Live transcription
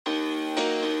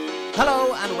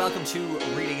Hello and welcome to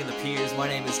Reading in the Peers. My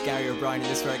name is Gary O'Brien and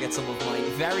this is where I get some of my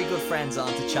very good friends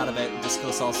on to chat about and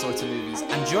discuss all sorts of movies.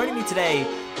 And joining me today,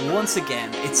 once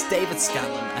again, it's David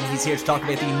Scanlon and he's here to talk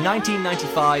about the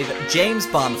 1995 James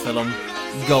Bond film,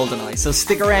 GoldenEye. So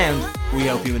stick around, we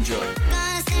hope you enjoy.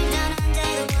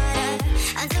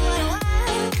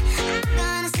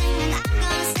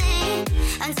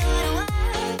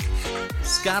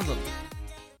 Scanlon.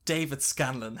 David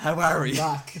Scanlon, how are you?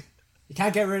 Back. You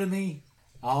can't get rid of me.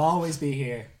 I'll always be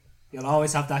here. You'll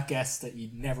always have that guest that you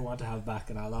never want to have back,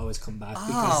 and I'll always come back.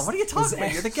 What are you talking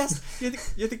about? You're the guest.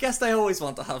 You're the guest I always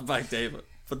want to have back, David.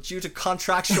 But due to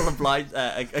contractual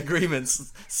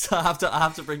agreements, so I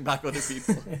have to bring back other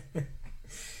people.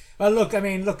 Well, look. I'm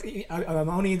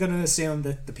only going to assume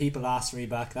that the people asked me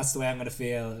back. That's the way I'm going to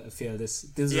feel this.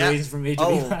 This is the reason for me to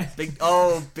be back.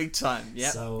 Big time.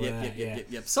 Yep. So,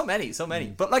 Yep. So many.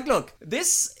 But look.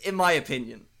 This, in my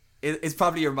opinion, is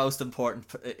probably your most important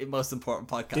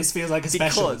podcast. This feels like a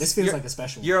special. This feels like a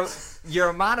special. You're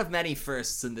a man of many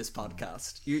firsts in this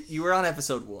podcast. You were on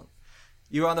episode 1.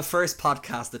 You were on the first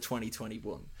podcast of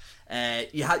 2021.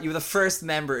 You were the first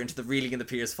member into the Reeling in the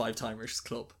Peers 5-Timers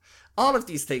Club. All of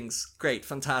these things, great,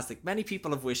 fantastic. Many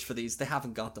people have wished for these. They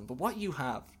haven't got them. But what you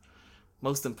have,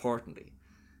 most importantly,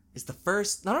 is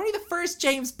not only the first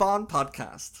James Bond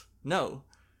podcast, no,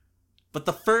 but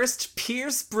the first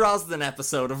Pierce Brosnan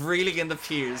episode of Reeling in the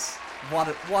Peers. What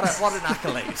an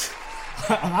accolade.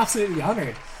 I'm absolutely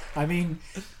honoured. I mean,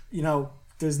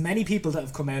 there's many people that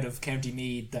have come out of County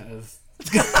Meath that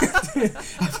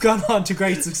have gone on to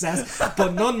great success,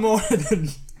 but none more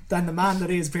than the man that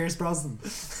is Pierce Brosnan.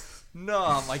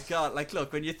 No, my God! Like,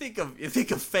 look, when you think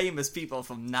of famous people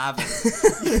from Navan,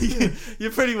 you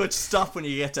pretty much stop when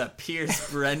you get to Pierce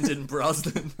Brendan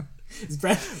Brosnan.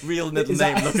 Real middle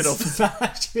name. Look it up.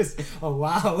 Oh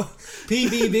wow,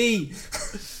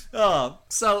 PBB. Oh,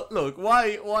 so look,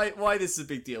 why this is a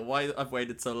big deal? Why I've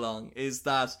waited so long is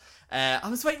that I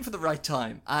was waiting for the right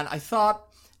time, and I thought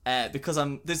because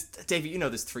there's David,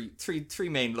 there's three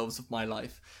main loves of my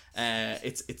life.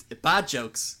 It's bad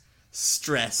jokes,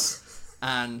 stress,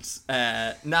 and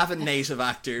Navan native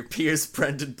actor Pierce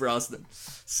Brendan Brosnan.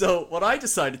 So what I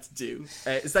decided to do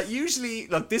is that usually,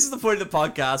 look, this is the point of the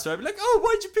podcast where I'd be like, oh,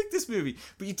 why'd you pick this movie?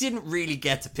 But you didn't really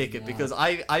get to pick it because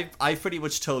I pretty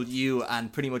much told you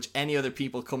and pretty much any other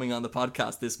people coming on the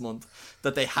podcast this month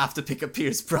that they have to pick a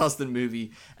Pierce Brosnan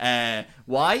movie.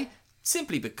 Why?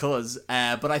 Simply because,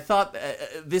 but I thought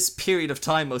this period of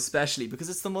time, most especially because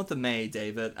it's the month of May,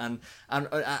 David, and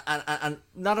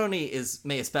not only is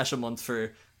May a special month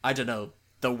for, I don't know,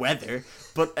 the weather,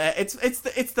 but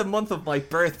it's the month of my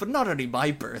birth, but not only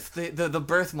my birth, the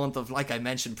birth month of, like I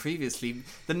mentioned previously,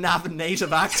 the Navan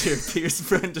native actor Pierce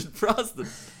Brendan Brosnan.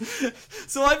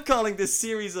 So I'm calling this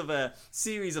series of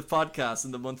podcasts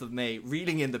in the month of May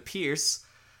Reeling in the Pierce.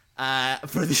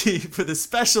 For the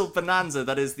special bonanza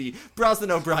that is the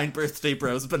Brosnan O'Brien Birthday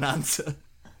Bros Bonanza.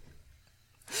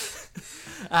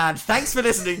 And thanks for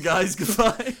listening, guys.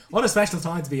 Goodbye. What a special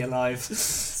time to be alive.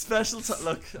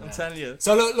 Look, I'm telling you.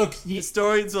 So look,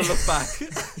 historians will look back.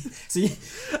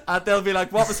 And they'll be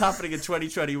like, what was happening in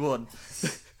 2021?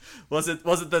 Was it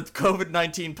the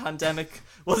COVID-19 pandemic?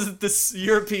 Was it the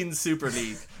European Super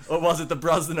League? Or was it the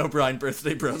Brosnan O'Brien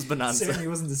Birthday Bros Bonanza? It certainly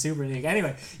wasn't the Super League.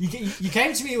 Anyway, you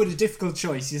came to me with a difficult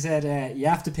choice. You said you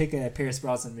have to pick a Pierce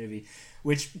Brosnan movie,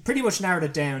 which pretty much narrowed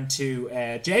it down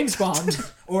to James Bond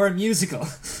or a musical.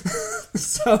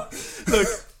 So, look,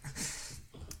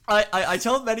 I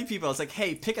told many people, I was like,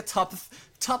 hey, pick a top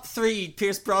 3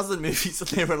 Pierce Brosnan movies, and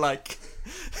they were like,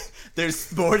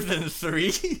 there's more than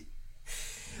 3.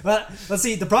 Well,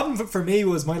 see, the problem for me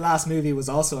was my last movie was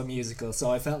also a musical, so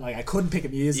I felt like I couldn't pick a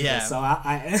musical, so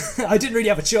I didn't really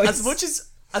have a choice.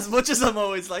 As much as I'm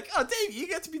always like, oh, Dave, you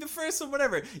get to be the first one,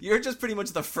 whatever. You're just pretty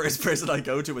much the first person I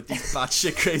go to with these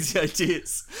batshit crazy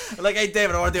ideas. I'm like, hey,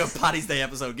 David, I want to do a Paddy's Day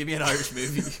episode. Give me an Irish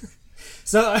movie.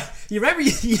 So, you remember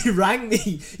you rang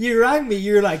me. You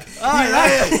were like,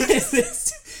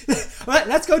 Well,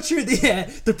 let's go through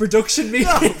the production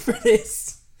meeting for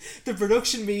this. The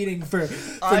production meeting for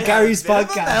Gary's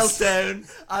podcast. Meltdown,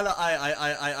 and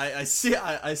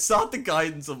I sought the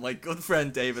guidance of my good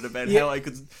friend David about how I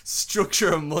could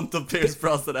structure a month of Pierce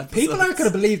Brosnan episodes. People aren't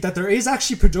going to believe that there is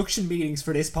actually production meetings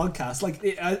for this podcast. Like,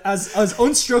 as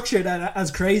unstructured and as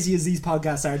crazy as these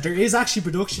podcasts are, there is actually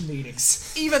production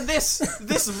meetings. Even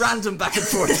this random back and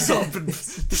forth is open.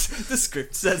 The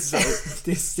script says so.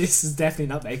 This is definitely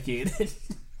not making it.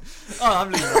 Oh,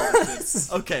 I'm leaving all of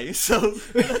this. Okay, so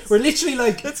we're literally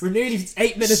like we're nearly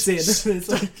 8 minutes in. It's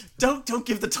like, don't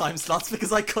give the time slots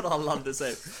because I cut all of this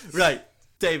out. Right,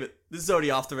 David, This is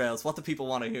already off the rails. What the people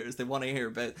want to hear is they want to hear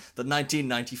about the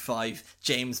 1995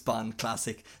 James Bond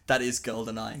classic that is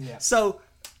GoldenEye. Yeah. So,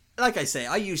 like I say,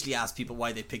 I usually ask people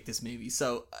why they pick this movie.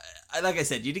 So, like I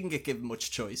said, you didn't get given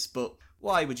much choice, but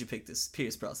why would you pick this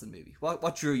Pierce Brosnan movie?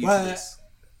 What drew you to this?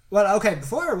 Well, okay,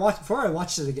 before I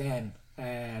watched it again,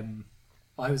 I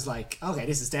was like, okay,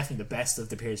 this is definitely the best of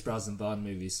the Pierce Brosnan Bond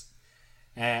movies.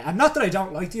 And not that I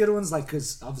don't like the other ones, like,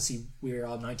 because obviously we're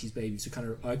all 90s babies.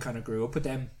 I kind of grew up with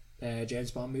them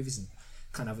James Bond movies and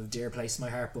kind of have a dear place in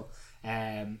my heart. But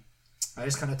I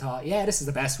just kind of thought, yeah, this is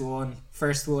the best one.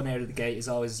 First one out of the gate is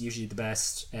always usually the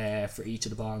best for each of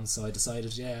the Bonds. So I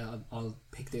decided, yeah, I'll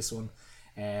pick this one.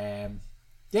 Yeah,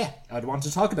 I'd want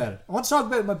to talk about it. I want to talk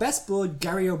about my best bud,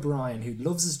 Gary O'Brien, who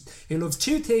loves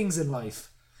two things in life.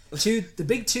 The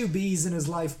big two B's in his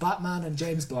life, Batman and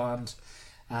James Bond.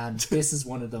 And this is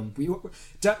one of them.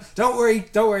 Don't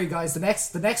worry, guys. The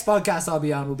next podcast I'll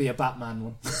be on will be a Batman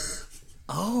one.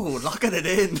 Oh, locking it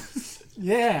in.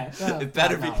 Yeah, well, it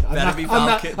better be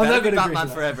Batman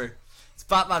forever. It's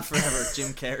Batman forever,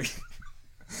 Jim Carrey.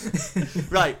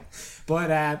 Right.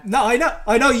 But no, I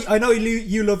know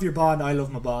you love your Bond. I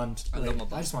love my Bond. I love my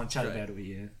Bond. I just want to chat about it with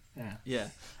you. Yeah.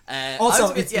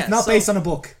 Also, it's not based on a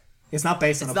book. It's not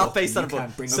based on a book. It's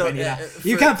not based on a book.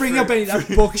 You can't bring up any of that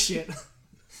book shit.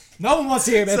 No one wants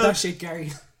to hear about that shit,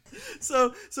 Gary.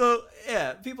 So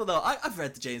yeah, people know I've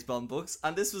read the James Bond books,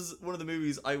 and this was one of the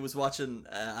movies I was watching,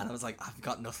 and I was like, I've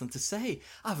got nothing to say.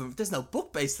 There's no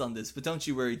book based on this, but don't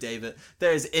you worry, David.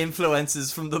 There's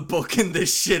influences from the book in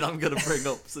this shit I'm gonna bring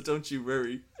up, so don't you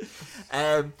worry.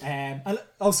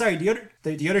 Sorry.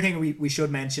 The other thing we should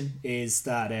mention is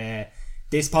that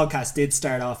this podcast did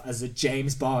start off as a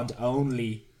James Bond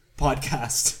only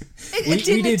podcast. It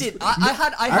did.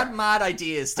 I had mad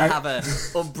ideas to have a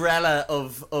umbrella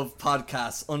of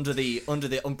podcasts under the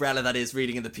umbrella that is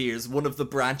Reading in the Peers. One of the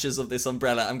branches of this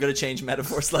umbrella, I'm going to change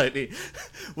metaphor slightly,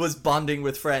 was Bonding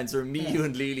with Friends, where me, you,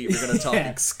 and Lily were going to talk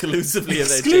exclusively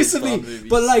about James Bond movies.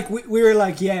 But like we were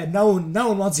like, yeah, no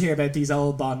one wants to hear about these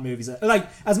old Bond movies. Like,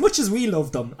 as much as we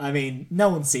love them, I mean, no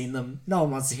one's seen them. No one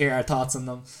wants to hear our thoughts on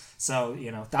them. So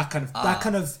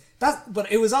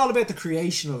but it was all about the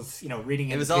creation of, Reading in the Peers.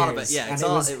 It was all about, yeah, it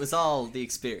was all the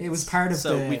experience. It was part of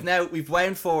we've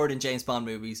wound forward in James Bond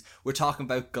movies. We're talking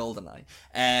about GoldenEye.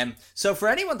 So for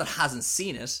anyone that hasn't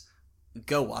seen it,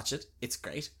 go watch it. It's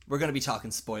great. We're going to be talking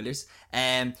spoilers.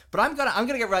 But I'm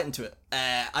gonna get right into it.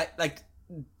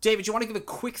 David, do you want to give a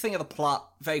quick thing of the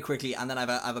plot very quickly, and then I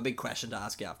have a big question to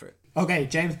ask you after it. Okay,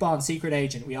 James Bond, secret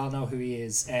agent. We all know who he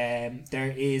is.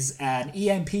 There is an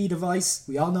EMP device.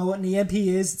 We all know what an EMP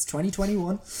is. It's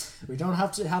 2021. We don't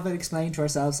have to have it explained to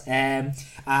ourselves. And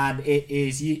it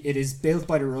is built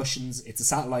by the Russians. It's a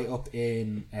satellite up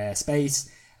in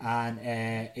space, and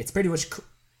it's pretty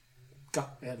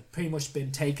much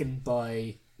been taken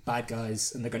by bad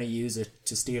guys, and they're going to use it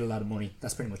to steal a lot of money.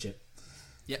 That's pretty much it.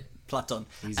 Yep, plot done.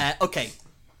 Okay,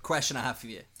 question I have for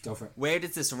you. Go for it. Where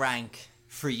does this rank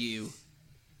for you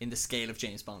in the scale of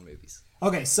James Bond movies?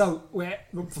 Okay, so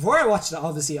before I watched it,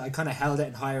 obviously I kind of held it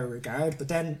in higher regard, but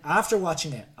then after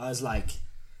watching it, I was like,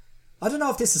 I don't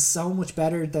know if this is so much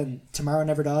better than Tomorrow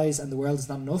Never Dies and The World Is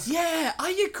Not Enough. Yeah,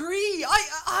 I agree.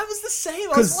 I was the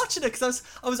same. I was watching it because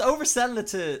I was overselling it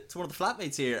to one of the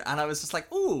flatmates here, and I was just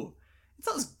like, ooh, it's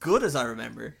not as good as I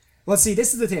remember. Well, see,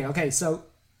 this is the thing. Okay, so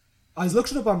I was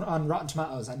looking up on Rotten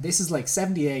Tomatoes, and this is like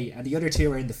 78, and the other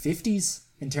two are in the 50s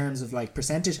in terms of like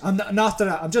percentage. I'm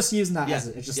just using that as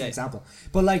an example.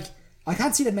 But like, I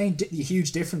can't see the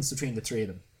huge difference between the three of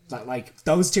them. Like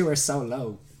those two are so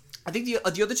low. I think the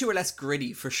other two are less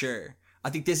gritty for sure. I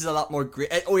think this is a lot more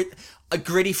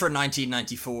gritty for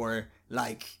 1994,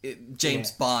 like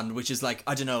James Bond, which is like,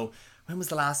 I don't know, when was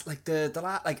the last, like the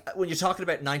last, like when you're talking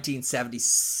about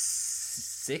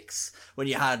 1976, when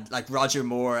you had like Roger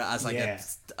Moore as like a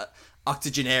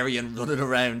octogenarian running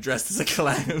around dressed as a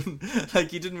clown.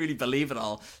 Like, you didn't really believe it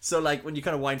all. So like when you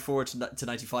kind of wind forward to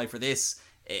 95 for this,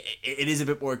 it is a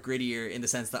bit more grittier in the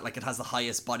sense that like it has the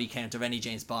highest body count of any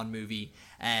James Bond movie.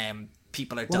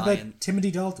 People are dying. What about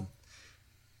Timothy Dalton?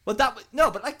 But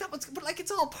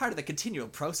it's all part of the continual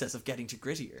process of getting to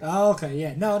grittier. Oh, okay,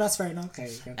 yeah, no, that's fair enough.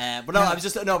 Okay. I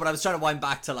was trying to wind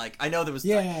back to like, I know there was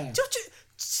I'm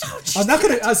not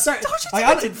gonna. Sorry,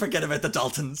 I didn't forget about the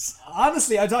Daltons.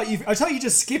 Honestly, I thought you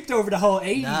just skipped over the whole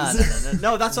 80s.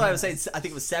 No, that's what I was saying. I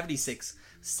think it was 76.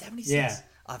 76. Yeah,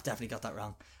 I've definitely got that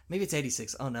wrong. Maybe it's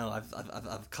 86. Oh no,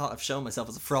 I've shown myself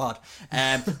as a fraud.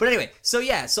 But anyway, so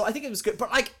I think it was good. But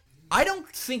like, I don't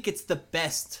think it's the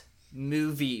best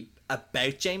movie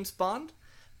about James Bond,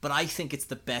 but I think it's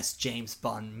the best James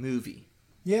Bond movie.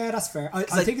 Yeah, that's fair. I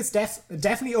think it's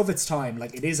definitely of its time.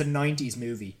 Like, it is a 90s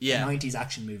movie. Yeah. A 90s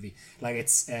action movie. Like,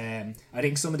 it's I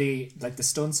think some of the like the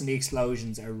stunts and the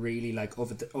explosions are really like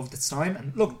of its time.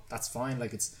 And look, that's fine.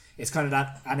 Like, it's kind of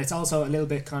that, and it's also a little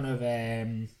bit kind of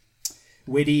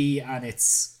witty, and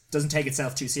it's doesn't take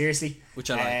itself too seriously, which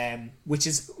I like. Which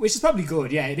is probably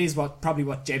good. Yeah, it is probably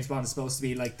what James Bond is supposed to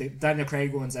be. Like, the Daniel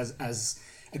Craig ones, as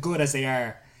good as they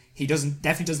are, he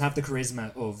definitely doesn't have the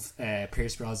charisma of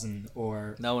Pierce Brosnan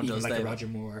or no one even does, like David. a Roger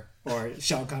Moore or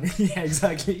Sean Connery. Yeah,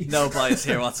 exactly. No bias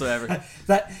here whatsoever.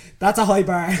 That's a high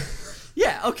bar.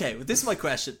 Yeah, okay. Well, this is my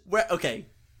question.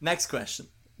 Next question.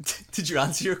 Did you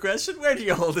answer your question? Where do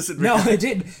you hold this in regard? No,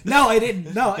 I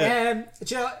didn't. No. Yeah.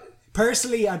 You know,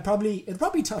 personally, it'd probably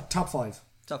top five.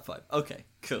 Top five. Okay,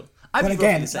 cool. But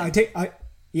again,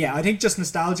 I think just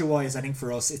nostalgia wise, I think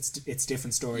for us it's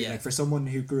different story. Yeah. Like, for someone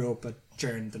who grew up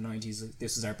during the 90s,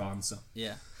 this is our Bond. So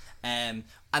yeah. And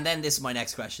then this is my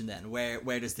next question. Then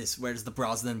where does the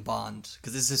Brosnan Bond?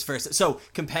 Because this is his first. So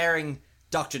comparing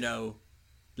Dr. No,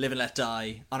 Live and Let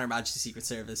Die, On Her Majesty's Secret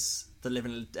Service, The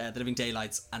Living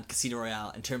Daylights, and Casino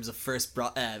Royale in terms of first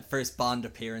Bond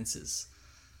appearances.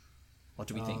 What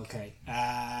do we think? Okay.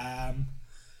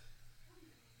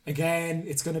 Again,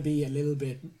 it's going to be a little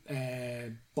bit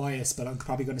biased, but I'm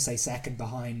probably going to say second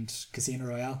behind Casino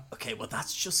Royale. Okay, well,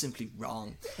 that's just simply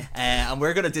wrong, and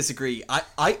we're going to disagree.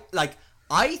 I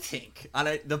think,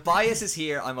 and the bias is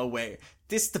here. I'm aware.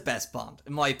 This is the best Bond.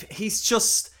 He's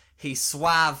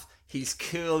suave. He's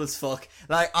cool as fuck.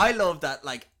 Like, I love that.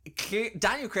 Like,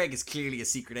 Daniel Craig is clearly a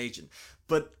secret agent,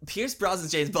 but Pierce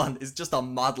Brosnan's James Bond is just a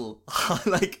model,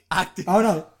 like, acting. Oh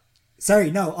no, sorry,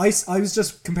 no. I was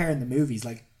just comparing the movies.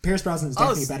 Like, Pierce Brosnan is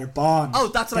definitely a better Bond. Oh,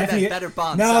 that's what I meant. Better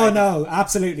Bond. No,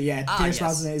 absolutely, yeah. Pierce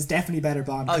Brosnan is definitely better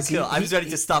Bond. Oh, cool. I was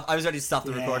ready to stop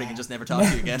the recording and just never talk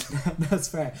to you again. That's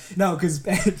fair. No, because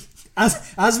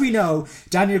as we know,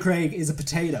 Daniel Craig is a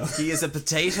potato. He is a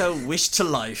potato wished to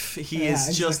life.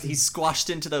 He's squashed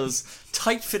into those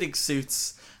tight-fitting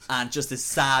suits and just is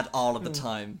sad all of the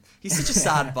time. He's such a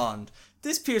sad Bond.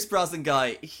 This Pierce Brosnan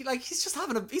guy, he's just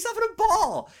having a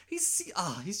ball. He's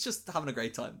just having a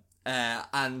great time.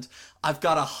 And I've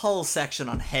got a whole section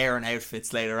on hair and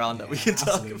outfits later on that we can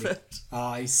talk about.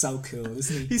 Oh, he's so cool,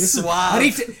 isn't he? He's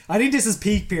suave. I think this is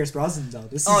peak Pierce Brosnan, though.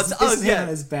 This is him at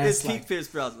his best. It's peak Pierce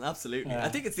Brosnan, absolutely. I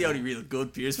think it's the only real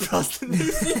good Pierce Brosnan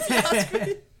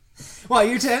movie. Well,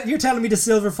 you're telling me the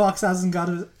Silver Fox hasn't got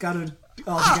it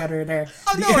all together in there.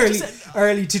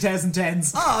 Early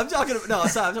 2010s. Oh, I'm talking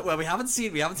about well, we haven't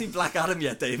seen Black Adam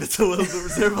yet, David, so we'll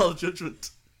reserve all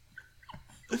judgment.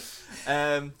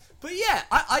 But yeah,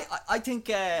 I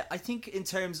think in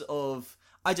terms of,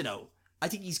 I don't know, I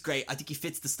think he's great. I think he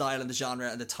fits the style and the genre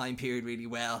and the time period really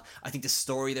well. I think the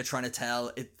story they're trying to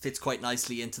tell, it fits quite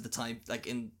nicely into the time, like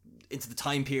into the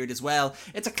time period as well.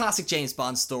 It's a classic James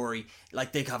Bond story.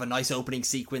 Like, they have a nice opening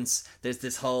sequence. There's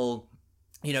this whole,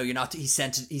 you know, he's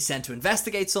sent to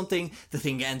investigate something. The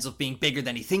thing ends up being bigger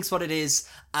than he thinks what it is,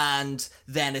 and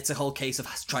then it's a whole case of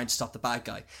trying to stop the bad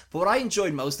guy. But what I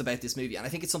enjoyed most about this movie, and I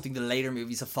think it's something the later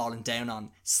movies have fallen down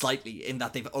on slightly in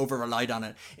that they've over relied on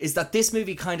it, is that this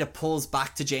movie kind of pulls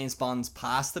back to James Bond's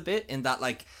past a bit, in that,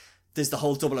 like, there's the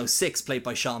whole 006 played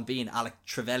by Sean Bean, Alec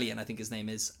Trevelyan I think his name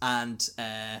is, and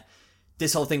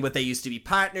this whole thing with they used to be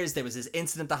partners. There was this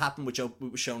incident that happened, which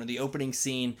was shown in the opening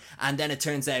scene, and then it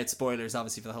turns out, spoilers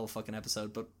obviously for the whole fucking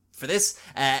episode, but for this,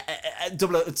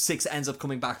 006 ends up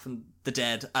coming back from the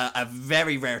dead, a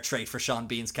very rare trait for Sean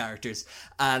Bean's characters,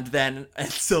 and then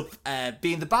ends up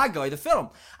being the bad guy of the film.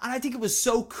 And I think it was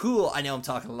so cool. I know I'm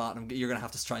talking a lot, and you're going to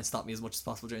have to try and stop me as much as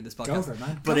possible during this podcast. Go for it,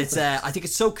 man. But I think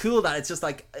it's so cool that it's just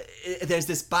like, there's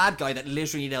this bad guy that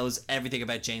literally knows everything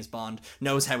about James Bond,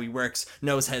 knows how he works,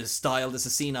 knows how his style. There's a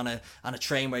scene on a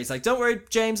train where he's like, "Don't worry,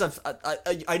 James,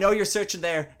 I know you're searching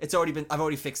there. I've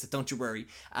already fixed it. Don't you worry."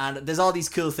 And there's all these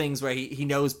cool things where he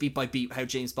knows beat by beat how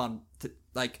James Bond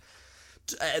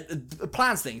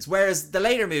plans things, whereas the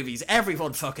later movies,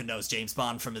 everyone fucking knows James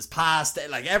Bond from his past.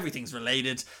 Like, everything's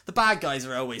related. The bad guys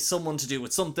are always someone to do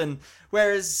with something,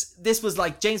 whereas this was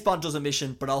like James Bond does a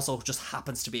mission but also just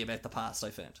happens to be about the past,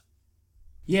 I found.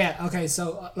 Yeah, okay,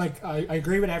 so like I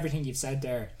agree with everything you've said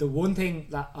there. The one thing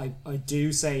that I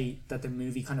do say that the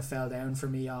movie kind of fell down for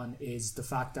me on is the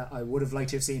fact that I would have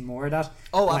liked to have seen more of that.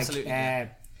 Oh, like, absolutely.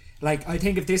 Like, I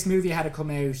think if this movie had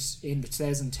come out in the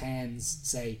 2010s,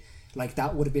 say, like,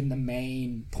 that would have been the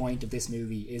main point of this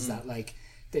movie, is that, like,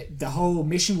 the whole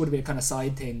mission would have been a kind of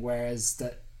side thing, whereas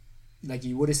that, like,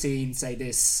 you would have seen, say,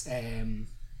 this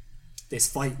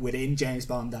fight within James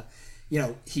Bond that, you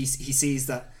know, he sees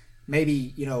that maybe,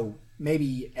 you know,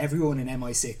 maybe everyone in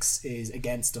MI6 is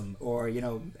against him, or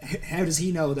how does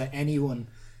he know that anyone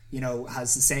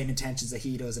has the same intentions that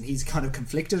he does, and he's kind of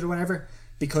conflicted or whatever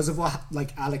because of what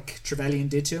like Alec Trevelyan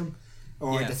did to him,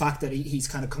 or the fact that he's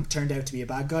kind of turned out to be a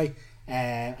bad guy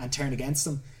and turned against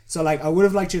him. So like I would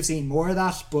have liked to have seen more of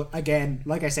that, but again,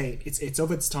 like I say, it's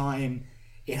of its time.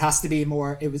 It has to be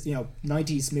more. It was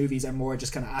 90s movies are more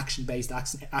just kind of action based,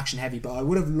 action heavy. But I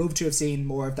would have loved to have seen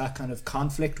more of that kind of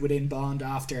conflict within Bond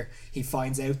after he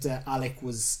finds out that Alec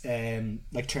was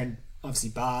like turned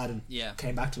obviously bad and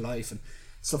came back to life and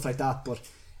stuff like that. But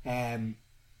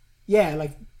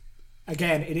like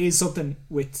again, it is something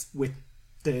with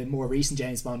the more recent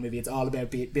James Bond movie. It's all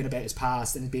about being about his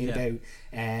past and being about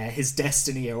his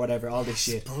destiny or whatever, all this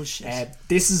shit. Bullshit.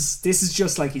 This is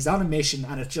just like he's on a mission,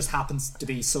 and it just happens to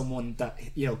be someone that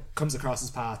comes across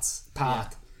his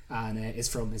path and is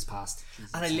from his past.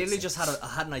 And I literally just had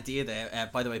an idea there.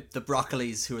 By the way, the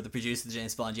Broccolis, who are the producers of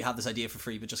James Bond, you have this idea for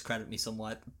free, but just credit me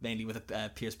somewhat, mainly with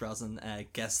a Pierce Brosnan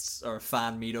guest or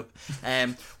fan meetup.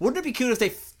 Wouldn't it be cool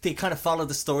if they kind of followed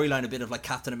the storyline a bit of like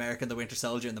Captain America and the Winter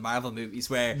Soldier in the Marvel movies,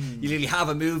 where you literally have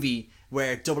a movie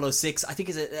where 006, I think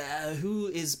who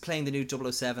is playing the new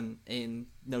 007 in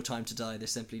No Time to Die?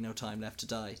 There's simply no time left to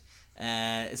die.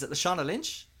 Is it Lashana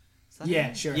Lynch?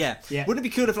 Yeah, sure. Yeah. Wouldn't it be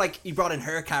cool if like you brought in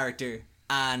her character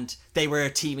and they were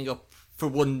teaming up for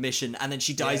one mission, and then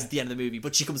she dies at the end of the movie,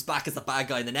 but she comes back as the bad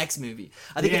guy in the next movie?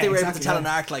 I think if they were able to tell an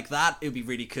arc like that, it would be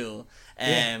really cool.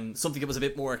 Something that was a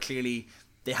bit more clearly,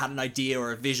 they had an idea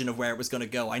or a vision of where it was going to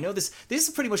go. I know this is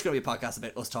pretty much going to be a podcast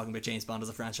about us talking about James Bond as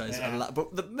a franchise a lot,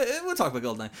 but we'll talk about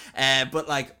GoldenEye.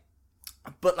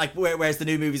 But whereas the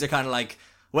new movies are kind of like,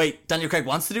 wait, Daniel Craig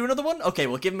wants to do another one? Okay,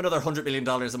 we'll give him another $100 million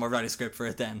and we'll write a script for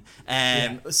it then.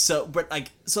 So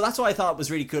that's what I thought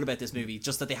was really cool about this movie,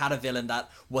 just that they had a villain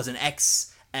that was an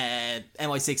ex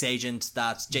MI6 agent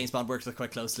that James Bond worked with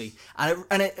quite closely,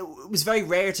 and it was very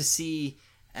rare to see,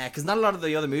 because not a lot of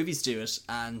the other movies do it,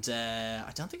 and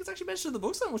I don't think it's actually mentioned in the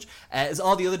books that much. It's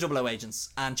all the other 00 agents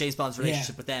and James Bond's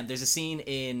relationship with them. There's a scene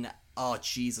in, oh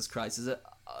Jesus Christ, is it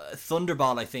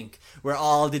Thunderball, I think, where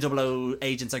all the 00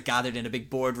 agents are gathered in a big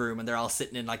boardroom and they're all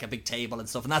sitting in like a big table and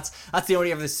stuff, and that's the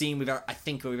only other scene we've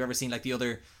ever seen like the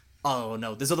other. Oh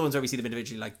no, there's other ones where we see them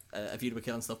individually, like A View to a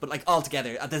Kill and stuff, but like all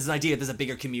together, there's an idea there's a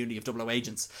bigger community of 00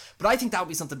 agents. But I think that would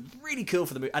be something really cool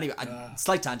for the movie. Anyway,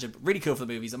 slight tangent, but really cool for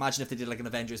the movies. Imagine if they did like an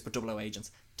Avengers but 00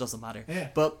 agents. Doesn't matter.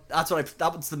 But that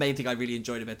was the main thing I really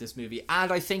enjoyed about this movie,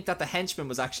 and I think that the henchman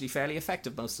was actually fairly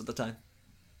effective most of the time.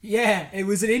 Yeah, it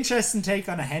was an interesting take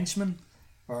on a henchman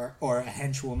or a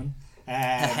henchwoman. A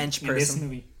hench person. In this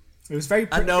movie. It was very.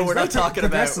 We're not talking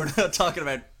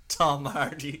about Tom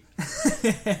Hardy.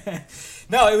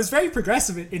 No, it was very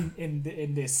progressive in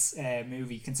this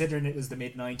movie, considering it was the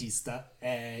mid-90s,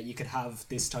 that you could have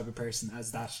this type of person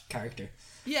as that character.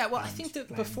 Yeah, well, I think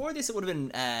that before this it would have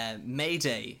been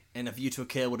Mayday in A View to a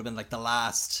Kill would have been like the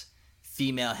last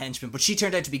female henchman, but she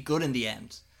turned out to be good in the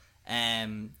end.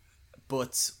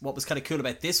 But what was kind of cool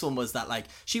about this one was that like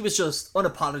she was just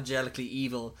unapologetically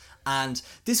evil, and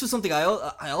this was something I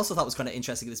also thought was kind of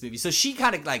interesting in this movie. So she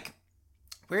kind of like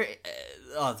we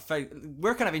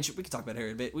can talk about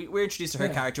her a bit. We're introduced to her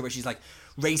character where she's like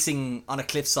racing on a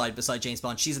cliffside beside James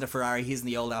Bond. She's in a Ferrari, he's in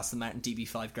the old Aston Martin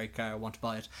DB5, great car, I want to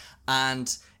buy it.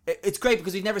 And it's great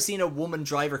because we've never seen a woman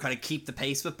driver kind of keep the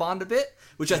pace with Bond a bit,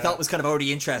 which I thought was kind of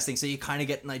already interesting. So you kind of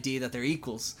get an idea that they're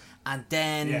equals, and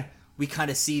then we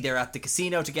kind of see they're at the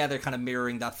casino together, kind of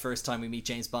mirroring that first time we meet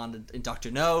James Bond in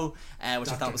Dr. No, which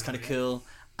I thought was kind of cool.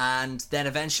 And then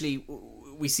eventually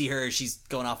we see her, she's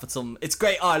going off with some, it's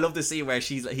great. Oh, I love this scene where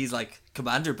he's like,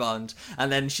 Commander Bond,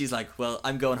 and then she's like, well,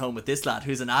 I'm going home with this lad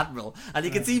who's an admiral, and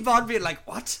you can see Bond being like,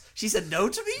 what? She said no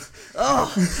to me?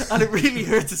 Oh, and it really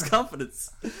hurts his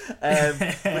confidence.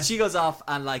 But she goes off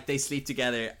and like they sleep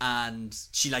together, and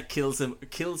she like kills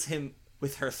him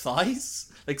with her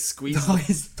thighs, like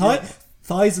squeezes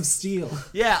thighs of steel.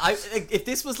 Yeah, if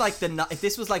this was like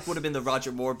would have been the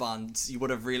Roger Moore Bond, you would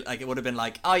have really like, it would have been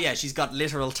like, oh yeah, she's got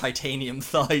literal titanium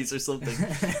thighs or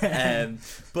something.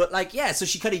 But like, yeah, so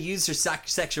she kind of used her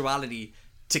sexuality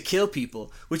to kill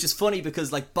people, which is funny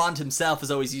because like Bond himself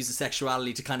has always used his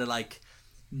sexuality to kind of like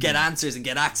get answers and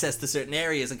get access to certain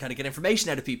areas and kind of get information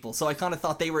out of people. So I kind of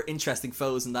thought they were interesting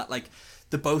foes, and that like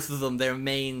the both of them, their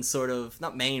main sort of,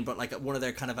 not main, but like one of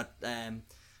their kind of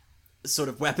sort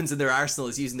of weapons in their arsenal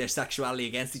is using their sexuality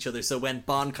against each other. So when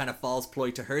Bond kind of falls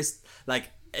ploy to her like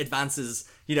advances,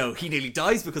 he nearly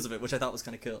dies because of it, which I thought was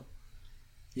kind of cool.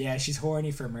 Yeah, she's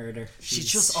horny for murder.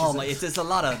 There's a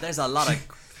lot of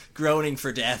groaning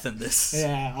for death in this.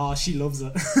 Yeah, oh, she loves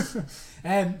it.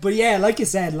 But yeah, like you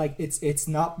said, like it's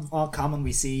not all common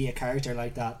we see a character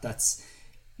like that that's,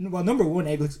 well, number one,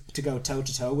 able to go toe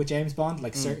to toe with James Bond,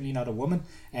 like certainly not a woman.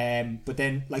 But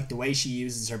then like the way she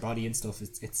uses her body and stuff,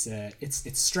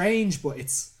 it's strange, but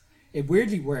it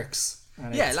weirdly works.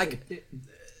 And yeah, like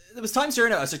there was times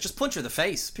during it I was like, just punch her in the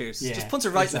face, Pierce. Yeah, just punch her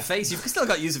right in the exactly. face. You've still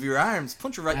got use of your arms.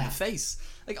 Punch her right in the face.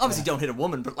 Like obviously don't hit a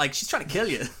woman, but like she's trying to kill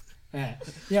you. Yeah,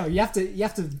 you know, you have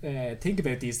to think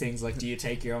about these things. Like, do you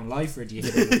take your own life or do you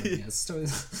hit a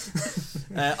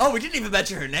woman? Oh, we didn't even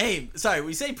mention her name. Sorry,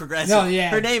 we say progressive. No, yeah,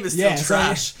 her name is still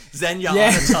trash. Xenia on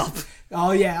the top.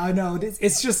 Oh yeah, I know.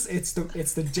 It's just it's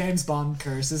the James Bond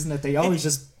curse, isn't it? They always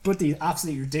just put these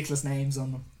absolutely ridiculous names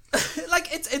on them. Like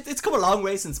it's come a long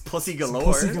way since Pussy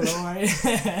Galore. Pussy Galore.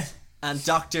 And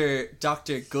Doctor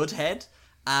Goodhead,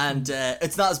 and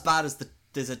it's not as bad as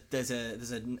there's a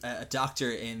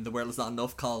doctor in The World Is Not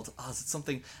Enough called, is it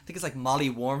something, I think it's like Molly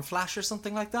Warmflash or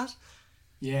something like that.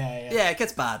 Yeah, it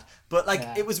gets bad, but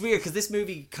like it was weird because this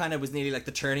movie kind of was nearly like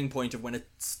the turning point of when it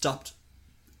stopped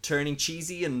turning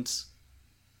cheesy and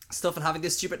stuff and having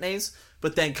these stupid names,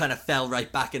 but then kind of fell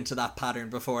right back into that pattern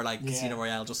before like Casino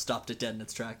Royale just stopped it dead in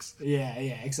its tracks. Yeah,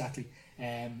 exactly.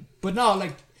 But no,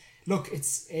 like, look,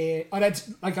 it's I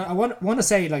want to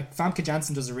say like Famke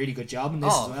Janssen does a really good job in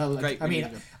this as well. Like, great,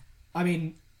 I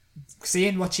mean,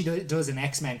 seeing what she does in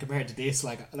X-Men compared to this,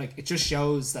 like it just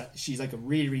shows that she's like a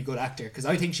really, really good actor. Because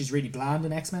I think she's really bland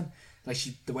in X-Men, like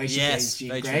the way she plays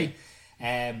Jean Grey.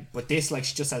 But this, like,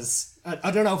 she just has,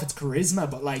 I don't know if it's charisma,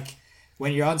 but like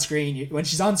when you're on screen, when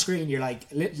she's on screen, you're like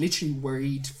literally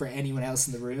worried for anyone else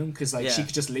in the room because like she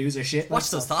could just lose her shit. Watch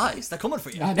those thighs; they're coming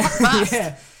for you.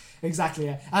 Yeah. Exactly,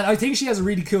 yeah. And I think she has a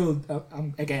really cool,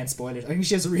 again, spoilers, I think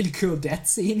she has a really cool death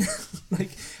scene.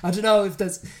 Like, I don't know if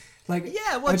that's, like,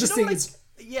 yeah, well, I just think it's...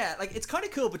 Yeah, like, it's kind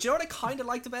of cool, but you know what I kind of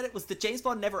liked about it was that James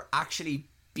Bond never actually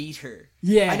beat her.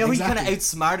 Yeah, I know exactly. he kind of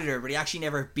outsmarted her, but he actually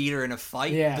never beat her in a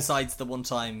fight, besides the one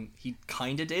time he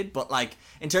kind of did, but, like,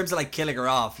 in terms of, like, killing her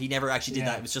off, he never actually did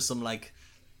that. It was just some, like...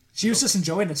 She was just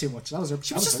enjoying it too much. That was her.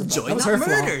 She was just enjoying that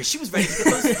murder. She was ready to get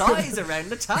those thighs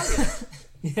around Natalia.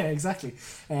 Yeah, exactly.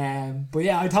 But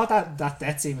yeah, I thought that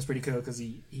death scene was pretty cool because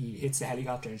he hits the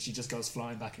helicopter and she just goes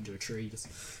flying back into a tree. Just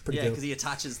pretty cool. Yeah, because he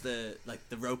attaches the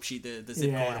rope the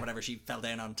zip cord or whatever she fell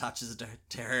down on, attaches it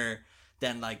to her.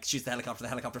 Then like shoots the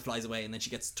helicopter flies away, and then she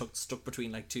gets stuck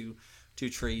between like two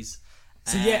trees.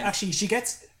 So actually,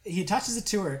 he attaches it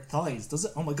to her thighs. Does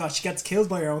it? Oh my god, she gets killed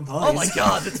by her own thighs. Oh my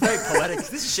god, it's very poetic.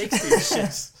 This is Shakespeare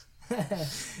shit.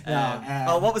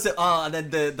 What was it? And then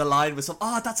the line was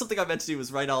that's something I meant to do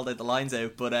was write all the lines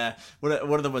out. But one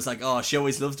of them was like, she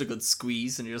always loved a good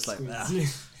squeeze, and you're just like,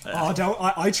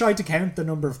 I tried to count the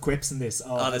number of quips in this.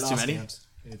 There's too many. Count.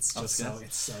 It's just so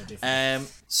different.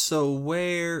 So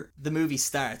where the movie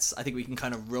starts, I think we can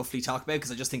kind of roughly talk about,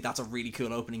 because I just think that's a really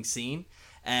cool opening scene.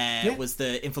 Was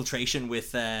the infiltration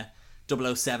with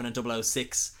 007 and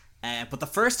 006. But the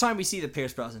first time we see the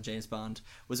Pierce Brosnan James Bond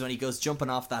was when he goes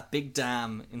jumping off that big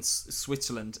dam in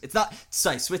Switzerland. It's not,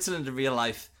 Switzerland in real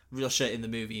life, Russia in the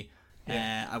movie.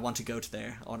 I want to go to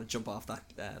there. I want to jump off that.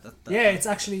 It's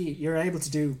actually, you're able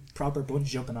to do proper bungee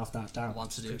jumping off that dam. I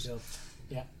want to do it.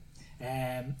 Yeah.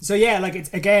 So yeah, like,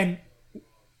 it's, again,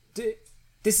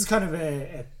 this is kind of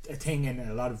a thing in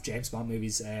a lot of James Bond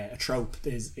movies. A trope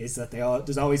is that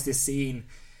there's always this scene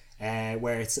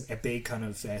where it's a big kind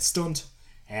of stunt.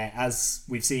 As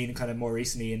we've seen kind of more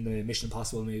recently in the Mission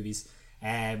Impossible movies,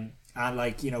 and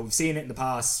like, you know, we've seen it in the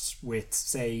past with,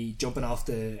 say, jumping off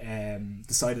the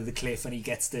side of the cliff and he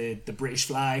gets the British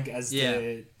flag as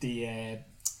the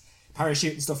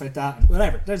parachute and stuff like that.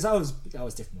 Whatever, there's always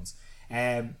different ones.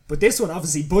 But this one,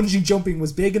 obviously, bungee jumping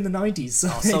was big in the 90s. So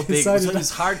big. It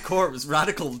was hardcore. It was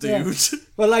radical, dude. Yeah.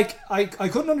 Well, like, I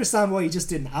couldn't understand why he just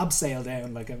didn't abseil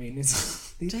down. Like, I mean,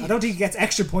 I don't think he gets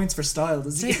extra points for style,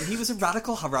 does he? He was a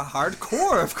radical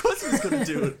hardcore. Of course he was going to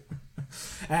do it.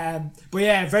 But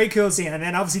yeah, very cool scene. And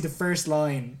then obviously the first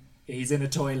line, he's in a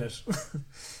toilet.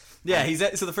 Yeah,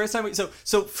 so the first time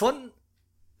so fun,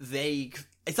 vague.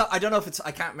 It's not, I don't know if it's,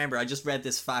 I can't remember. I just read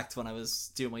this fact when I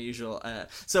was doing my usual.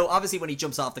 So obviously when he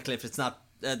jumps off the cliff, it's not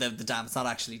the dam. It's not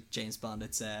actually James Bond.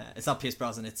 It's not Pierce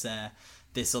Brosnan. It's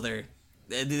this other.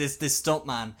 This stunt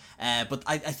man, but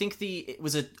I think it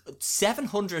was a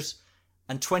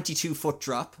 722 foot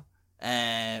drop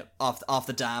off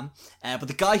the dam, but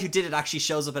the guy who did it actually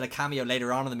shows up in a cameo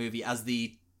later on in the movie as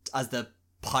the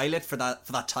pilot for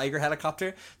that Tiger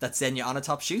helicopter that Xenia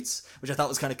Onatopp shoots, which I thought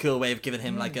was kind of cool way of giving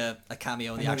him like a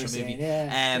cameo in the actual movie.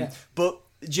 But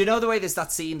do you know the way there's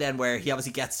that scene then where he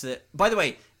obviously gets to? By the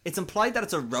way, it's implied that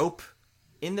it's a rope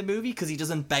in the movie because he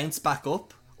doesn't bounce back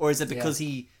up, or is it because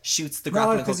he shoots the No,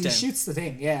 grappling hook because he down? shoots the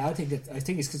thing. Yeah, I think it's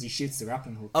because he shoots the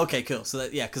grappling hook. Okay, cool. So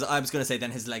because I was going to say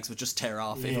then his legs would just tear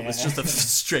off if it was Yeah. just a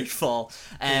straight fall.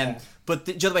 Yeah. But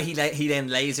the other way he then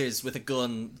lasers with a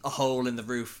gun a hole in the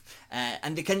roof.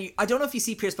 And can you? I don't know if you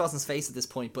see Pierce Brosnan's face at this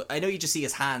point, but I know you just see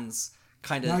his hands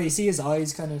kind of. No, you see his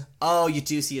eyes kind of. Oh, you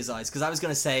do see his eyes, because I was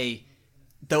going to say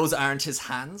those aren't his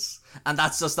hands, and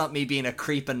that's just not me being a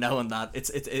creep and knowing that.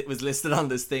 It was listed on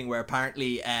this thing where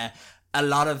apparently a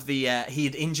lot of the he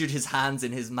had injured his hands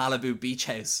in his Malibu beach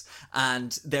house,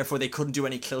 and therefore they couldn't do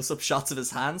any close-up shots of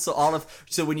his hands.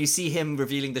 So when you see him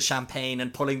revealing the champagne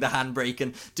and pulling the handbrake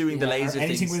and doing the laser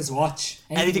anything things, with his watch.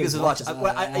 anything with his watch. as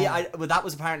well, Well, that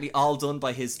was apparently all done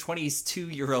by his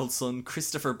 22-year-old son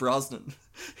Christopher Brosnan,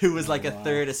 who was like a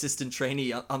third assistant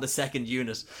trainee on the second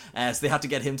unit. So they had to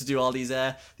get him to do all these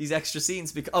extra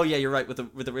scenes. Because you're right with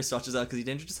the wristwatch as well, because he'd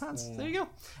injured his hands. There you go.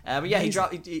 But yeah, he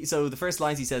dropped. So the first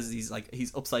lines he says is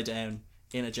he's upside down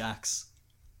in a Jax.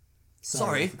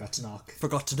 Sorry, I forgot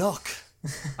to knock.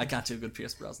 I can't do a good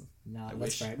Pierce Brosnan. No, I that's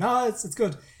wish. fair. No, it's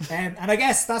good. And I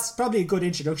guess that's probably a good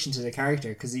introduction to the character,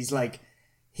 because he's like,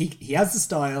 he has the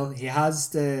style, he has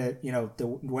the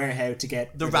know-how to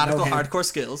get The radical hardcore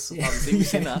skills. Obviously, we've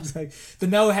seen that. He's like, the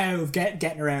know-how of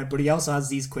getting around, but he also has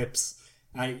these quips.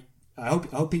 I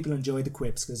hope people enjoy the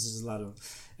quips, because there's a lot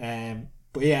of them.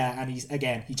 But yeah, and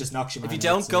he just knocks you. If you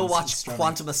don't go watch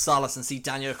Quantum of Solace and see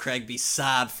Daniel Craig be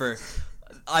sad for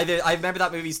either, I remember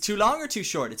that movie's too long or too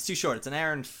short. It's too short. It's an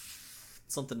hour and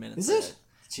something minutes. Is it?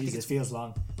 Jeez, it feels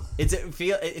long.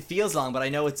 It feels long, but I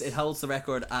know it holds the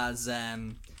record as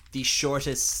the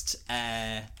shortest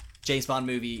James Bond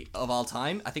movie of all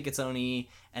time. I think it's only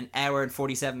an hour and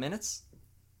 47 minutes.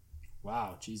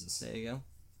 Wow, Jesus. There you go.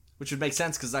 Which would make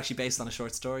sense because it's actually based on a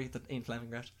short story that Ian Fleming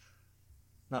wrote.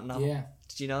 Not a novel. Yeah.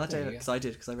 Did you know that, There you David? go. Because I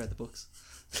did, because I read the books.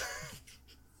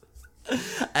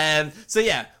 So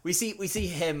yeah, we see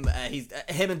him. He's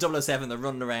him and 007. They're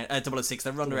running around. 006.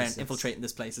 They're running around, 006. infiltrating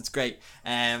this place. It's great.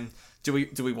 Do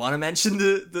we want to mention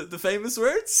the famous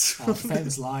words? Oh,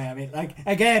 famous line. I mean, like,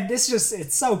 again,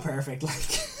 it's so perfect.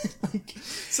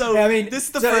 So I mean, this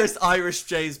is the first Irish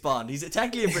James Bond. He's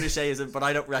technically a British agent, but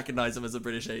I don't recognise him as a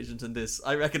British agent in this.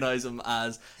 I recognise him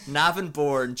as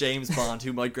Navan-born James Bond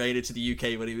who migrated to the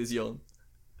UK when he was young.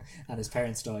 And his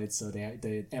parents died, so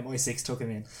the MI6 took him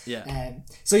in. Yeah.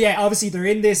 So yeah, obviously they're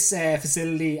in this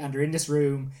facility and they're in this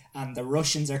room, and the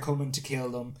Russians are coming to kill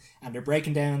them, and they're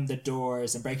breaking down the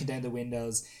doors and breaking down the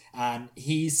windows, and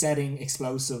he's setting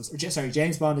explosives.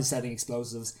 James Bond is setting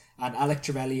explosives, and Alec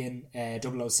Trevelyan,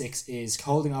 006, is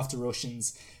holding off the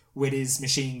Russians with his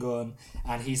machine gun,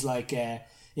 and he's like,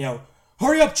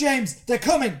 hurry up, James, they're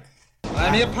coming.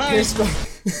 Buy me a pint.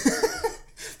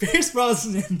 Pierce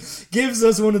Brosnan gives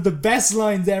us one of the best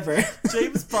lines ever.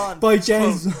 James Bond. By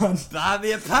James Bond. Buy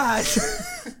me a pint.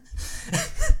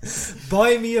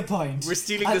 Buy me a pint. We're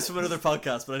stealing this from another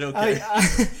podcast, but I don't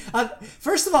care.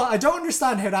 First of all, I don't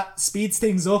understand how that speeds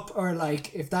things up, or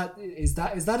like if that is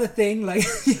a thing. Like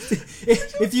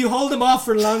if you hold him off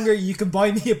for longer, you can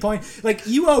buy me a pint. Like,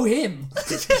 you owe him.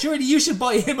 Surely you should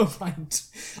buy him a pint.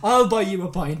 I'll buy you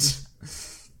a pint.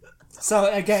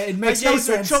 So again, it makes no James,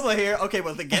 we're in sense. trouble here. Okay,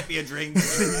 well then get me a drink,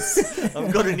 please.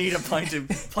 I'm gonna need a pint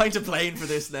of plain for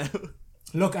this now.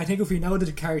 Look, I think if we know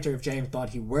the character of James Bond,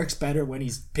 he works better when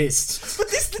he's pissed. But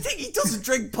this is the thing, he doesn't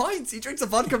drink pints, he drinks a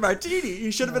vodka martini.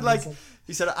 He should have been like,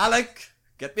 he said, Alec,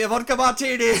 get me a vodka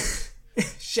martini.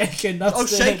 Shaking, not Oh,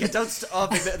 stirring. shake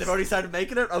it, they've already started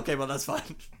making it? Okay, well that's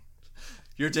fine.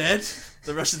 You're dead.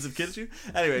 The Russians have killed you.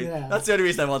 Anyway, Yeah. that's the only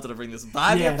reason I wanted to bring this.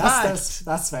 Buy me a pint.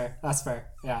 That's fair. That's fair.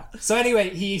 Yeah. So anyway,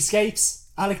 he escapes.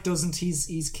 Alec doesn't.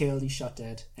 He's killed. He's shot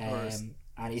dead. And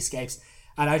he escapes.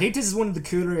 And I think this is one of the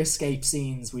cooler escape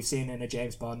scenes we've seen in a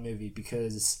James Bond movie,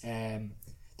 because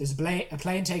there's a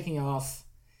plane taking off,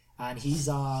 and he's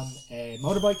on a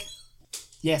motorbike.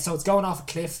 Yeah. So it's going off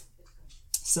a cliff.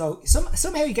 So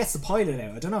somehow he gets the pilot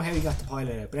out. I don't know how he got the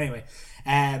pilot out, but anyway.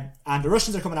 And the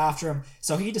Russians are coming after him,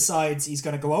 so he decides he's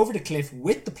going to go over the cliff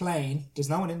with the plane.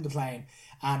 There's no one in the plane,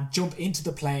 and jump into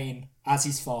the plane as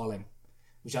he's falling,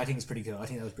 which I think is pretty cool. I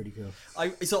think that was pretty cool.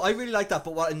 I really like that,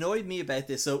 but what annoyed me about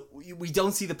this, so we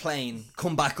don't see the plane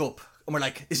come back up, and we're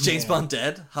like, is James Bond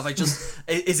dead? Have I just?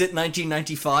 Is it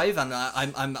 1995? And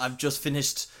I've just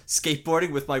finished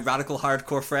skateboarding with my radical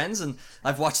hardcore friends, and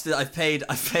I've watched it. I've paid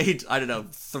I don't know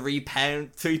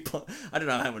 £3. I don't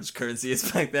know how much currency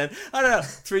is back then. I don't know,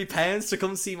 £3 to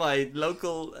come see my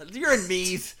local. You're in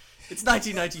Meath. It's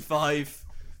 1995.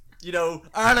 You know,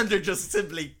 Ireland are just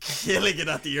simply killing it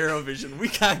at the Eurovision. We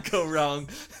can't go wrong.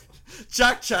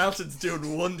 Jack Charlton's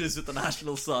doing wonders with the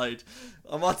national side.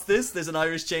 And what's this? There's an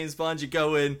Irish James Bond. You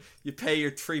go in, you pay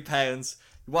your £3,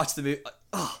 you watch the movie.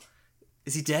 Oh,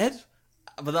 is he dead?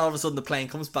 But then all of a sudden the plane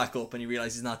comes back up and you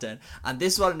realise he's not dead. And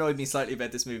this is what annoyed me slightly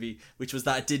about this movie, which was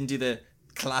that it didn't do the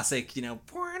classic,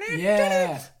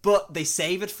 Yeah. but they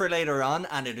save it for later on,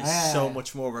 and it is so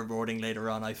much more rewarding later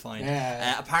on, I find.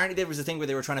 Apparently there was a thing where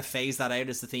they were trying to phase that out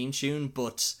as the theme tune,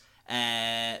 but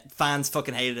fans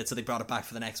fucking hated it, so they brought it back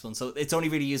for the next one. So it's only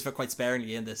really used for quite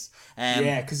sparingly in this.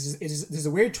 Because there's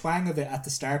a weird twang of it at the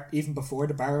start, even before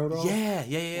the barrel roll. Yeah.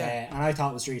 And I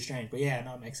thought it was really strange, but yeah,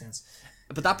 no, it makes sense.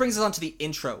 But that brings us on to the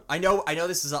intro. I know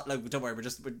this is not, like, don't worry,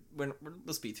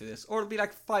 we'll speed through this, or it'll be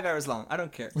like 5 hours long. I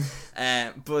don't care.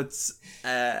 But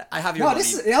I have your. No,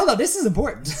 this is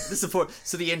important. This is important.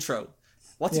 So the intro.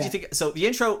 What did you think? So the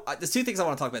intro. There's two things I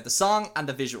want to talk about: the song and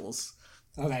the visuals.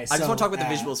 Okay, I just want to talk about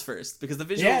the visuals first, because the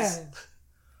visuals.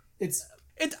 Yeah,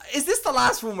 is this the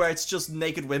last one where it's just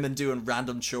naked women doing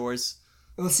random chores?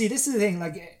 Well, see, this is the thing.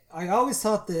 Like, I always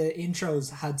thought the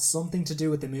intros had something to do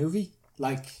with the movie.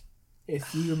 Like,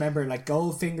 if you remember, like,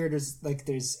 Goldfinger,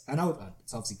 there's I know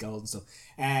it's obviously gold and stuff,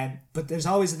 but there's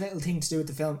always a little thing to do with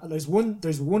the film. There's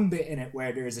one bit in it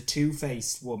where there's a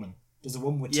two-faced woman. There's a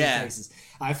woman with two faces.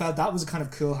 I felt that was a kind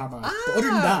of cool hammer. But other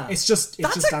than that, it's just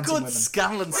dancing women. That's a good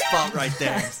Scanlon spot right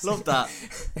there. Love that.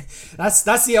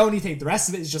 That's the only thing. The rest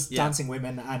of it is just dancing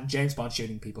women and James Bond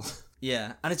shooting people.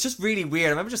 Yeah, and it's just really weird. I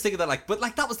remember just thinking that, like, but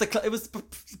like that was it was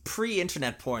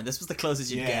pre-internet porn. This was the closest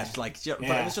you get. Like, but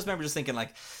I was remember just thinking,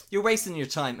 like, you're wasting your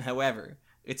time. However,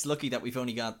 it's lucky that we've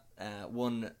only got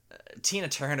one Tina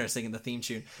Turner singing the theme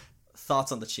tune.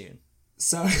 Thoughts on the tune?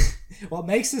 So, what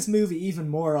makes this movie even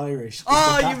more Irish?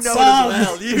 Oh, you know it as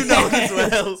well. You know it as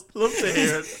well. Love to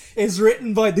hear it. It's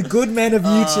written by the good men of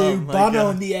YouTube,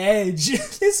 Bono and The Edge.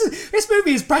 This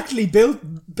movie is practically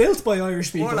built by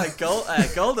Irish people. More like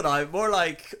GoldenEye, more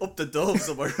like Up the Dove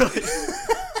somewhere, right?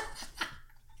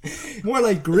 More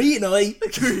like Green Eye.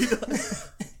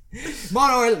 More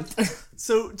Ireland.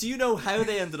 So, do you know how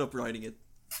they ended up writing it?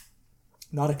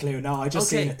 Not a clue. No, I just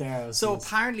seen it there. So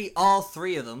apparently all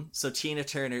three of them, so Tina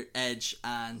Turner, Edge,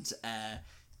 and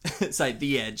sorry,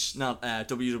 The Edge, not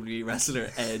WWE wrestler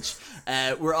Edge,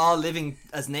 were all living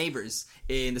as neighbours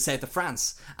in the south of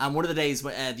France. And one of the days, the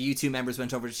U2 members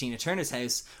went over to Tina Turner's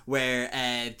house, where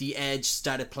The Edge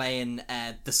started playing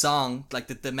the song, like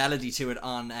the melody to it,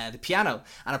 on the piano.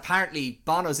 And apparently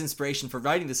Bono's inspiration for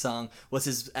writing the song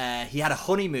was he had a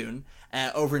honeymoon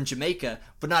over in Jamaica,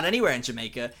 but not anywhere in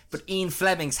Jamaica, but Ian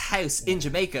Fleming's house in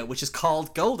Jamaica, which is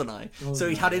called GoldenEye. So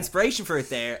he had inspiration for it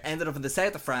there, ended up in the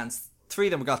south of France. Three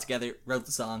of them got together, wrote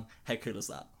the song. How cool is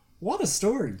that? What a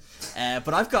story.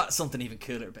 But I've got something even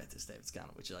cooler about this, David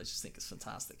Scanlon, which I just think is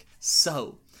fantastic.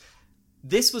 So,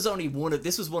 this was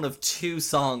one of two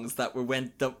songs that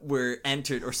were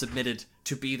entered or submitted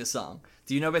to be the song.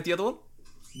 Do you know about the other one?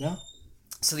 No.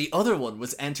 So the other one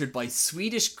was entered by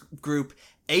Swedish group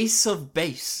Ace of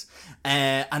Base,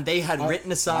 and they had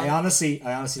written a song. I honestly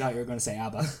thought you were going to say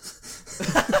ABBA.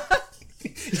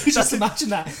 You just imagine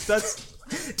that. That's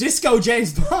Disco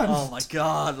James Bond. Oh my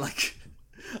god! Like,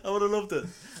 I would have loved it.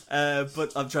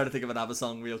 But I'm trying to think of an ABBA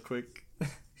song real quick.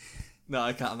 No,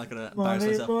 I can't. I'm not going to embarrass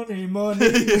myself. Money.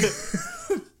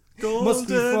 Golden, must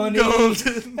be funny.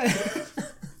 Golden.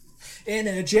 In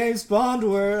a James Bond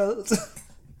world.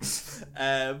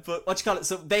 But what you call it?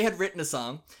 So they had written a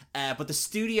song, but the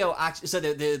studio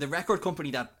the record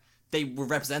company that they were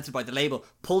represented by, the label,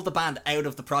 pulled the band out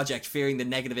of the project, fearing the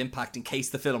negative impact in case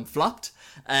the film flopped.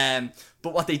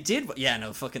 But what they did,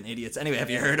 fucking idiots. Anyway, have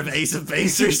you heard of Ace of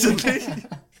Base recently?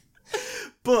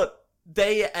 But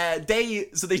they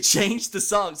changed the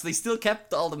song, so they still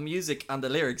kept all the music and the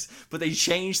lyrics, but they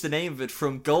changed the name of it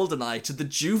from GoldenEye to The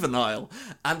Juvenile,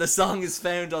 and the song is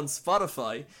found on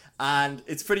Spotify. And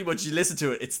it's pretty much, you listen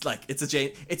to it, it's like,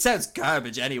 it sounds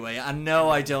garbage anyway. And no,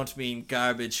 I don't mean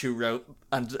garbage who wrote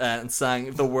and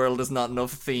sang The World Is Not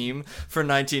Enough theme for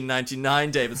 1999,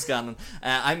 David Scanlon.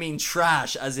 I mean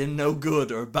trash, as in no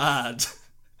good or bad.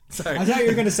 Sorry. I thought you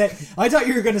were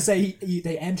going to say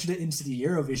they entered it into the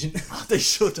Eurovision. Oh, they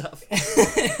should have.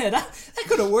 that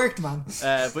could have worked, man.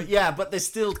 But there's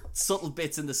still subtle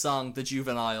bits in the song, The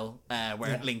Juvenile,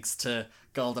 where it links to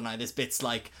GoldenEye. This bit's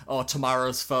like, oh,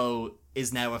 tomorrow's foe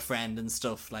is now a friend and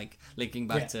stuff, like linking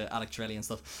back to Alec Trelli and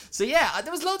stuff. So yeah,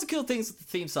 there was loads of cool things with the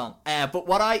theme song. But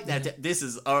what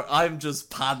I'm just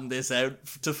padding this out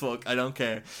to fuck. I don't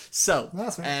care. So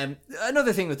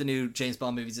another thing with the new James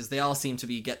Bond movies is they all seem to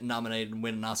be getting nominated and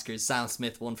winning Oscars. Sam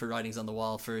Smith won for Writings on the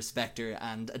Wall for Spectre,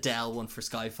 and Adele won for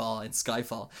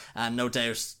Skyfall. And no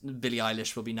doubt Billie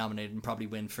Eilish will be nominated and probably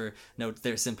win for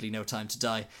There's Simply No Time to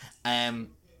Die.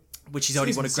 which he's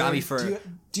already won a Grammy for.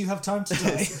 Do you have time to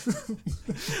die?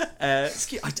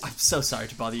 I'm so sorry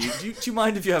to bother you. Do you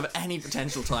mind if you have any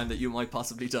potential time that you might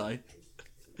possibly die?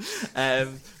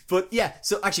 But yeah,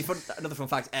 so actually, another fun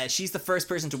fact: she's the first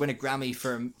person to win a Grammy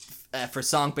for a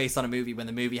song based on a movie when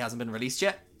the movie hasn't been released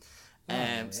yet. So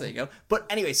there you go. But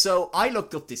anyway, so I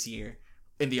looked up this year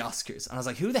in the Oscars, and I was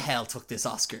like, who the hell took this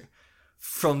Oscar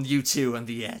from U2 and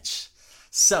The Edge?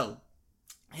 So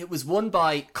it was won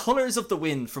by Colours of the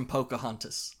Wind from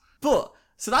Pocahontas. So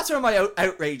that's where my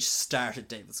outrage started,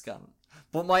 David Scott.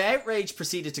 But my outrage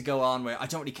proceeded to go on where I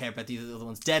don't really care about the other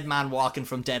ones. Dead Man Walking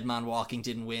from Dead Man Walking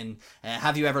didn't win.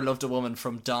 Have You Ever Loved a Woman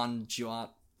from Don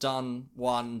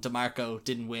Juan DeMarco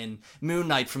didn't win.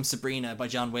 Moonlight from Sabrina by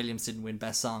John Williams didn't win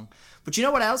Best Song. But you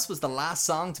know what else was the last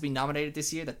song to be nominated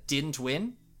this year that didn't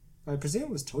win? I presume it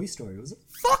was Toy Story, was it?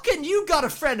 Fucking You Got a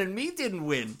Friend and Me didn't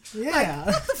win. Yeah.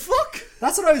 Like, what the fuck?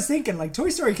 That's what I was thinking. Like, Toy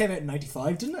Story came out in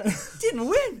 95, didn't it? Didn't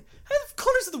win. How the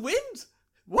Colours of the Wind?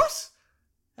 What?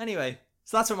 Anyway,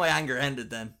 so that's where my anger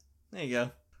ended then. There you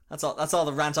go. That's all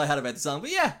the rant I had about the song.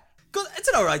 But yeah, good. It's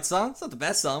an alright song. It's not the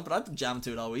best song, but I've been jamming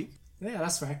to it all week. Yeah,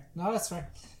 that's fair. No, that's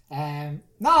fair.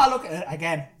 No, look,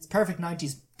 again, it's perfect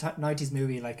 90s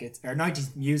movie, like it's, or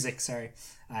 90s music, sorry.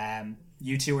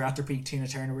 U2 were at their peak, Tina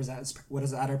Turner was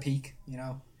at her peak, you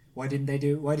know. Why shouldn't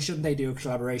they do a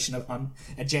collaboration on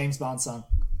a James Bond song?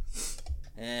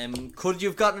 Could you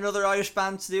have gotten another Irish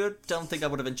band to do it? Don't think I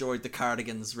would have enjoyed the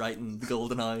Cardigans writing the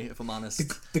Golden Eye, if I'm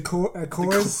honest. The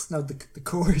chorus. The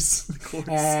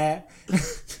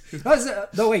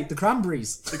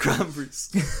Cranberries. The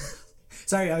Cranberries.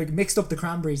 Sorry, I mixed up the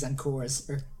Cranberries and chorus.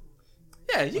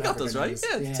 Yeah, you got those right.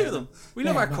 Yeah, two of them. We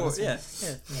love our chorus.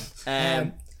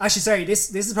 Yeah. Actually, sorry,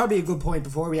 this is probably a good point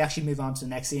before we actually move on to the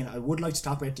next scene. I would like to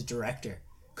talk about the director.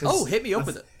 Hit me up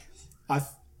with it. I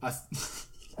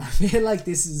feel like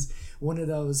this is one of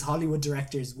those Hollywood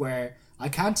directors where I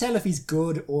can't tell if he's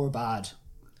good or bad.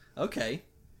 Okay.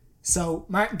 So,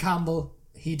 Martin Campbell,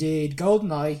 he did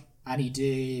GoldenEye and he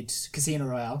did Casino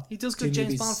Royale. He does good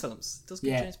James Bond films.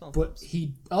 But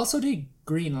he also did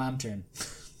Green Lantern.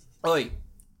 Oi.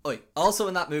 Also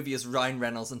in that movie is Ryan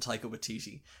Reynolds and Taika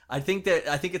Waititi. I think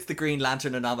it's the Green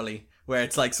Lantern anomaly where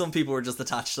it's like some people were just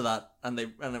attached to that and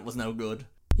it was no good.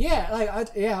 Yeah,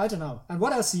 I don't know. And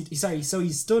what else? So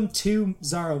he's done 2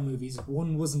 Zorro movies.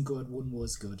 One wasn't good, one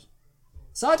was good.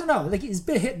 So I don't know. Like, he's a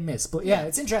bit hit and miss, but yeah,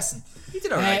 it's interesting. He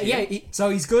did alright. So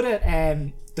he's good at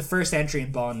the first entry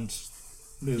in Bond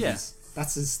movies. Yeah.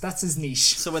 That's his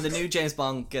niche. So when the new James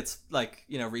Bond gets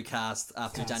recast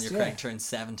after Daniel Craig turns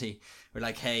 70, we're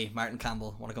like, hey, Martin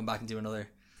Campbell, want to come back and do another?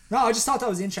 No, I just thought that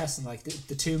was interesting. Like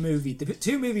the two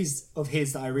movies of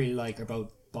his that I really like are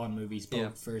both Bond movies,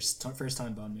 both first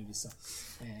time Bond movies. So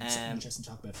it's interesting to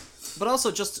talk about. But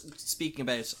also, just speaking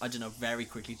about, I don't know, very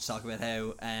quickly to talk about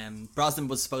how Brosnan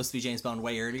was supposed to be James Bond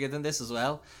way earlier than this as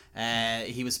well.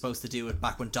 He was supposed to do it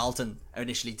back when Dalton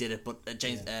initially did it, but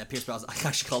Pierce Brosnan, I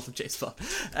actually called him James Bond.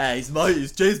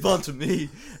 He's James Bond to me.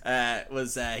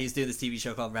 He's doing this TV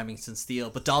show called Remington Steele,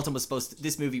 but Dalton was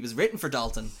this movie was written for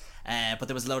Dalton. But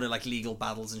there was a load of like legal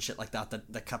battles and shit like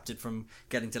that kept it from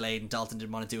getting delayed, and Dalton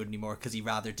didn't want to do it anymore because he'd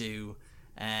rather do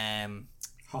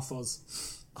Hot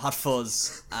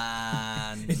Fuzz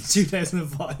and in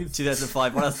 2005.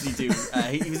 2005. What else did he do?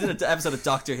 He was in an episode of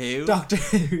Doctor Who. Yeah.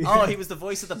 Oh, he was the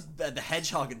voice of the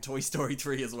hedgehog in Toy Story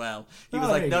 3 as well. He was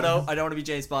like, no, I don't want to be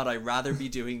James Bond. I'd rather be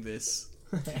doing this.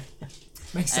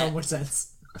 Makes so much sense.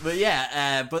 But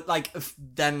yeah, but like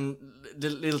then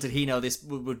little did he know this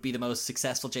would be the most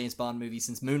successful James Bond movie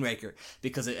since Moonraker,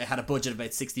 because it had a budget of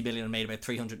about 60 million and made about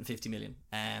 350 million.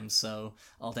 So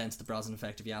all down to the Brosnan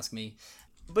effect, if you ask me.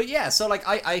 But yeah, so like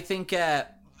I think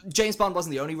James Bond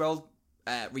wasn't the only role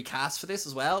recast for this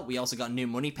as well. We also got New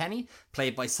Moneypenny,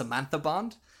 played by Samantha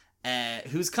Bond,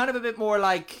 who's kind of a bit more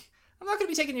like, I'm not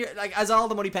going to be taking your, like, as all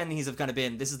the Moneypennies have kind of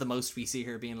been, this is the most we see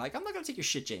her being like, I'm not going to take your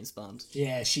shit, James Bond.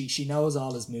 Yeah, she knows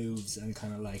all his moves and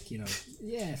kind of like,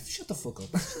 yeah, shut the fuck up.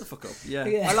 Shut the fuck up,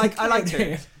 yeah. I liked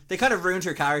her. They kind of ruined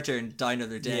her character in Die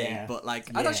Another Day, but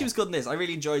like, I thought she was good in this. I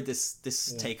really enjoyed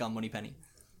this take on Moneypenny.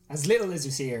 As little as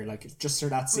you see her, like, just for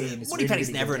that scene. Moneypenny's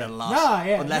really never in a lot.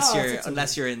 Unless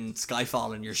you're in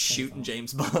Skyfall and you're shooting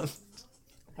James Bond.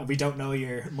 And we don't know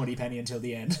you're Moneypenny until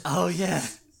the end. Oh, yeah.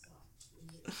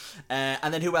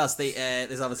 And then who else?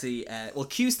 There's obviously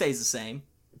Q stays the same,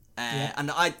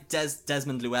 and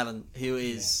Desmond Llewellyn, who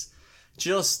is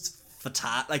just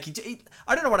fantastic. Like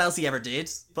I don't know what else he ever did,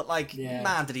 but like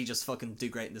man, did he just fucking do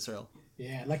great in this role.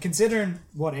 Yeah, like considering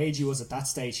what age he was at that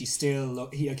stage, he still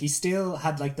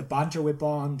had like the banter with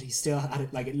Bond. He still had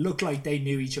it, like it looked like they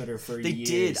knew each other for They years.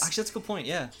 did. Actually, that's a good point.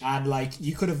 Yeah. And like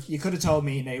you could have told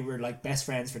me they were like best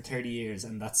friends for 30 years,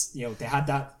 and that's, you know, they had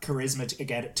that charisma to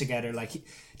get it together. Like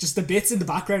just the bits in the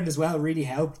background as well really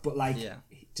helped. But like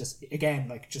just again,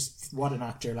 like just what an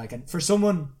actor. Like, and for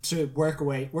someone to work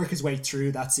his way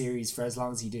through that series for as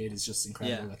long as he did is just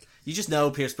incredible. Yeah. Like, You just know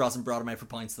Pierce Brosnan brought him out for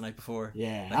pints the night before.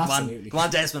 Yeah, like, absolutely. Come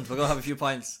on, Desmond, we'll go have a few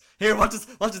pints. Here, what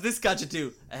does this gadget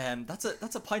do? That's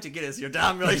a pint of Guinness. You're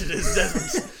damn right it is,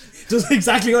 Desmond. Does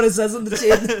exactly what it says on the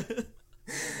tin.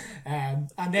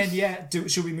 And then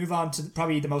should we move on to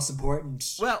probably the most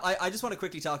important? Well, I just want to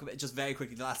quickly talk about, just very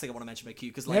quickly, the last thing I want to mention about Q,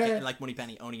 because like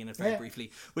Moneypenny, owning in it very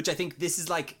briefly, which I think this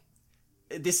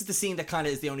is the scene that kind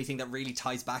of is the only thing that really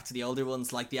ties back to the older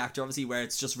ones, like the actor obviously, where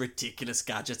it's just ridiculous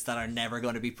gadgets that are never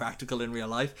going to be practical in real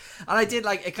life. And I did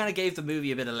like, it kind of gave the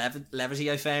movie a bit of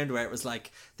levity, I found, where it was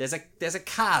like there's a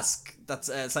cask that's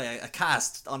a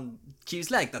cast on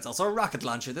Q's leg that's also a rocket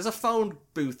launcher. There's a phone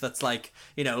booth that's like,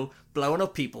 you know, blowing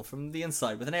up people from the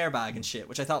inside with an airbag and shit,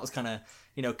 which I thought was kind of,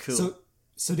 you know, cool.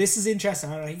 So this is interesting.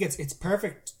 I think it's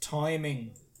perfect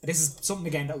timing. This is something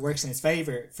again that works in its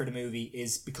favor for the movie,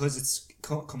 is because it's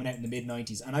coming out in the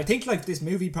mid-90s, and I think like this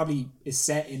movie probably is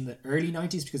set in the early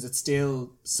 90s because it's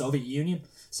still Soviet Union,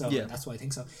 so that's why I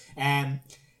think so.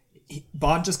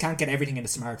 Bond just can't get everything in a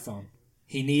smartphone.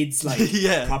 He needs like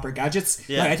proper gadgets.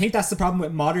 Like, I think that's the problem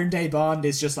with modern day Bond,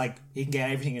 is just like he can get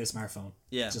everything in a smartphone.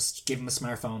 Yeah, just give him a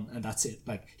smartphone and that's it.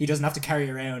 Like he doesn't have to carry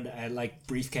around a like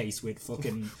briefcase with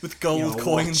fucking with gold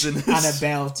coins in it and a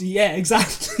belt. Yeah,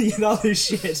 exactly. And all this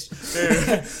shit.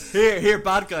 Here,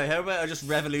 bad guy. How about I just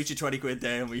revolute you 20 quid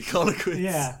there and we call it quits?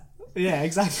 Yeah,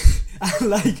 exactly.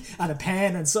 And a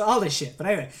pen and so all this shit. But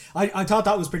anyway, I thought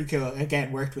that was pretty cool.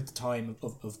 Again, worked with the time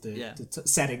of the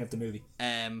setting of the movie.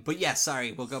 But yeah,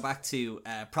 sorry, we'll go back to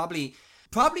probably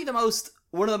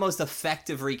one of the most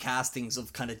effective recastings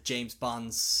of kind of James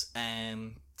Bond's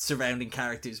surrounding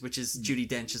characters, which is Judi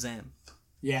Dench as M.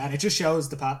 Yeah, and it just shows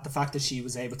the fact that she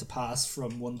was able to pass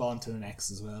from one Bond to the next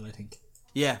as well, I think.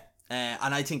 Yeah.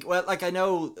 And I think, well, like I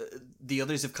know the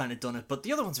others have kind of done it, but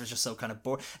the other ones are just so kind of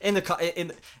boring in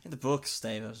the books,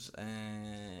 David.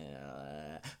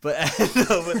 But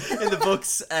in the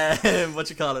books, what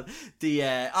you call it?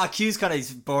 The Q's kind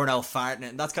of born out farting,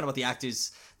 and that's kind of what the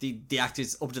actors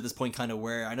up to this point kind of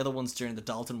were. I know the ones during the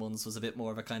Dalton ones was a bit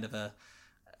more of a kind of a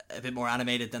bit more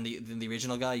animated than the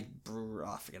original guy.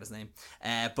 I forget his name.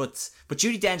 But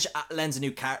Judi Dench lends a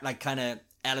new kind of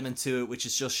element to it, which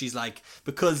is just she's like,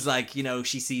 because like, you know,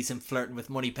 she sees him flirting with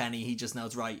Moneypenny, he just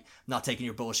knows, right, I'm not taking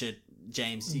your bullshit,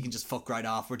 James, you can just fuck right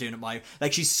off, we're doing it my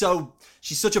like. She's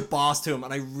such a boss to him,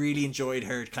 and I really enjoyed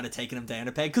her kind of taking him down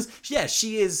a peg, because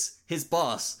she is his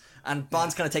boss, and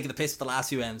Bond's kind of taking the piss for the last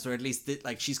few M's, or at least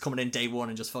like she's coming in day one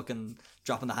and just fucking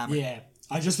dropping the hammer. Yeah,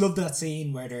 I just love that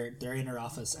scene where they're in her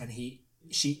office and she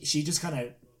just kind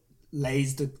of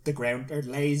lays the ground, or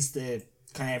lays the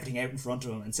kind of everything out in front of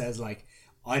him and says like,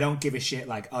 I don't give a shit,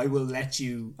 like I will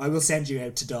send you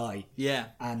out to die. Yeah.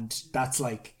 And that's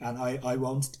like, and I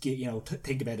won't get, you know,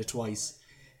 think about it twice.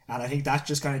 And I think that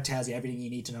just kind of tells you everything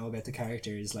you need to know about the character,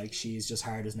 is like she's just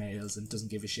hard as nails and doesn't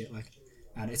give a shit, like.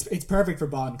 And it's perfect for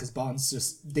Bond,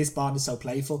 because this Bond is so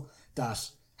playful that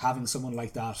having someone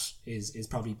like that is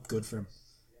probably good for him,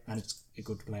 and it's a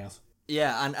good to play off.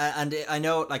 Yeah, and I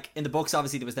know, like, in the books,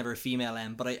 obviously, there was never a female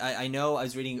M, but I know I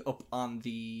was reading up on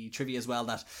the trivia as well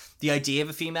that the idea of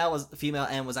a female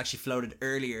M was actually floated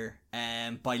earlier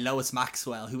by Lois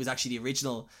Maxwell, who was actually the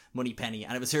original Moneypenny,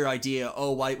 and it was her idea,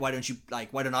 why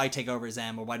don't I take over as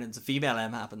M, or why don't a female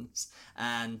M happens?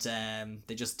 And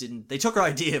they just didn't, they took her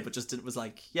idea, but just was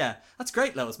like, yeah, that's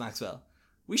great, Lois Maxwell.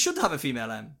 We should have a female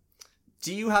M.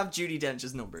 Do you have Judi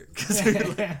Dench's number?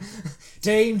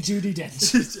 Dame Judi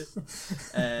Dench.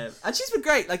 And she's been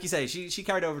great, like you say. She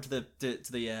carried over to the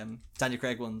Daniel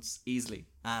Craig ones easily,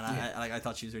 and I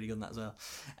thought she was really good in that as well.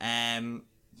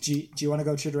 Do you want to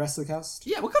go through the rest of the cast?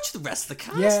 Yeah, we'll go through the rest of the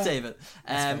cast, David.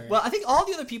 Well, I think all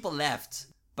the other people left,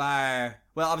 bar,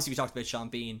 well, obviously we talked about Sean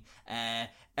Bean,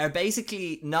 are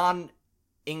basically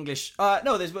non-English.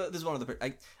 No, there's one other.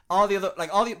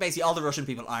 Basically all the Russian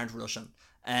people aren't Russian.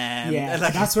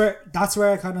 That's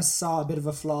where I kind of saw a bit of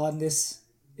a flaw in this,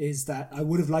 is that I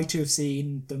would have liked to have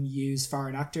seen them use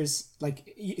foreign actors.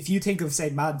 Like, if you think of, say,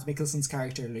 Mads Mikkelsen's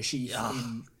character Le Chiffre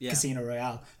in Casino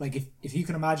Royale, like if you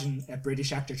can imagine a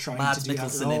British actor trying to do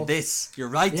Mikkelsen that role in this, you're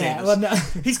right, David. Well, no,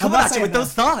 he's coming at you with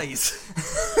those thighs.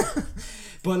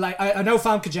 But like I know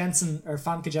Famke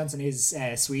Janssen is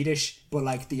Swedish, but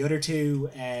like the other two,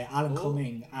 Alan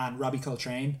Cumming and Robbie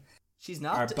Coltrane, She's are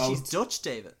not. both. She's Dutch,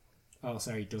 David. Oh,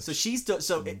 sorry, Dutch. So she's Dutch.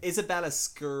 So Isabella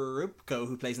Skorupko,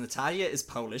 who plays Natalia, is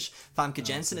Polish. Famke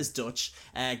Jensen is Dutch.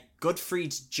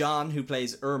 Gottfried John, who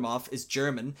plays Ermoff, is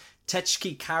German.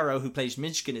 Techki Caro, who plays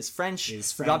Minchkin, is French.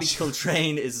 Robbie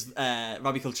Coltrane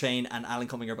and Alan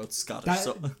Cumming are both Scottish.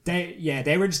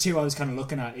 They were the two I was kind of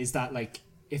looking at. Is that like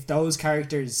if those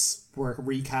characters were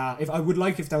recast?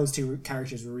 If those two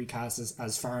characters were recast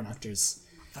as foreign actors.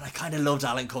 But I kind of loved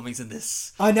Alan Cummings in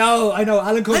this. I know.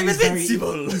 Alan Cummings I'm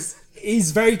invincible.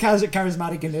 He's very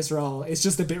charismatic in this role. It's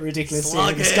just a bit ridiculous.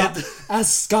 A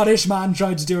Scottish man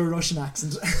trying to do a Russian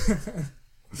accent.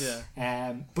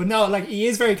 Yeah. But no, like he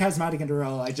is very charismatic in the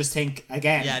role. I just think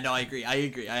again. Yeah, no, I agree.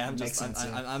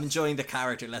 I'm enjoying the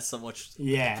character less so much.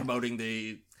 Yeah. Promoting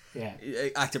the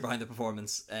actor behind the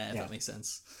performance. If that makes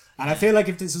sense. And I feel like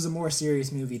if this was a more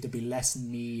serious movie, there'd be less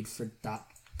need for that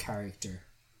character.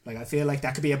 Like I feel like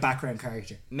that could be a background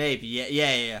character. Maybe,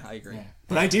 yeah. I agree. Yeah.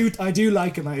 But I do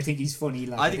like him. I think he's funny.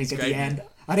 Like I think at the end,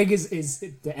 I think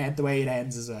the way it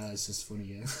ends as well is just funny.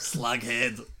 Yeah.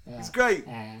 Slughead. He's great.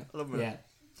 I love him. Yeah.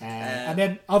 And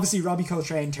then obviously Robbie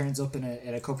Coltrane turns up in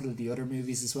a couple of the other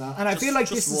movies as well. And I feel like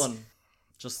just this one. is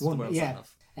just one. Yeah.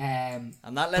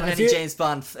 I'm not letting any James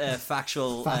Bond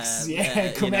factual facts,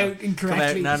 come out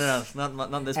incorrectly. No,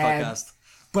 not in this podcast.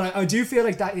 But I do feel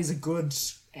like that is a good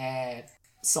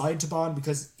side to Bond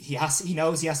because he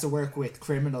knows he has to work with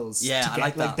criminals to get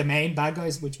I like the main bad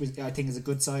guys, which I think is a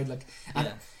good side. Like,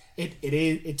 and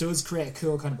it does create a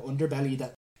cool kind of underbelly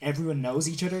that everyone knows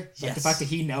each other. Like the fact that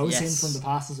he knows him from the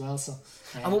past as well. So,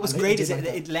 and what was great is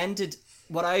it lended.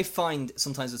 What I find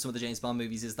sometimes with some of the James Bond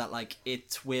movies is that like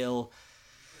it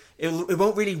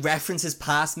won't really reference his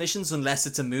past missions unless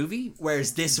it's a movie,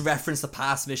 whereas this referenced the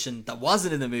past mission that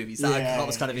wasn't in the movies. That I thought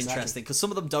was kind of interesting because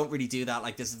some of them don't really do that.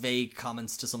 Like there's vague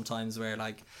comments to sometimes where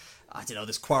like, I don't know,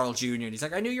 this Quarrel Jr. and he's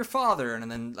like, I knew your father,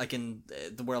 and then like in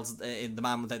the world's in the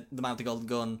man with the golden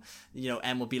gun, you know,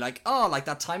 M will be like, oh, like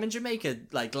that time in Jamaica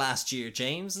like last year,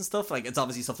 James, and stuff. Like it's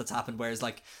obviously stuff that's happened, whereas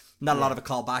like not a lot of a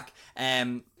callback.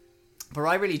 But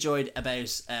what I really enjoyed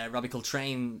about Robbie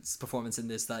Coltrane's performance in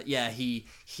this, that he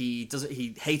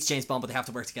hates James Bond, but they have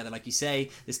to work together, like you say.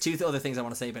 There's two other things I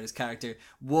want to say about his character.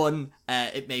 One,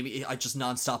 I just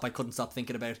non-stop, I couldn't stop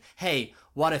thinking about, hey,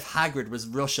 what if Hagrid was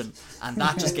Russian? And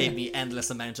that just gave me endless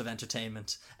amount of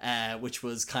entertainment, which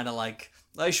was kind of like,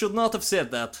 I should not have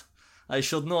said that. I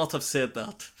should not have said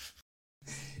that.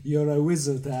 You're a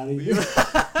wizard, Harry.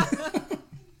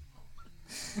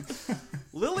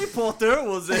 Lily Potter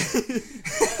was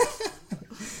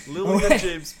Lily and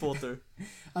James Potter.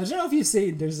 I don't know if you've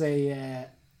seen. There's a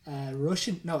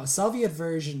Soviet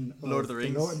version of Lord of the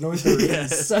Rings. Lord of the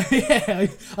Rings. So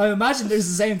I imagine there's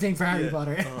the same thing for Harry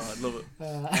Potter. Oh, I love it.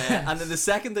 And then the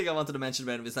second thing I wanted to mention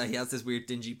about him is that he has this weird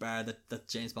dingy bar that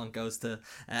James Bond goes to.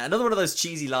 Another one of those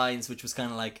cheesy lines, which was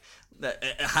kind of like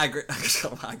Hagrid.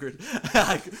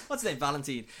 What's his name?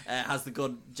 Valentine has the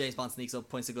gun. James Bond sneaks up,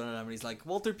 points the gun at him, and he's like,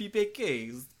 Walter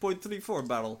PPK, .34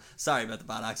 barrel. Sorry about the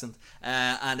bad accent.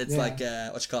 And it's like,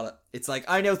 what you call it? It's like,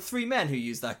 I know 3 men who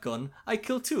use that gun. I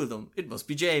killed 2 of them. It must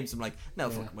be James. I'm like,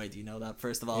 no fucking way do you know that,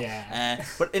 first of all.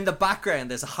 But in the background,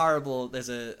 there's a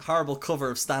horrible cover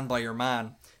of Stand By Your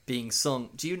Man being sung.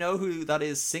 Do you know who that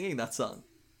is singing that song?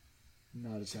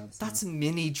 Not a chance. That's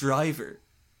Minnie Driver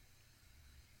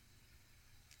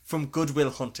from Good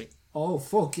Will Hunting. Oh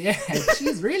fuck yeah!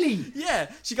 She's really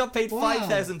she got paid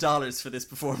 $5,000 for this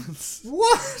performance.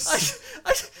 What?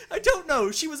 I don't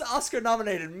know. She was Oscar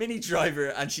nominated, Minnie Driver,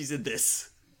 and she's in this.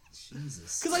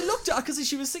 Jesus. Because I looked at because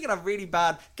she was singing a really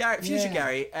bad Future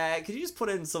Gary. Could you just put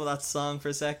in some of that song for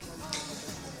a sec?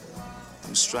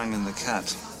 I'm strangling the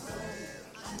cat.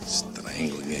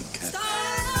 Strangling a cat.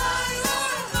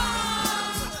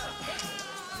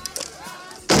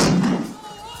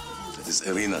 That is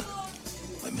Irina,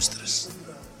 my mistress.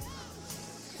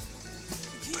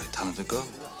 Pray tell her to go.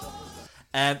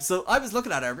 So I was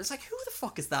looking at her, and it's like, who the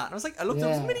fuck is that? And I was like, I looked at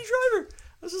it, it was Minnie Driver.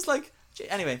 I was just like,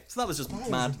 anyway. So that was just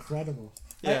mad. Incredible.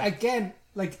 Yeah. Again,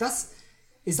 like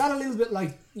is that a little bit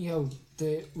like, you know,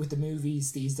 with the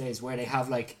movies these days where they have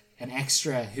like an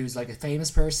extra who's like a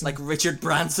famous person, like Richard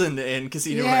Branson in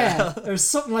Casino Royale, or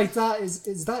something like that.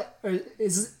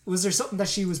 Was there something that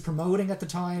she was promoting at the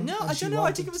time? No, I don't know.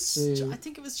 I think it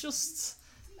was just.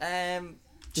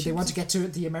 Did they want to get to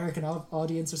the American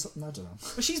audience or something? I don't know.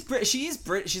 But she's She's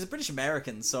a British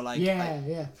American, so like.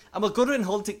 Yeah. And well, Good Will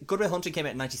Hunting came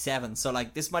out in '97, so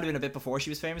like this might have been a bit before she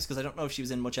was famous because I don't know if she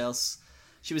was in much else.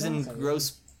 She was in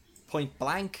Grosse Point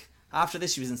Blank, After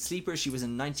this, she was in Sleeper. She was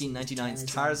in 1999's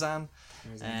Tarzan.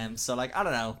 So like, I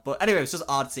don't know, but anyway, it's just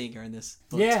odd seeing her in this.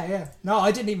 But Yeah. No,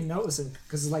 I didn't even notice it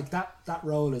because like that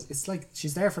role it's like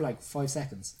she's there for like 5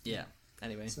 seconds. yeah.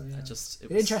 Anyway, So, yeah. it was...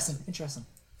 Interesting.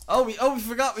 Oh, we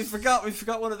forgot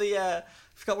one of the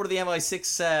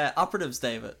MI6 operatives,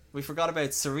 David. We forgot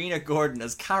about Serena Gordon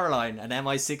as Caroline, an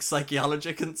MI6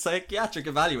 psychiatric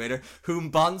evaluator whom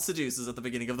Bond seduces at the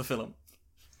beginning of the film.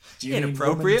 Do you mean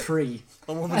Inappropriate. Woman 3?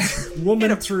 A woman.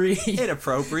 Woman 3.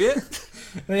 Inappropriate.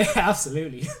 Yeah,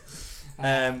 absolutely.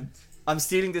 I'm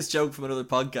stealing this joke from another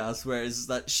podcast, where it's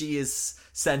that she is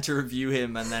sent to review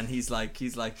him, and then he's like,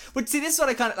 but see, this is what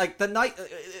I kind of like.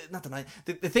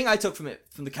 The thing I took from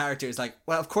the character is like,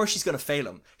 well, of course she's gonna fail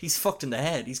him. He's fucked in the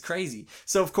head. He's crazy.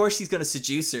 So of course he's gonna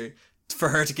seduce her for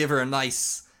her to give her a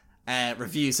nice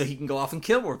review, so he can go off and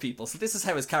kill more people. So this is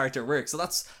how his character works. So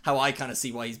that's how I kind of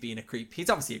see why he's being a creep. He's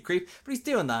obviously a creep, but he's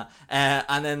doing that.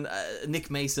 And then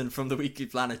Nick Mason from the Weekly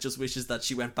Planet just wishes that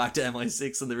she went back to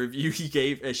MI6, and the review she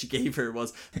gave her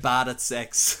was bad at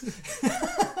sex.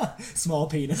 Small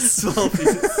penis. Small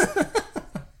penis.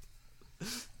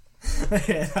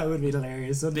 Yeah, that would be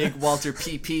hilarious. Big Walter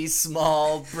PP,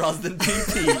 small Brosnan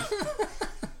PP.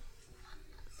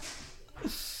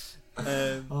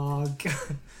 Oh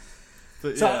god.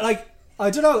 But, So yeah. like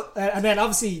I don't know, and then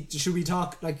obviously should we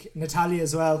talk like Natalia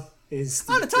as well?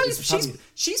 Natalia,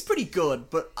 she's pretty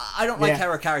good, but I don't like Yeah.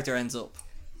 how her character ends up.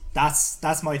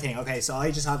 That's my thing. Okay, so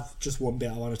I just have one bit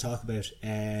I want to talk about.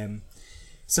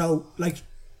 So like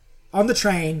on the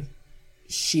train,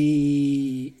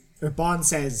 Bond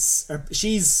says, your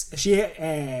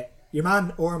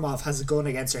man Ormov has a gun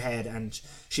against her head, and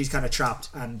she's kind of trapped,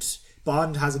 and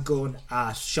Bond has a gun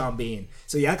at Sean Bean.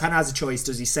 So he kind of has a choice.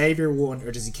 Does he save your one,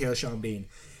 or does he kill Sean Bean?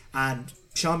 And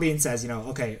Sean Bean says,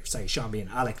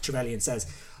 Alec Trevelyan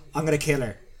says, I'm going to kill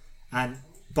her. And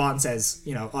Bond says,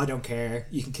 I don't care.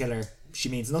 You can kill her. She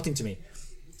means nothing to me.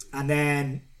 And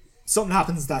then something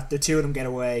happens that the two of them get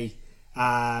away.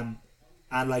 And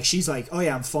like, she's like, oh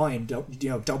yeah, I'm fine.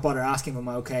 Don't bother asking if I'm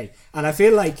okay. And I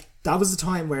feel like that was the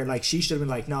time where like she should have been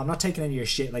like, no, I'm not taking any of your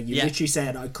shit. Like you literally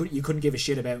said you couldn't give a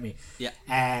shit about me. Yeah.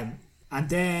 And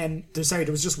then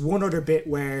there was just one other bit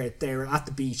where they were at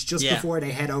the beach just before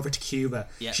they head over to Cuba.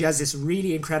 Yeah. She has this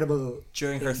really incredible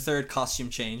During her third costume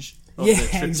change of Yeah, the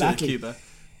trip exactly. to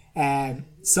Cuba.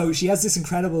 So she has this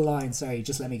incredible line. Sorry,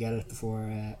 just let me get it before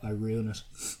I ruin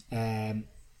it.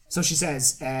 So she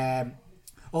says,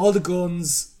 all the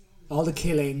guns, all the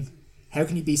killing, how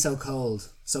can you be so cold?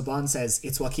 So Bond says,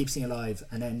 it's what keeps me alive.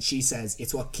 And then she says,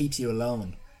 it's what keeps you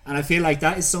alone. And I feel like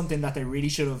that is something that they really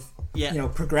should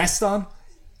have progressed on.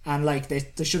 And like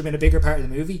there should have been a bigger part of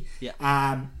the movie.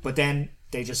 Yeah. But then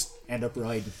they just end up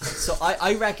riding. So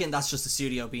I reckon that's just the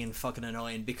studio being fucking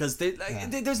annoying, because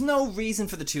there's no reason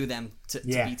for the two of them to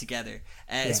be together.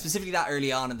 Specifically that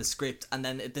early on in the script, and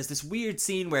then there's this weird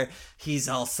scene where he's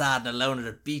all sad and alone at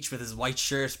a beach with his white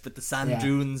shirt with the sand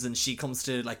dunes, and she comes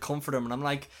to like comfort him, and I'm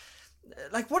like,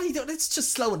 what are you doing? It's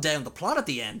just slowing down the plot at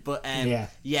the end. But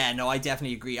no, I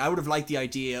definitely agree. I would have liked the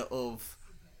idea of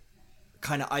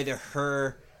kind of either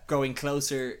her growing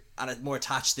closer and more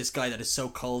attached to this guy that is so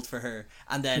cold for her,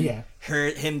 and then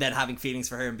him then having feelings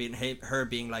for her and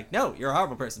being like, no, you're a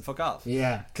horrible person, fuck off.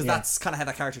 Because that's kind of how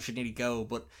that character should nearly go.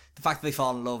 But the fact that they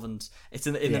fall in love, and it's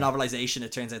in the novelization,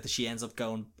 it turns out that she ends up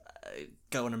going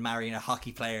and marrying a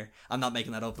hockey player. I'm not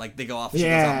making that up. Like they go off, she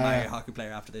goes off and marry a hockey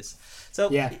player after this. So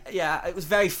it was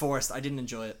very forced. I didn't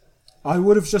enjoy it. I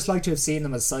would have just liked to have seen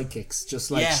them as sidekicks.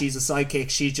 Just like she's a sidekick,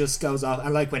 she just goes off,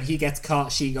 and like when he gets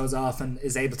caught, she goes off and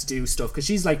is able to do stuff because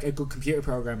she's like a good computer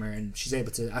programmer and she's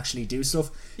able to actually do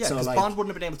stuff. Yeah, because like, Bond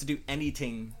wouldn't have been able to do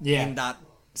anything in that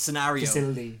scenario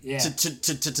facility.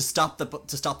 To stop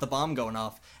the bomb going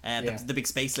off, the big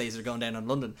space laser going down on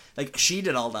London. Like she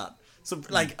did all that. So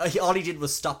like all he did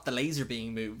was stop the laser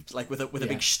being moved, like with a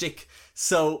big shtick.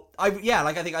 So I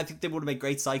think they would have made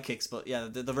great sidekicks, but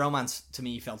the romance to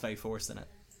me felt very forced in it.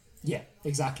 Yeah,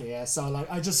 exactly. Yeah, so like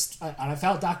I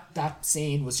felt that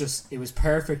scene was just, it was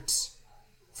perfect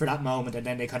for that moment, and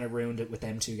then they kind of ruined it with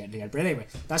them two getting together. But anyway,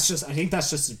 I think that's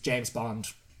just a James Bond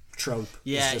trope.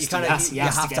 Yeah, just, you kind of you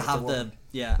have to have the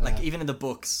even in the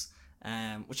books,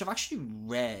 which I've actually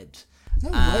read. No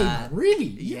way, man. Really?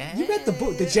 Yeah. You read the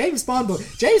book, the James Bond book.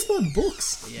 James Bond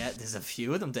books. Yeah, there's a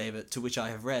few of them, David, to which I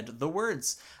have read the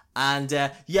words. And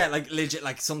like legit,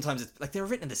 like sometimes it's like they were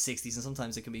written in the 60s, and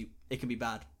sometimes it can be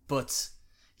bad. But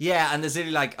yeah, and there's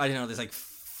literally like, I don't know, there's like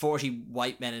 40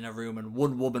 white men in a room and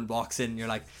one woman walks in and you're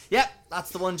like, yep,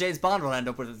 that's the one James Bond will end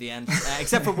up with at the end.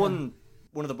 Except for one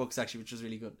one of the books actually, which was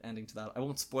really good ending to that. I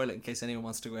won't spoil it in case anyone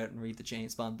wants to go out and read the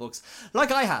James Bond books,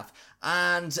 like I have.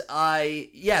 And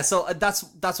so that's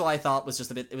what I thought was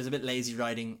just it was a bit lazy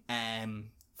writing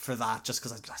for that, just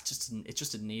because it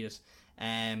just didn't need it.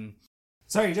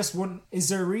 Sorry, just one. Is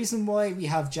there a reason why we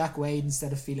have Jack Wade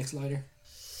instead of Felix Leiter?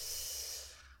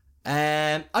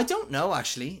 I don't know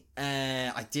actually.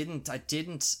 I didn't.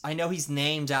 I know he's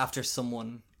named after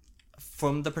someone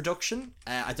from the production.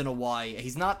 I don't know why.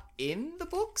 He's not in the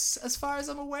books as far as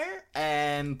I'm aware.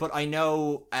 But I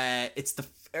know it's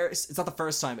not the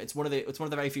first time. It's one of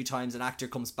the very few times an actor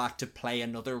comes back to play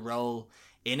another role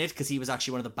in it, because he was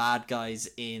actually one of the bad guys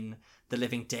in The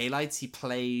Living Daylights. He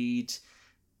played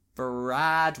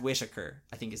Brad Whitaker,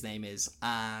 I think his name is,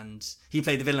 and he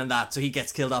played the villain in that, so he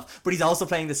gets killed off. But he's also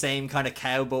playing the same kind of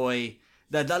cowboy,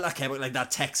 like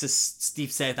that Texas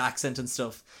deep South accent and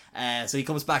stuff. So he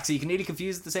comes back, so you can nearly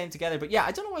confuse the same together. But yeah,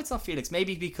 I don't know why it's not Felix.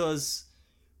 Maybe because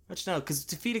I don't know, because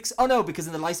to Felix. Oh no, because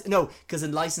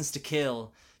in License to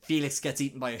Kill, Felix gets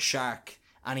eaten by a shark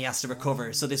and he has to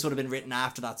recover. So this would have been written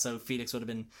after that. So Felix would have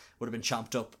been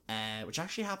chomped up, which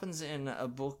actually happens in a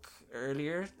book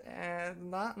earlier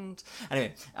than that. And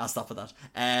anyway, I'll stop with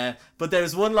that. But there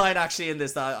was one line actually in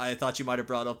this that I thought you might have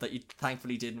brought up that you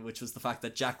thankfully didn't, which was the fact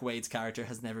that Jack Wade's character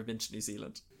has never been to New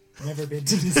Zealand. Never been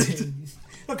to New Zealand.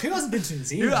 Look, who hasn't been to New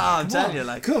Zealand? I'm telling you,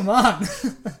 like, come on.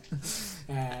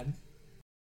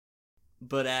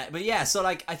 But yeah, so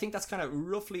like I think that's kind of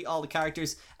roughly all the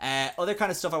characters. Other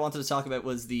kind of stuff I wanted to talk about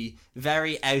was the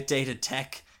very outdated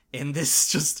tech in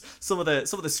this. Just some of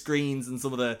the screens and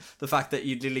some of the fact that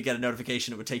you'd literally get a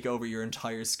notification, it would take over your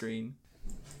entire screen.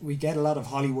 We get a lot of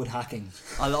Hollywood hacking.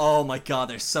 Oh my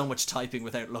god, there's so much typing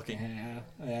without looking.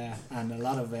 Yeah, and a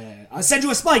lot of I'll send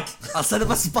you a spike. I'll send him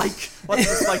a spike. What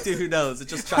does a spike do? Who knows? It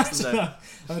just tracks them down.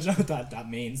 I don't know what that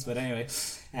means, but anyway.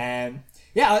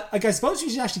 Yeah, like I suppose we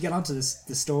should actually get onto the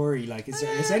story. Like, is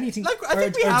there anything? Like, I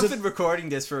think we have been recording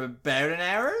this for about an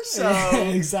hour, so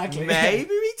exactly. Maybe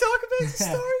we talk about the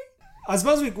story. I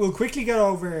suppose we'll quickly go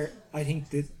over. I think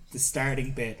the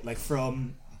starting bit, like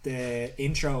from the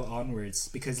intro onwards,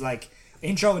 because like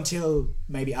intro until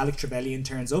maybe Alec Trevelyan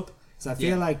turns up. So I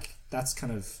feel like that's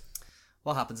kind of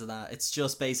what happens in that. It's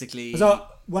just basically. So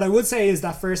what I would say is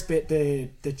that first bit,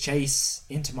 the chase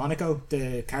into Monaco,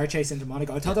 the car chase into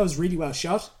Monaco, I thought that was really well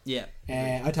shot. Yeah.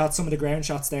 I thought some of the ground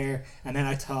shots there, and then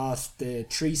I thought the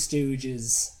Three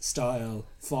Stooges style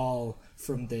fall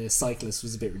from the cyclist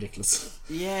was a bit ridiculous.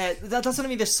 Yeah, that's what I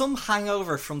mean. There's some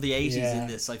hangover from the 80s in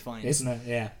this, I find. Isn't it?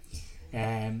 Yeah.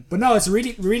 But no, it's a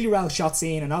really, really well shot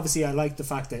scene, and obviously I like the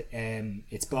fact that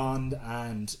it's Bond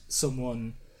and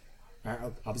someone,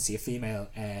 or obviously a female,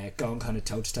 going kind of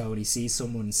toe to toe, and he sees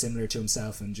someone similar to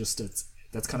himself, and just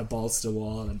that's kind of balls to the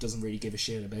wall and doesn't really give a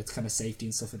shit about kind of safety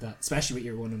and stuff like that, especially with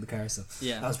your one in the car. So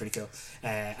yeah, that was pretty cool.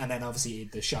 And then obviously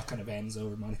the shot kind of ends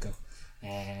over Monaco.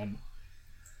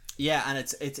 Yeah, and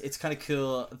it's kind of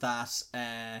cool that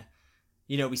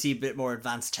we see a bit more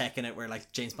advanced tech in it, where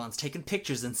like James Bond's taking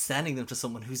pictures and sending them to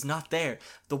someone who's not there.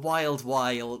 The wild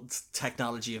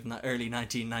technology of the early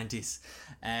 1990s.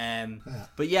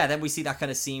 But yeah, then we see that kind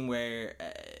of scene where,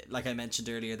 like I mentioned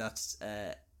earlier,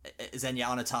 that Xenia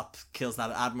Onatopp kills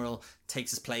that admiral,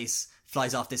 takes his place,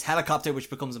 flies off this helicopter, which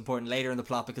becomes important later in the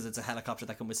plot because it's a helicopter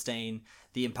that can withstand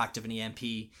the impact of an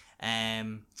EMP.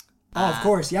 Of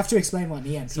course, you have to explain what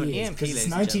an EMP is, because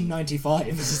it's 1995.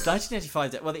 This is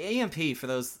 1995. Well, the EMP, for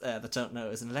those that don't know,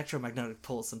 is an electromagnetic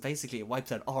pulse, and basically it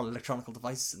wipes out all electronic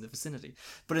devices in the vicinity.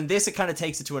 But in this, it kind of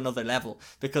takes it to another level,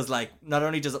 because like not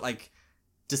only does it like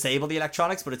disable the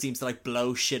electronics, but it seems to like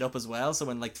blow shit up as well. So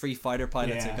when like 3 fighter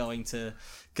pilots are going to,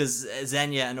 because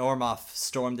Xenia and Ormov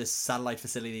storm this satellite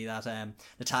facility that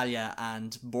Natalia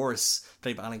and Boris,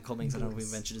 played by Alan Cummings, I don't know if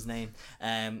we mentioned his name,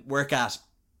 work at.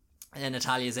 And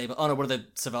Natalia is able. Oh no, one of the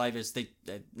survivors,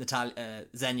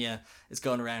 Xenia is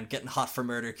going around getting hot for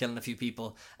murder, killing a few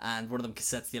people, and one of them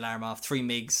sets the alarm off. 3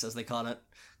 MiGs, as they call it,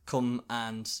 come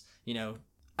and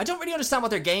I don't really understand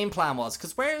what their game plan was,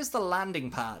 because where is the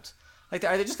landing pad? Like,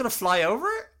 are they just gonna fly over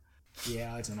it?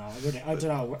 Yeah, I don't know. I don't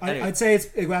know. Anyway. I'd say it's,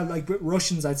 well, like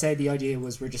Russians, I'd say the idea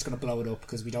was we're just going to blow it up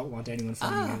because we don't want anyone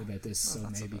finding out about this. So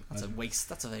maybe that's a waste.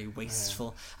 That's a very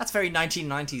wasteful. That's very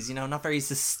 1990s. Not very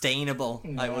sustainable.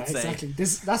 I would say exactly.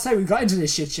 That's how we got into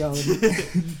this shit show in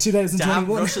 2021. Damn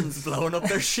Russians blowing up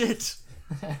their shit.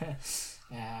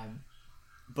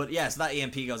 But yeah, so that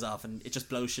EMP goes off and it just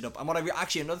blows shit up. And what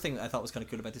actually another thing I thought was kind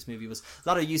of cool about this movie was a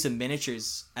lot of use of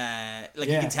miniatures. You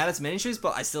can tell it's miniatures,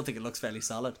 but I still think it looks fairly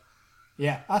solid.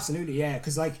 Yeah, absolutely. Yeah,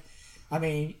 because like, I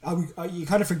mean, you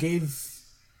kind of forgive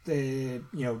the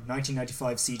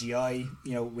 1995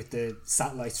 CGI, with the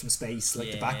satellites from space,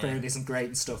 like the background isn't great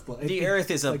and stuff, but the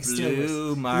Earth is a like,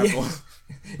 blue marble.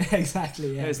 Yeah.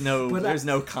 Exactly. Yeah. There's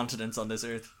no continents on this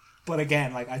Earth. But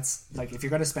again, if you're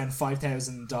going to spend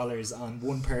 $5,000 on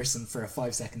one person for a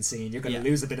 5-second scene, you're going to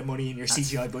lose a bit of money in your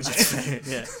CGI budget.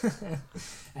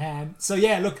 Yeah. So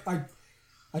yeah, look,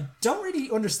 I don't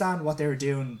really understand what they were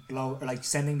doing,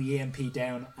 sending the EMP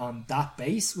down on that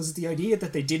base. Was it the idea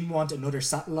that they didn't want another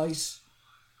satellite?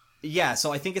 Yeah,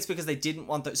 so I think it's because they didn't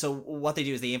want so what they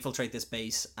do is they infiltrate this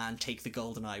base and take the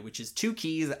golden eye, which is 2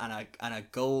 keys and a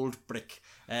gold brick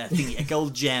thingy, a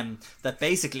gold gem that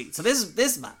basically. So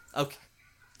this man, okay,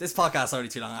 this podcast is already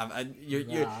too long.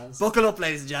 You're buckle up,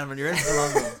 ladies and gentlemen. You're in for the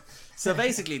long run. So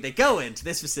basically, they go into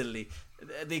this facility.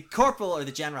 The corporal or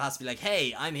the general has to be like,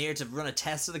 hey, I'm here to run a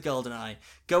test of the golden eye.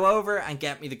 Go over and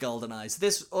get me the golden eye. So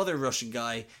this other Russian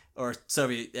guy or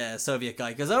Soviet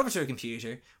guy goes over to a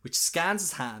computer which scans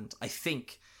his hand. I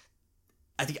think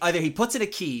either he puts in a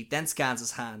key, then scans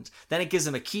his hand, then it gives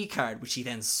him a key card which he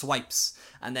then swipes,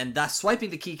 and then that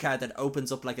swiping the key card then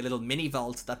opens up like a little mini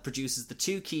vault that produces the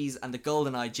 2 keys and the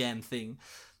golden eye gem thing.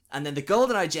 And then the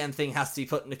golden eye gem thing has to be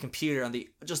put in a computer on the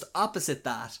just opposite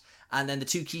that. And then the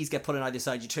 2 keys get put on either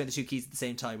side. You turn the 2 keys at the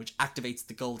same time, which activates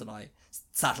the GoldenEye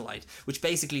satellite, which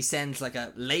basically sends like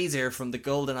a laser from the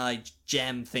GoldenEye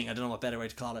gem thing, I don't know what better way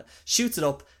to call it, shoots it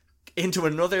up into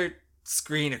another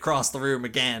screen across the room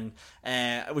again,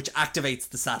 which activates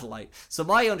the satellite. So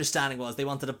my understanding was they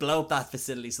wanted to blow up that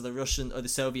facility so the Russian or the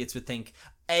Soviets would think,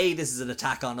 A, this is an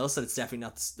attack on us, and it's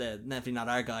definitely not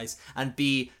our guys, and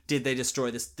B, did they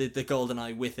destroy the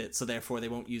GoldenEye with it, so therefore they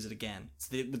won't use it again,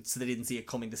 so they didn't see it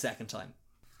coming the second time.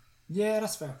 Yeah,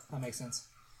 that's fair. That makes sense.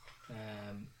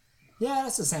 Yeah,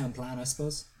 that's a sound plan, I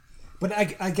suppose. But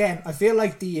again, I feel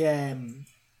like the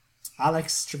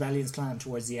Alex Trevelyan's plan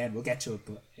towards the end, we'll get to it,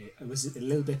 but it was a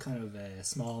little bit kind of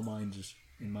small-minded,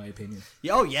 in my opinion.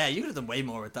 Yeah, oh yeah, you could have done way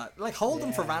more with that. Like, hold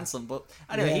him for ransom, but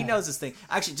anyway, he knows his thing.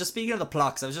 Actually, just speaking of the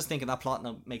plot, 'cause I was just thinking that plot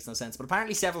makes no sense, but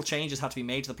apparently several changes had to be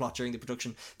made to the plot during the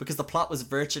production because the plot was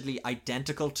virtually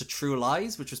identical to True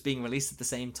Lies, which was being released at the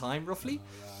same time, roughly.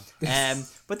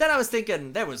 But then I was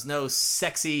thinking, there was no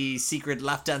sexy, secret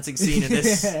lap dancing scene in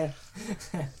this.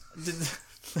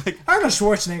 Like, Arnold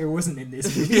Schwarzenegger wasn't in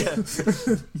this movie.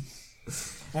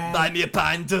 Buy me a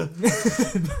pint.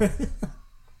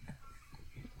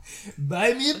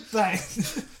 Buy me a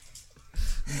pint.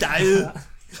 Dial.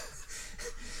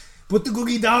 Put the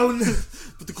cookie down.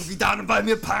 Put the cookie down and buy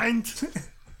me a pint.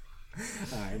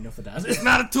 Alright, enough of that. It's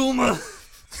not a tumor.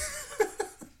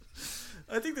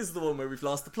 I think this is the one where we've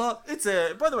lost the plot. It's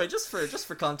by the way, just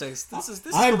for context, this is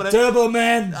I'm Turbo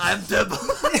Man. I'm Turbo.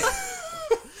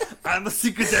 I'm a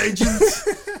secret agent.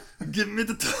 Give me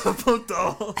the Turbo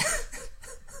doll.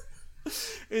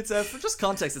 It's for just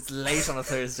context. It's late on a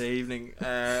Thursday evening.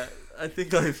 I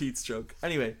think I have heat stroke.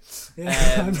 Anyway,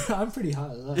 I'm pretty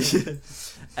hot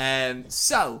as well.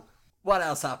 So what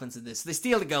else happens in this? They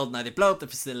steal the GoldenEye, they blow up the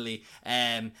facility,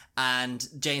 and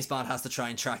James Bond has to try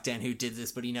and track down who did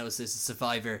this, but he knows there's a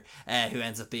survivor who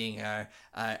ends up being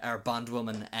our Bond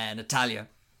woman, Natalia.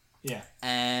 Yeah.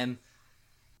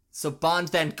 So Bond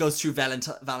then goes through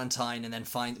Valentine and then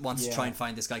wants to try and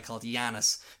find this guy called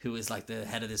Yanis, who is like the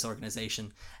head of this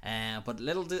organization. But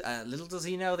little does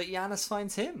he know that Yanis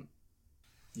finds him.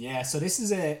 Yeah. So this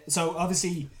is so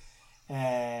obviously,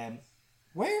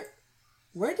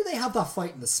 where do they have that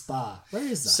fight in the spa? Where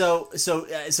is that?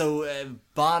 So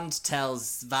Bond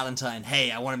tells Valentine,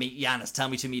 "Hey, I want to meet Yanis. Tell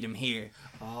me to meet him here."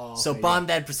 Oh, okay, so Bond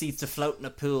then proceeds to float in a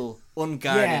pool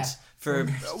unguarded for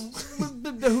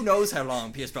who knows how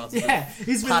long. Pierce Brosnan. Yeah,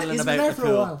 he's been there for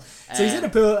a while. So he's in a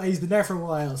pool. He's been there for a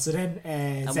while. So then,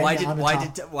 and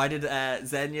why did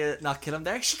Xenia not kill him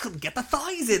there? She couldn't get the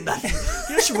thighs in that.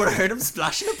 She would have heard him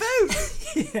splashing about.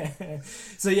 Yeah.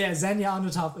 So yeah, Xenia on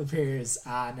the top appears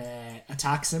and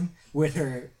attacks him with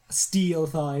her steel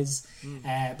thighs,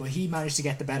 but he managed to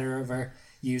get the better of her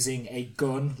using a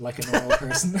gun like a normal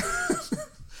person.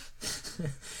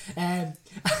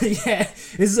 Yeah,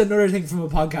 this is another thing from a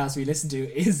podcast we listened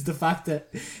to, is the fact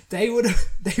that they would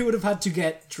have had to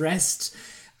get dressed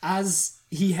as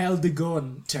he held the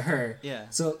gun to her. Yeah.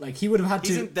 So like he would have had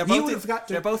to.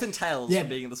 They're both in tails from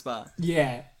being in the spa.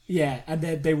 Yeah, yeah, and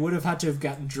then they would have had to have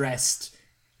gotten dressed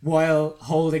while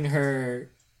holding her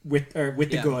with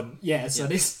the gun. Yeah. So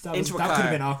that could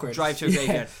have been awkward. Drive to a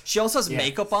graveyard. She also has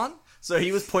makeup on. So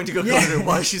he was pointing a gun at her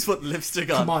while she's putting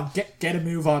lipstick on. Come on, get a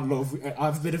move on, love. I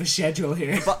have a bit of a schedule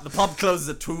here. The pub closes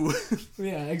at 2.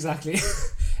 Yeah, exactly.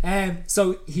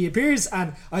 So he appears,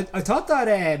 and I thought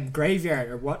that graveyard,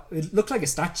 or what, it looked like a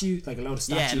statue, like a load of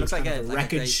statues. Yeah, it looks like kind a of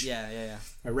wreckage. A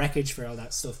wreckage for all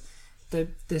that stuff.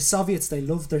 The Soviets, they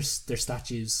love their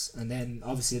statues, and then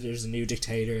obviously there's a new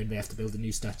dictator and they have to build a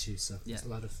new statue. So there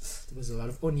was a lot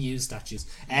of unused statues.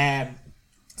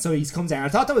 So he comes out. I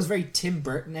thought that was very Tim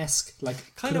Burton-esque,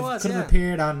 like could have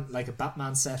appeared on like a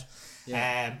Batman set.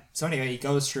 Yeah. So anyway, he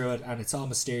goes through it, and it's all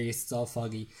mysterious, it's all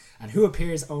foggy. And who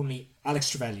appears? Only Alex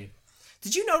Trevelyan.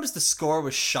 Did you notice the score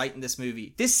was shite in this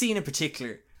movie? This scene in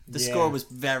particular, the score was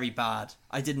very bad.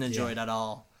 I didn't enjoy it at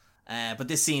all. But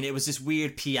this scene, it was this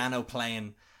weird piano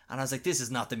playing, and I was like, this is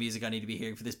not the music I need to be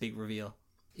hearing for this big reveal.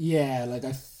 Yeah, like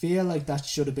I feel like that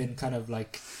should have been kind of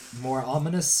like more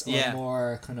ominous, or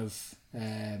more kind of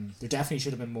there definitely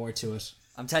should have been more to it.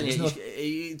 I'm telling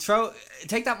you,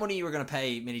 take that money you were going to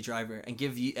pay Minnie Driver and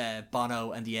give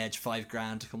Bono and The Edge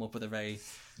 $5,000 to come up with a very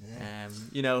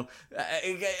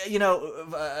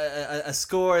a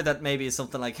score that maybe is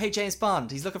something like, hey, James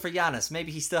Bond, he's looking for Yanis,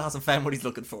 maybe he still hasn't found what he's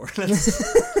looking for.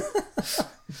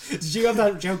 Did you have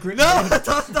that joke written? No, I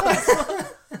thought that was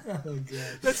oh,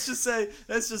 God. Let's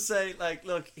just say, like,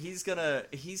 look, he's gonna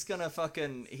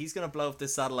blow up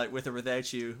this satellite with or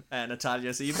without you,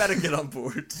 Natalia. So you better get on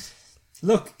board.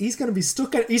 Look, he's gonna be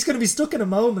stuck in a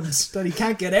moment that he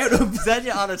can't get out of.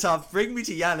 Xenia Onatopp, bring me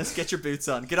to Yanis. Get your boots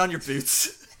on. Get on your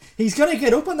boots. He's gonna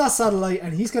get up on that satellite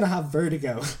and he's gonna have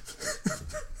vertigo.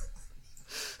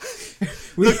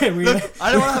 Look, I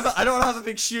don't want to have a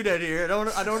big shootout here. I don't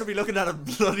want to be looking at a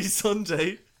bloody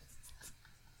Sunday.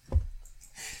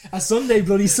 A Sunday,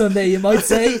 bloody Sunday, you might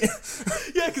say.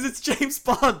 Yeah, because it's James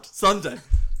Bond. Sunday.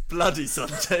 Bloody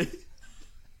Sunday.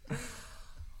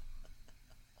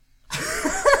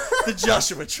 The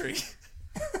Joshua Tree.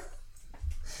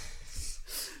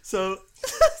 So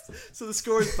the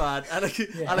score is bad.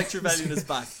 Alec Trevelyan is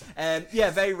back.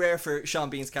 Very rare for Sean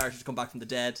Bean's character to come back from the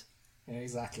dead. Yeah,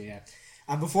 exactly, yeah.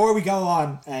 And before we go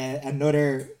on,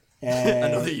 another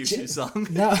U2 song.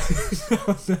 No,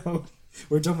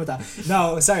 we're done with that.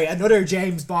 No, sorry, another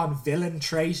James Bond villain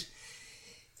trait.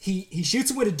 He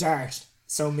shoots him with a dart.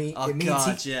 So it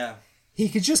means he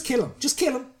could just kill him. Just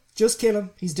kill him.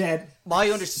 He's dead.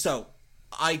 So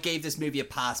I gave this movie a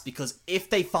pass because if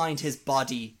they find his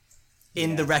body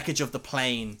in the wreckage of the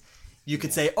plane, you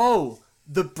could say, oh,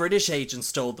 the British agent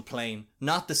stole the plane,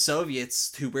 not the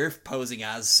Soviets who we're posing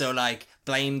as. So, like,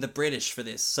 blame the British for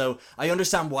this. So I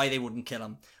understand why they wouldn't kill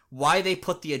him. Why they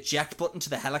put the eject button to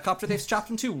the helicopter they've strapped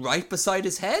him to right beside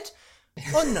his head?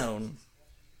 Unknown.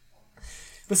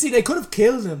 But see, they could have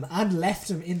killed him and left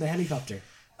him in the helicopter.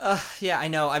 Yeah, I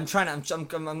know. I'm trying to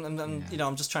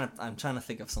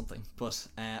think of something, but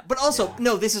also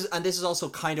no. This is also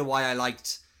kind of why I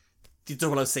liked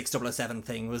the 006, 007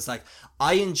 thing. Was like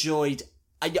I enjoyed.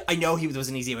 I know there was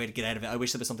an easy way to get out of it. I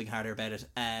wish there was something harder about it.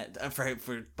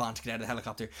 For Bond to get out of the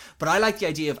helicopter. But I like the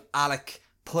idea of Alec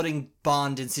putting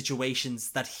Bond in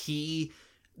situations that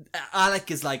Alec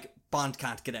is like, Bond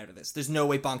can't get out of this. There's no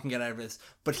way Bond can get out of this.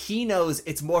 But he knows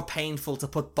it's more painful to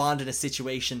put Bond in a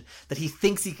situation that he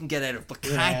thinks he can get out of but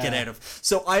can't get out of.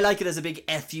 So I like it as a big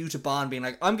FU to Bond, being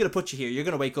like, I'm going to put you here. You're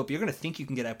going to wake up. You're going to think you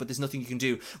can get out, but there's nothing you can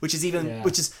do. Which is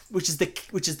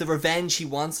the revenge he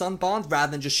wants on Bond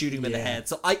rather than just shooting him in the head.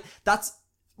 So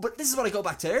But this is what I go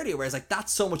back to earlier, where it's like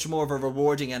that's so much more of a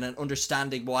rewarding and an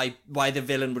understanding why the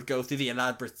villain would go through the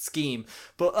elaborate scheme.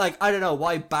 But like, I don't know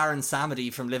why Baron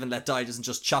Samedi from Live and Let Die doesn't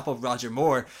just chop up Roger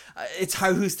Moore. It's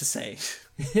who's to say?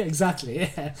 Exactly.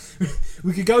 Yeah,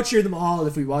 we could go through them all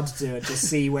if we wanted to and just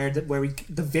see where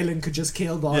the villain could just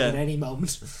kill Bond at any moment.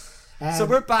 So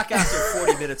we're back after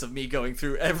 40 minutes of me going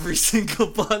through every single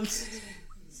Bond.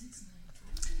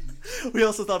 We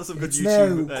also thought of some good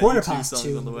YouTube, now quarter YouTube past songs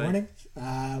 2 on the way. morning.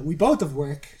 We both have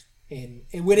work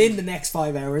within the next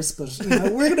 5 hours, but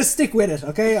we're going to stick with it,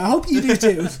 okay? I hope you do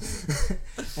too.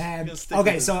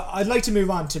 Okay, so I'd like to move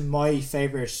on to my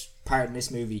favourite part in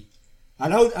this movie. I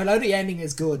know the ending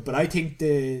is good, but I think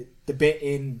the bit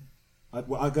in I'm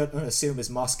going to assume is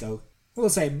Moscow. We'll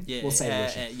say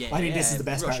Russia. I think this is the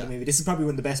best part of the movie. This is probably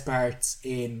one of the best parts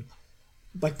in,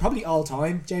 like, probably all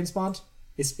time. James Bond.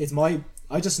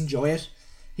 I just enjoy it.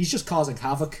 He's just causing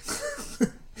havoc.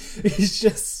 He's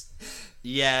just...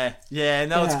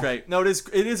 It's great. No, it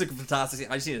is a fantastic thing.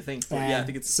 I just need to think, but I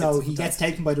think it's... So he gets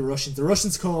taken by the Russians. The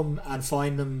Russians come and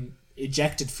find him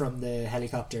ejected from the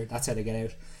helicopter. That's how they get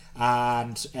out.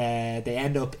 And they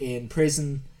end up in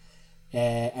prison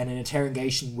and an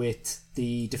interrogation with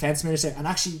the defense minister. And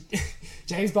actually,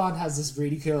 James Bond has this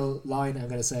really cool line. I'm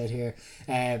going to say it here.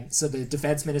 So the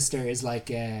defense minister is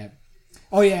like...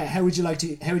 oh yeah, how would you like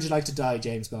to die,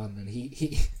 James Bond? And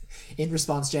he in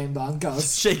response, James Bond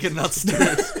goes, Shaken, not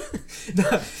stirred.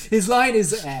 no, his line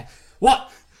is,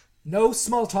 what? No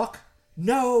small talk,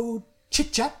 no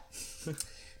chit chat.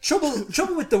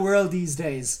 Trouble with the world these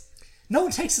days. No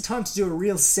one takes the time to do a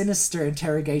real sinister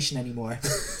interrogation anymore.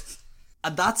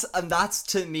 and that's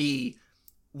to me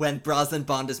when Brosnan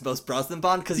Bond is most Brosnan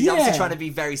Bond, because he's obviously trying to be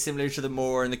very similar to the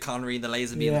Moore and the Connery and the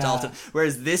Lazenby and the Dalton,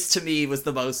 whereas this to me was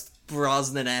the most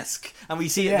Brosnan-esque, and we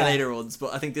see it in the later ones,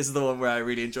 but I think this is the one where I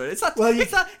really enjoyed it. It's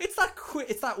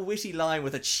that witty line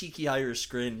with a cheeky Irish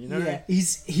grin, you know? Yeah,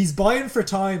 he's buying for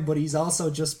time, but he's also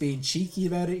just being cheeky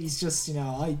about it. He's just, you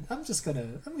know, I'm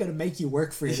gonna make you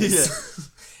work for this.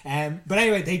 But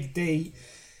anyway,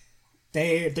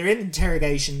 they're in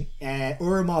interrogation.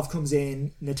 Uramov comes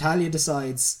in. Natalia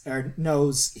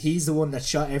knows he's the one that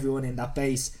shot everyone in that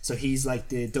base, so he's like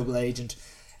the double agent.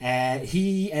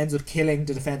 He ends up killing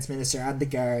the defense minister and the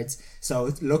guards, so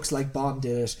it looks like Bond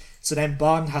did it. So then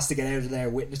Bond has to get out of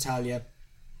there with Natalia.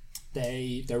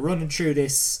 They're running through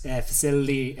this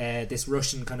facility, this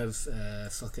Russian kind of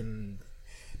fucking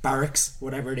barracks,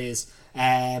 whatever it is.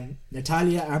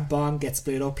 Natalia and Bond get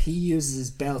split up. He uses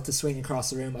his belt to swing across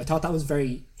the room. I thought that was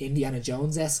very Indiana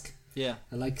Jones-esque. Yeah.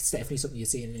 I like, it's definitely something you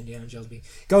see in an Indiana Jones movie.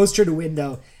 Goes through the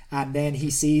window, and then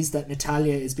he sees that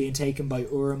Natalia is being taken by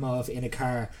Uramov in a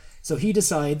car. So he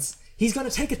decides he's going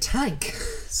to take a tank.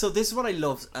 So this is what I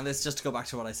loved, and this is just to go back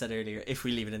to what I said earlier, if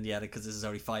we leave it in the edit, because this is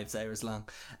only 5 hours long,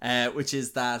 which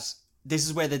is that this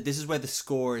is where the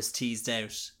score is teased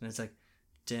out, and it's like,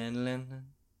 and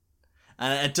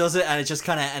it does it, and it just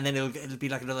kind of, and then it'll be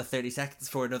like another 30 seconds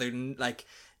for another, like,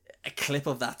 a clip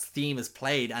of that theme is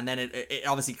played, and then it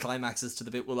obviously climaxes to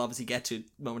the bit we'll obviously get to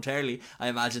momentarily, I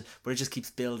imagine, but it just keeps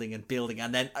building and building,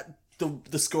 and then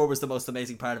the score was the most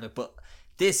amazing part of it. But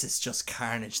this is just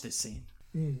carnage, this scene.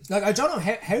 Like, I don't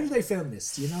know, how did they film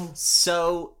this, do you know?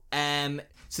 So they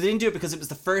didn't do it because it was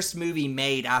the first movie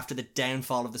made after the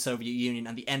downfall of the Soviet Union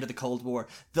and the end of the Cold War,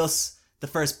 thus the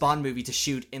first Bond movie to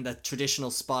shoot in the traditional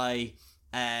spy.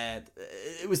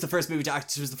 It was the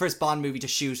first Bond movie to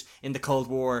shoot in the Cold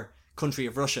War country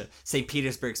of Russia, St.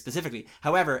 Petersburg specifically.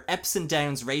 However, Epsom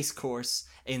Downs racecourse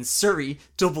in Surrey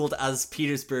doubled as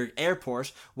Petersburg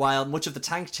Airport, while much of the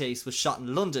tank chase was shot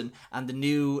in London and the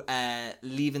new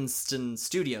Leavesden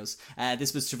Studios.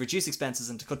 This was to reduce expenses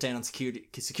and to cut down on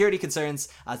security concerns,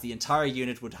 as the entire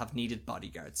unit would have needed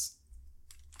bodyguards.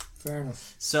 Fair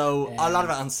enough. So a lot of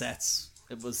it on sets.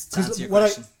 It was to answer your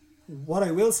question. What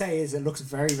I will say is it looks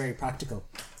very, very practical.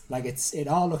 Like, it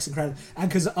all looks incredible. And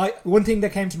because one thing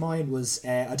that came to mind was,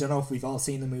 I don't know if we've all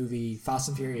seen the movie Fast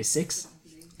and Furious 6.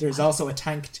 There's also a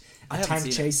tank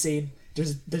chase scene.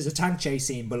 There's a tank chase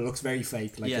scene, but it looks very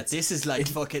fake. Like, yeah, this is like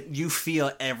fucking. You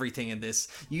feel everything in this.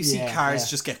 You see cars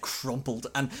just get crumpled,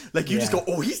 and like you just go,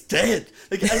 "Oh, he's dead!"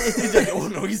 Like, and it's like, "Oh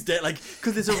no, he's dead!" Like,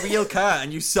 because it's a real car,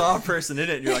 and you saw a person in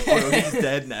it, and you're like, "Oh no, he's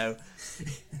dead now."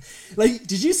 Like,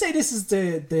 did you say this is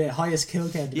the highest kill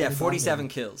count? Yeah, 47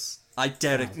 kills. I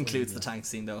doubt it includes the tank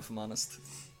scene, though, if I'm honest.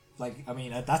 Like, I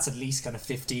mean, that's at least kind of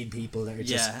 15 people that are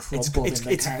just crumpled in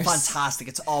their it's cars. fantastic.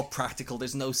 It's all practical.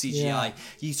 There's no CGI. Yeah.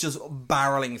 He's just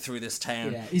barreling through this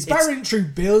town. Yeah, he's barreling through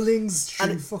buildings,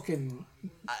 through fucking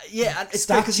and it's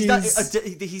statues.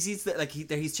 Because he sees that, like,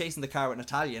 he's chasing the car with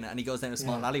Natalia, and he goes down a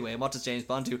small alleyway, and what does James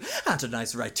Bond do? A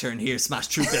nice right turn here, smash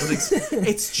through buildings.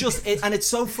 It's just, and it's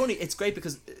so funny. It's great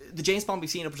because the James Bond we've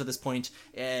seen up to this point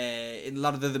in a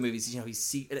lot of the other movies, you know,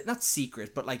 he's not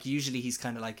secret, but like usually he's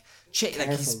kind of like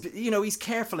he's, you know, he's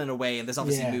careful in a way, and there's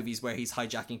obviously movies where he's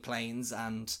hijacking planes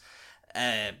and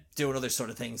doing other sort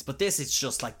of things, but this is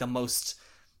just like the most,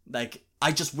 like,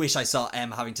 I just wish I saw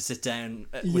M having to sit down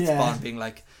with Bond being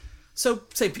like, so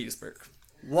St. Petersburg,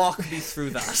 walk me through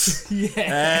that.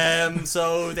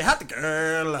 So they had the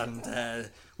girl, and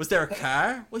was there a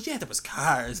car? Well, yeah, there was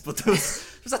cars, but there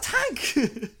was a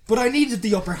tank. But I needed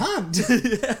the upper hand.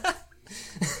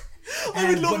 I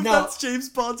would love if that's James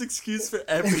Bond's excuse for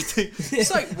everything.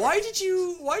 It's like, why did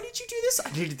you do this?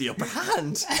 I needed the upper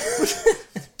hand.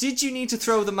 Did you need to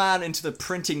throw the man into the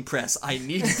printing press? I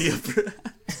needed the upper hand.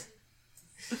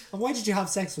 And why did you have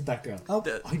sex with that girl? Oh,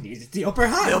 I needed the upper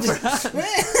hand.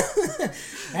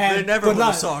 They never would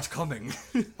have saw it coming.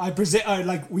 I presume,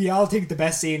 like, we all think the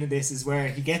best scene in this is where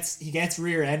he gets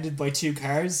rear-ended by two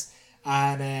cars,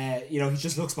 and you know, he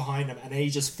just looks behind him and then he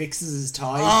just fixes his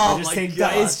tie. Oh I just my think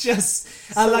that is gosh. just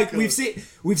So and like good.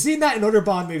 we've seen that in other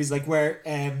Bond movies, like where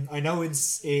I know in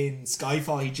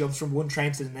Skyfall he jumps from one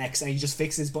train to the next and he just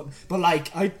fixes, but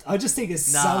like I just think it's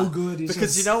so good. It's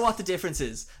because just, you know what the difference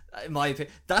is, in my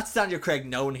opinion, that's Daniel Craig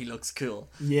knowing he looks cool.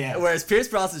 Yeah. Whereas Pierce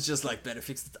Brosnan's just like, better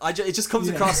fix the it just comes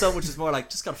across so much as more like,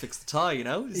 just gotta fix the tie, you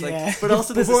know? It's yeah. like, but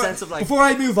also there's a sense of like, before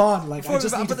I move on, like I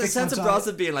just need to but the fix my sense of tie.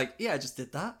 Brosnan being like, yeah, I just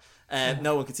did that.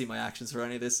 No one can see my actions for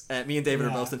any of this. Me and David are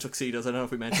Yeah. both in tuxedos. I don't know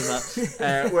if we mentioned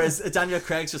that. Whereas Daniel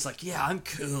Craig's just like, yeah, I'm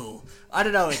cool. I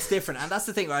don't know. It's different, and that's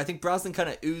the thing where I think Brosnan kind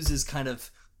of oozes kind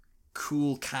of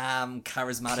cool, calm,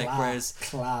 charismatic, whereas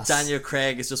Class. Daniel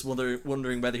Craig is just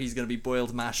wondering whether he's going to be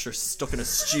boiled mash or stuck in a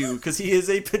stew because he is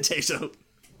a potato.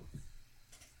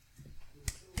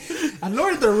 And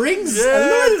Lord of the Rings, Yeah, a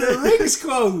Lord of the Rings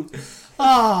quote.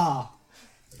 Ah,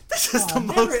 This is the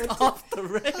never- most off the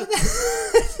rails.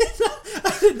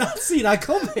 I did not see that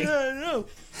coming. Yeah, I know.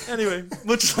 Anyway,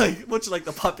 much like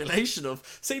the population of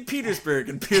St. Petersburg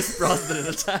and Pierce Brosnan in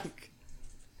a tank.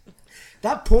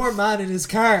 That poor man in his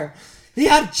car, he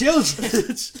had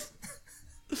children.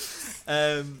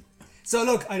 So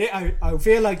look, I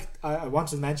feel like I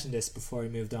wanted to mention this before we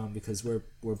moved on because we're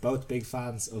both big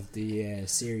fans of the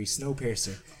series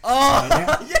Snowpiercer.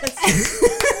 Oh, yes.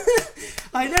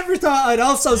 I never thought I'd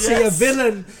also see a Yes.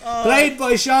 villain played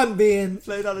by Sean Bean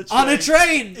Played on a train. on a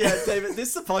train. Yeah, David, this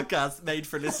is a podcast made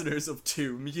for listeners of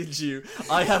two, me and you.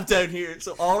 I have down here,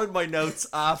 so all in my notes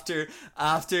after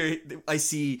I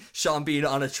see Sean Bean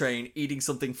on a train eating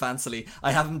something fancily,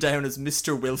 I have him down as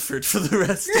Mr. Wilford for the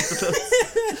rest of the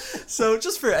notes. So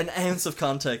just for an ounce of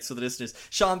context for the listeners,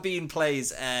 Sean Bean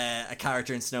plays a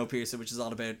character in Snowpiercer, which is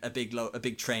all about a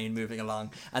big train moving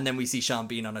along, and then we see Sean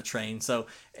Bean on a train. So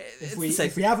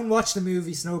If we haven't watched the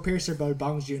movie Snowpiercer by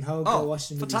Bong Joon-ho, go watch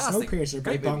the movie fantastic. Snowpiercer by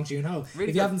Great movie. Bong Joon-ho. Really if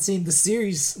good. you haven't seen the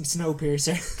series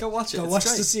Snowpiercer, Go watch it. go It's watch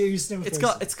great. the series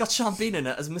Snowpiercer. It's got Sean Bean in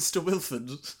it as Mr.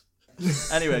 Wilford.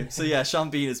 Anyway, so yeah, Sean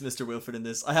Bean is Mr. Wilford in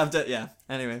this. I have to, yeah.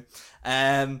 Anyway,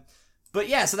 but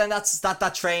yeah, so then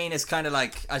that train is kind of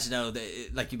like, as you know,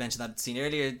 like you mentioned that scene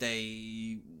earlier,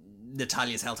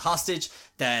 Natalia's held hostage.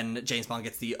 Then James Bond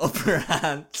gets the upper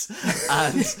hand,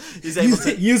 and he's able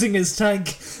to using his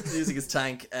tank. using his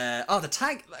tank. The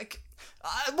tank, like.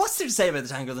 What's there to say about the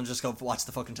tank other than just go watch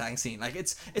the fucking tank scene? Like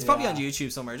it's probably on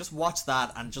YouTube somewhere. Just watch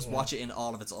that and just watch it in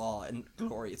all of its awe and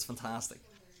glory. It's fantastic.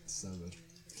 So good.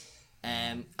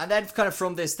 And then kind of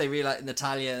from this, they realize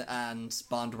Natalia and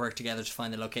Bond work together to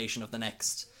find the location of the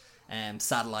next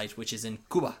satellite, which is in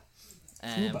Cuba.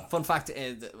 Cuba. Fun fact,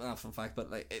 not fun fact, but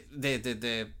like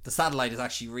the satellite is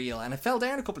actually real, and it fell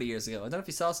down a couple of years ago. I don't know if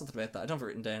you saw something about that. I don't have it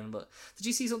written down, but did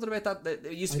you see something about that? That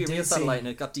it used to be I a real did see- satellite and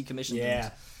it got decommissioned Yeah.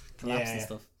 and collapsed and Yeah.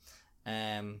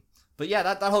 stuff. But yeah,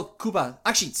 that whole Cuba.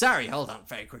 Actually, sorry, hold on,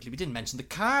 very quickly. We didn't mention the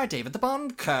car, David, the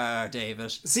Bond car,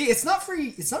 David. See, it's not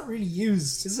really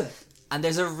used, is it? And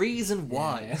there's a reason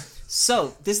why. Yeah.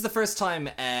 So, this is the first time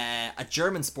a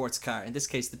German sports car, in this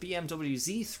case the BMW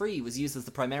Z3, was used as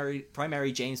the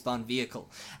primary James Bond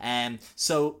vehicle.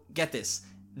 So, get this.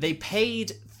 They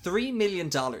paid $3 million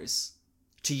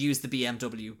to use the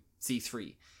BMW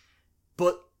Z3.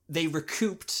 But they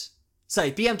recouped...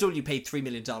 Sorry, BMW paid $3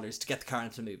 million to get the car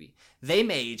into the movie. They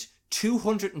made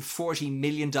 $240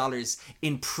 million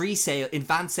in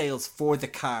van sales for the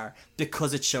car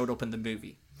because it showed up in the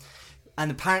movie.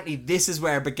 And apparently this is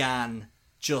where began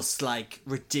just like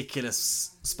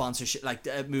ridiculous sponsorship, like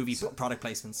movie product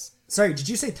placements. Sorry, did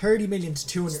you say 30 million to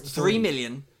 240? $3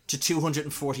 million to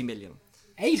 $240 million.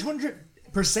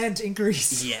 800%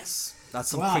 increase. Yes. That's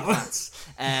some Wow. quick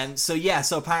maths.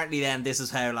 So apparently then this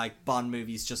is how like Bond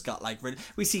movies just got like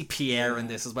we see Pierre in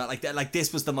this as well. Like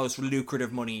this was the most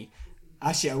lucrative money.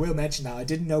 Actually, I will mention that I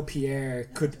didn't know Pierre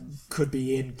could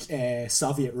be in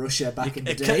Soviet Russia back in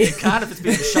the It day. can if it's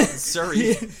being shot in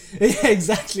Surrey. Yeah,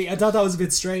 exactly. I thought that was a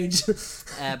bit strange.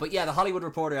 But yeah, the Hollywood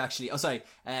Reporter actually...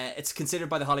 it's considered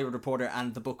by the Hollywood Reporter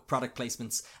and the book Product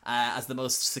Placements as the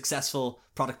most successful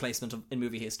product placement in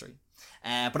movie history.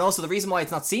 But also the reason why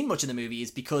it's not seen much in the movie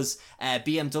is because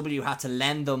BMW had to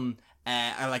lend them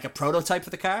like a prototype for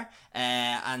the car,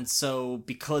 and so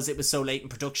because it was so late in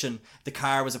production, the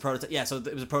car was a prototype. Yeah, so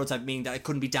it was a prototype, meaning that it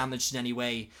couldn't be damaged in any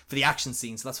way for the action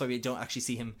scene. So that's why we don't actually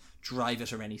see him drive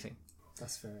it or anything.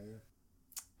 That's fair.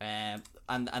 And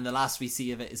the last we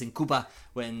see of it is in Cuba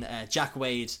when Jack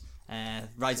Wade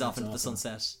rides off into the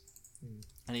sunset,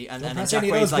 and then press Jack any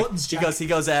of Wade's those like buttons, Jack. he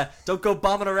goes don't go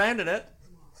bombing around in it.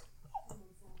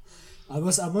 I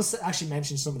must actually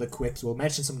mention some of the quips. We'll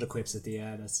mention some of the quips at the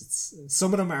end.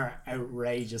 Some of them are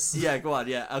outrageous. Yeah, go on.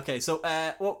 Yeah, okay. So,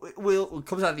 we'll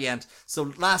come to that at the end.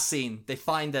 So, last scene, they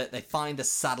find the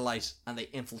satellite and they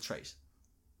infiltrate.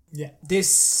 Yeah,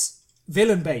 this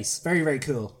villain base, very very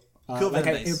cool. Cool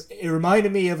villain base. It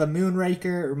reminded me of a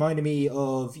Moonraker. It reminded me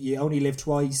of You Only Live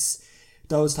Twice.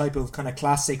 Those type of kind of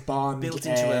classic Bond. Built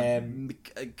into a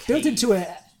cave. Built into a.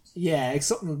 Yeah, it's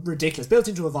something ridiculous. Built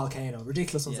into a volcano.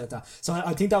 Ridiculous ones like that. So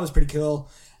I think that was pretty cool.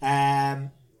 The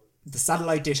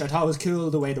satellite dish, I thought was cool,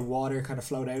 the way the water kind of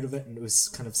flowed out of it and it was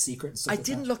kind of secret and stuff. I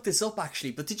didn't look this up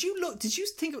actually, but did you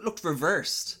think it looked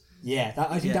reversed? Yeah,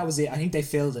 I think that was it. I think they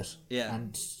filled it. Yeah.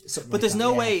 And something but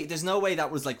like there's no way that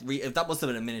was like that must have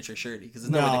been a miniature, surely, because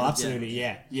no, absolutely,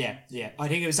 yeah. I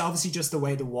think it was obviously just the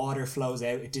way the water flows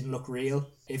out. It didn't look real.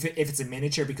 If it's a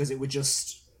miniature, because it would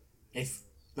just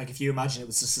if you imagine it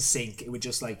was just a sink, it would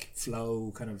just like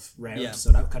flow kind of round. Yeah.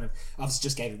 So that kind of obviously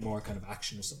just gave it more kind of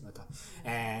action or something like that.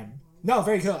 No,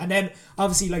 very cool. And then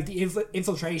obviously like the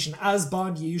infiltration, as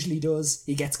Bond usually does,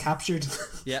 he gets captured.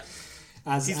 Yeah.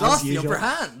 He's lost the upper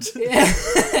hand. Yeah.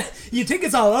 You think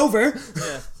it's all over.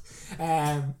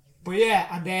 Yeah. But yeah,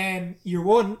 and then your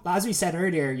one, as we said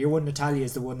earlier, your one Natalia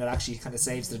is the one that actually kind of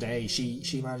saves the day.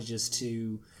 She manages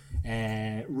to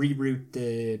reroute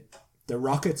the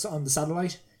rockets on the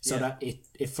satellite so that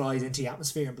it flies into the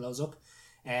atmosphere and blows up.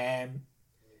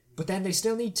 But then they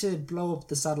still need to blow up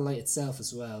the satellite itself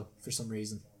as well for some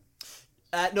reason.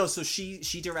 No, so she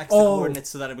directs the coordinates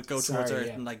so that it would go towards Earth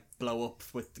yeah. and like blow up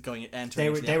with going They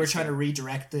were trying to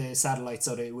redirect the satellite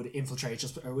so that it would infiltrate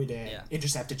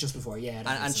intercept it just before. Yeah,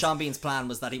 and Sean Bean's plan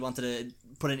was that he wanted to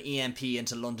put an EMP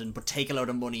into London, but take a load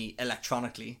of money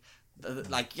electronically. You know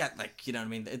what I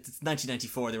mean? It's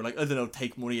 1994. They were like, I don't know,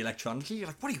 take money electronically. You're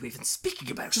like, what are you even speaking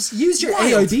about? Just use your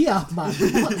AIB app, man.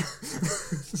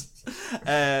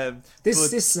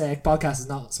 This podcast is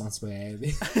not sponsored by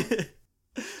AIB.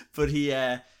 But he,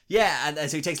 and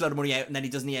so he takes a lot of money out, and then he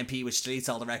does an EMP, which deletes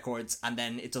all the records, and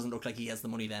then it doesn't look like he has the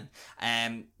money then.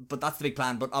 But that's the big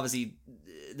plan. But obviously,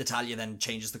 Natalia then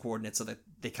changes the coordinates so that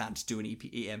they can't do an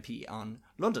EMP on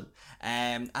London.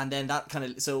 And then that kind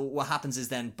of, so what happens is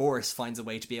then Boris finds a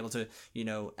way to be able to,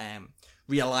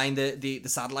 realign the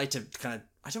satellite to kind of,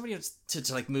 I don't really know,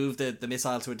 to like move the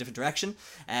missile to a different direction.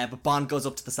 But Bond goes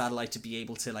up to the satellite to be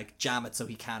able to like jam it so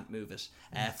he can't move it.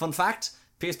 Fun fact,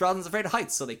 Pierce Brosnan's afraid of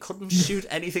heights, so they couldn't shoot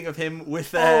anything of him with...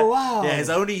 his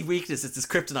only weakness is his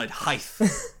kryptonite, height.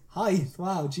 Height,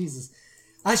 wow, Jesus.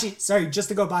 Actually, sorry, just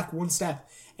to go back one step,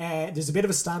 there's a bit of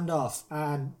a standoff,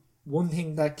 and one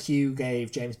thing that Q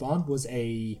gave James Bond was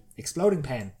a exploding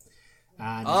pen.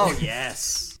 And,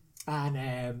 yes.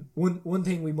 And one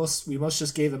thing we must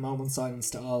just give a moment's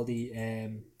silence to all the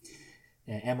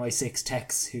MI6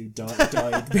 techs who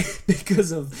died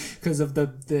because of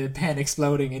the pen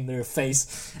exploding in their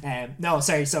face. But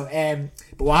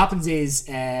what happens is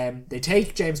they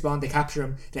take James Bond, they capture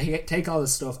him, they take all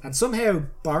this stuff, and somehow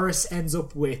Boris ends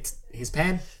up with his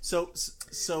pen. So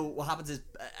what happens is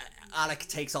Alec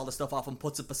takes all the stuff off and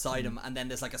puts it beside him, and then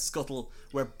there's like a scuttle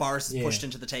where Boris is pushed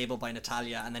into the table by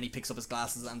Natalia, and then he picks up his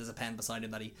glasses and there's a pen beside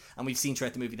him and we've seen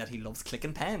throughout the movie that he loves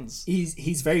clicking pens.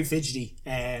 He's very fidgety,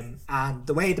 and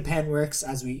the way the pen works,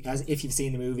 as if you've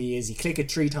seen the movie, is you click it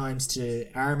 3 times to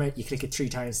arm it, you click it 3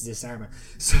 times to disarm it.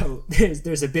 So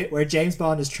there's a bit where James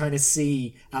Bond is trying to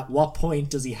see at what point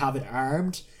does he have it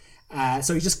armed.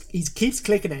 So he keeps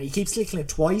clicking it. He keeps clicking it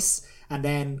twice, and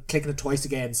then clicking it twice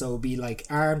again, so it'll be like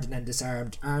armed and then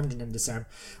disarmed, armed and then disarmed,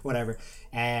 whatever.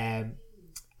 And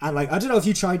like, I don't know if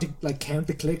you tried to like count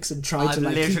the clicks and try to like keep an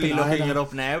eye on I'm literally looking it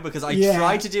up now, because I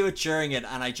tried to do it during it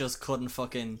and I just couldn't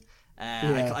fucking...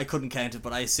 I couldn't count it,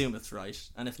 but I assume it's right,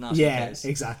 and if not,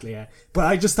 exactly, But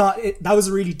I just thought that was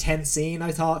a really tense scene.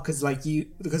 I thought because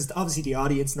obviously the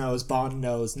audience knows, Bond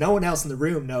knows, no one else in the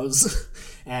room knows,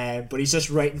 but he's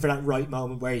just waiting for that right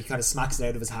moment where he kind of smacks it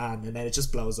out of his hand, and then it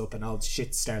just blows up, and all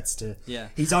shit starts to. Yeah,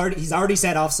 he's already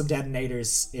set off some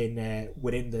detonators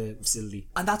within the facility,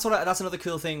 and that's another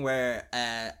cool thing where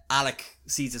Alec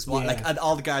sees his watch, and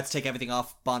all the guards take everything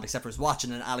off Bond except for his watch,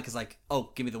 and then Alec is like,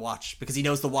 "Oh, give me the watch," because he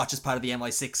knows the watch is part of the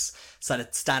MI6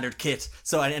 standard kit.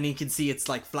 So and he can see it's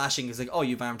like flashing. He's like, "Oh,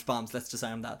 you've armed bombs. Let's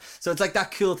disarm that." So it's like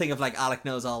that cool thing of like Alec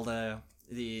knows all the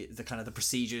kind of the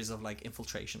procedures of like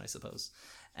infiltration, I suppose.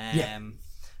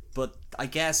 But I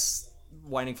guess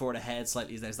winding forward ahead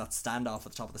slightly, there's that standoff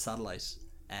at the top of the satellite.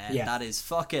 That is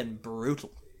fucking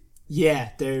brutal. Yeah,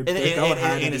 they're going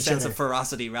hard in a sense of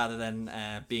ferocity rather than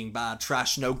being bad.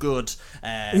 Trash, no good.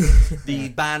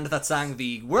 The band that sang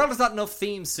the "World Is Not Enough"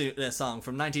 theme song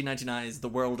from 1999 is "The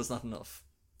World Is Not Enough."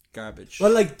 garbage.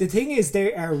 Well, like, the thing is,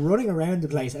 they are running around the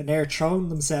place and they're throwing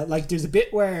themselves. Like, there's a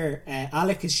bit where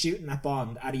Alec is shooting at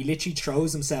Bond and he literally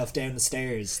throws himself down the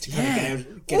stairs to kind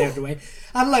of get out of the way.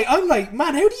 And like, I'm like,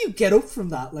 man, how do you get up from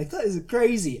that? Like, that is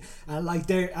crazy. And like,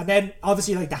 and then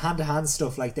obviously like the hand to hand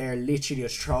stuff, like they're literally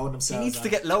just throwing themselves. He needs to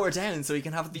get lower down so he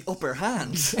can have the upper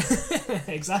hand.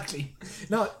 Exactly.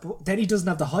 No, then he doesn't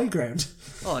have the high ground.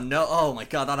 Oh no! Oh my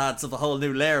god, that adds up a whole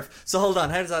new layer. So hold on,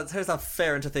 how's that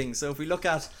fair into things? So if we look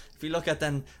at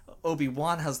then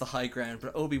Obi-Wan has the high ground,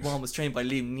 but Obi-Wan was trained by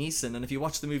Liam Neeson, and if you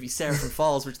watch the movie Seraphim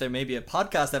Falls, which there may be a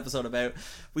podcast episode about,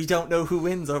 we don't know who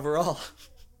wins overall.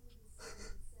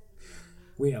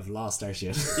 We have lost our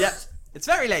shit. Yeah, it's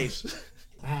very late.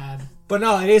 But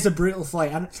no, it is a brutal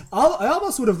fight, and I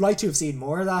almost would have liked to have seen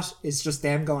more of that. It's just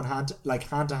them going hand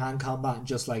to hand combat and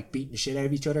just like beating the shit out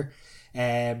of each other,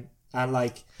 and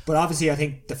like. But obviously, I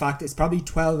think the fact it's probably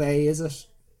 12A, is it?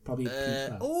 Probably.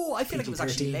 I feel like it was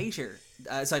actually later.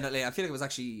 Sorry, not later. I feel like it was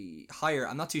actually higher.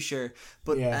 I'm not too sure.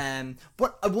 But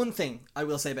one thing I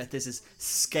will say about this is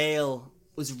scale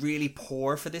was really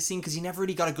poor for this scene because you never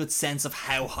really got a good sense of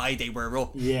how high they were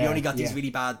up. Yeah, you only got these really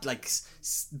bad like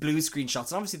blue screen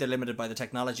shots, and obviously they're limited by the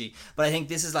technology. But I think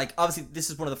this is like obviously this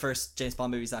is one of the first James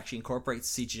Bond movies that actually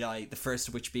incorporates CGI. The first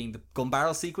of which being the gun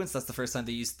barrel sequence. That's the first time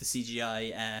they used the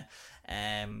CGI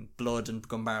blood and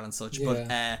gun barrel and such. Yeah.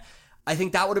 But I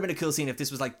think that would have been a cool scene if this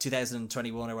was like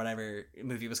 2021 or whatever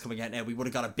movie was coming out now. We would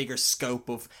have got a bigger scope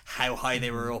of how high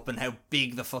they were up and how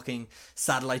big the fucking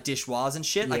satellite dish was and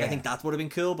shit. Like, I think that would have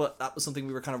been cool, but that was something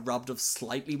we were kind of robbed of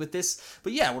slightly with this.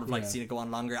 But yeah, I would have liked to see it go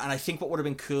on longer. And I think what would have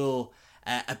been cool,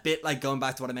 a bit like going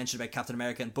back to what I mentioned about Captain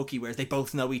America and Bucky, where they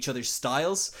both know each other's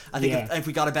styles. I think if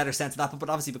we got a better sense of that, but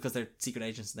obviously because they're secret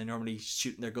agents and they normally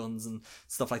shooting their guns and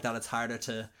stuff like that, it's harder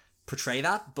to portray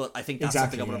that. But I think that's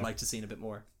something I would have liked to see a bit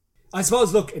more. I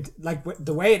suppose, look,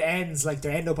 the way it ends, like,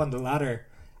 they end up on the ladder,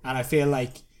 and I feel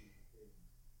like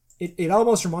it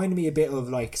almost reminded me a bit of,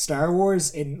 like, Star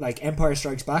Wars in, like, Empire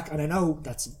Strikes Back, and I know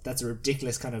that's a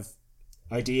ridiculous kind of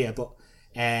idea, but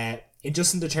in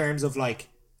the terms of, like,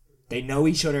 they know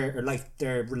each other, or, like,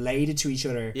 they're related to each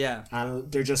other, and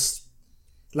they're just,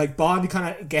 like, Bond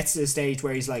kind of gets to the stage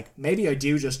where he's like, maybe I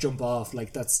do just jump off,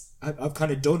 like, I've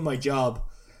kind of done my job,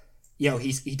 you know,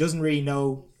 he doesn't really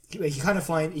know. He kind of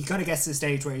gets to the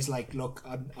stage where he's like, look,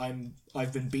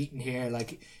 I've been beaten here.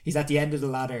 Like, he's at the end of the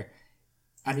ladder,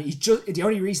 and the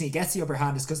only reason he gets the upper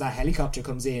hand is because that helicopter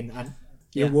comes in and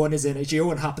your one is in it. Your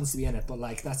one happens to be in it, but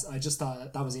like I just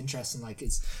thought that was interesting. Like,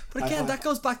 it's. But again, that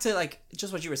goes back to like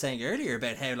just what you were saying earlier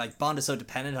about how like Bond is so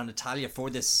dependent on Natalia for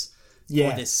this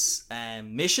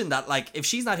mission that like if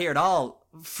she's not here at all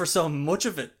for so much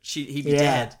of it, he'd be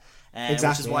dead. Exactly,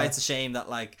 which is why it's a shame that,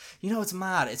 like, you know, it's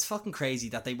mad. It's fucking crazy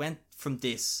that they went from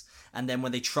this, and then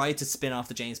when they tried to spin off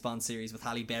the James Bond series with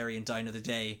Halle Berry and Die Another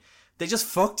Day, they just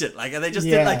fucked it. Like, and they just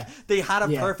did, like, they had a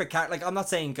perfect character. Like, I'm not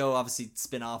saying go, obviously,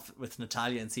 spin off with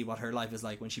Natalia and see what her life is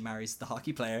like when she marries the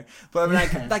hockey player. But, I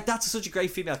mean, like that's such a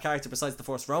great female character besides the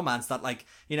forced romance that, like,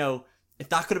 you know, if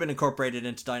that could have been incorporated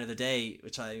into Die Another Day,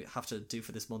 which I have to do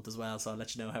for this month as well, so I'll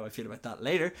let you know how I feel about that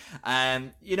later.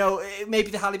 You know,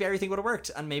 maybe the Halle Berry thing would have worked,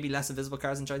 and maybe less invisible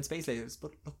cars and giant space lasers.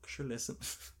 But look, sure, listen.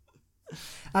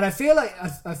 And I feel like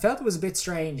I felt it was a bit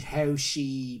strange how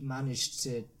she managed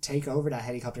to take over that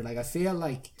helicopter. Like, I feel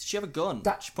like did she have a gun?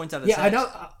 She pointed at it. Yeah,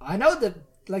 I know that.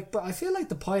 Like, but I feel like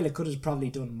the pilot could have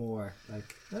probably done more.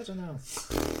 Like, I don't know.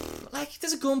 Like,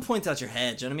 there's a gun pointed at your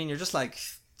head. Do you know what I mean? You're just like.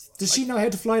 Does she know how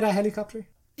to fly that helicopter?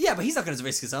 Yeah, but he's not going to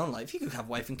risk his own life. He could have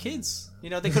wife and kids. You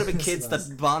know, they could have been kids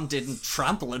that Bond didn't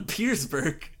trample in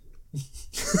Petersburg.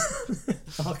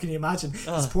 Oh, can you imagine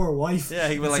his poor wife? Yeah,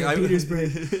 he was like, Petersburg.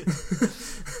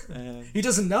 He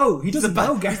doesn't know. He doesn't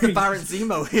know, Gary. The Baron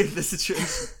Zemo in the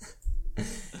situation.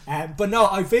 But no,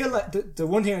 I feel like the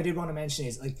one thing I did want to mention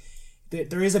is like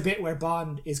there is a bit where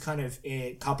Bond is kind of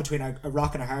caught between a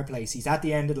rock and a hard place. He's at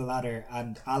the end of the ladder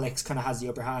and Alex kind of has the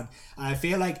upper hand. And I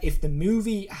feel like if the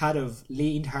movie had have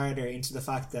leaned harder into the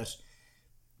fact that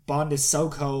Bond is so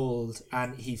cold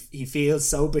and he feels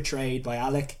so betrayed by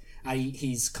Alec, and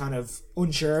he's kind of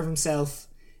unsure of himself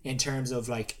in terms of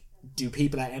like, do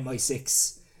people at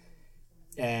MI6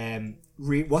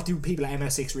 what do people at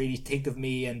MI6 really think of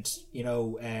me, and you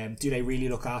know, do they really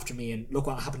look after me? And look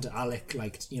what happened to Alec.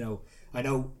 Like, you know, I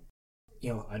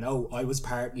know I was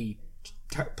partly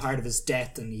part of his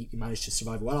death, and he managed to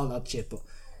survive. Well, all that shit, but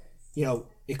you know,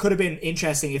 it could have been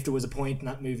interesting if there was a point in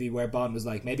that movie where Bond was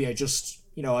like, maybe I just,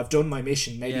 you know, I've done my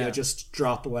mission. Maybe I just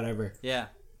drop or whatever. Yeah.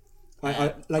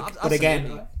 But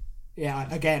again,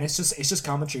 it's just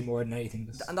commentary more than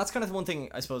anything. And that's kind of the one thing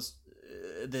I suppose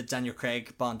the Daniel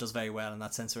Craig Bond does very well in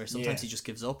that sense, where sometimes he just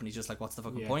gives up and he's just like, what's the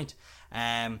fucking point?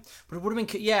 But it would have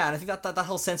been, and I think that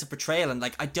whole sense of portrayal, and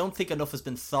like I don't think enough has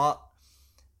been thought.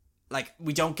 Like,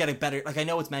 we don't get a better, like, I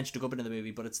know it's mentioned a good bit in the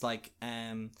movie, but it's like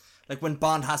when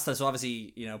Bond has to, so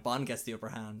obviously, you know, Bond gets the upper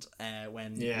hand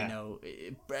when, you know,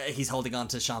 he's holding on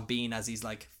to Sean Bean as he's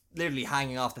like literally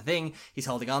hanging off the thing, he's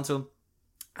holding on to him.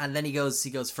 And then he goes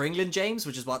for England, James,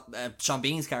 which is what Sean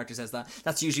Bean's character says that.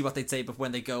 That's usually what they'd say before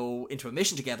when they go into a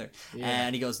mission together.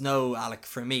 And he goes, no, Alec,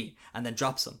 for me, and then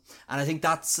drops him. And I think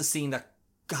that's a scene that,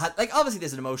 like, obviously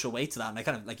there's an emotional weight to that, and I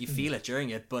kind of, like, you feel it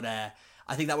during it, but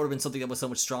I think that would have been something that was so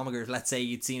much stronger if, let's say,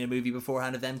 you'd seen a movie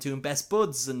beforehand of them doing best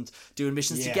buds and doing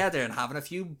missions together and having a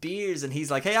few beers, and he's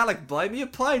like, hey, Alec, buy me a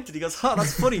pint, and he goes, oh,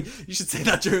 that's funny, you should say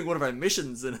that during one of our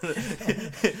missions, and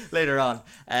later on.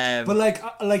 But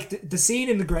like the scene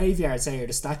in the graveyard, say, or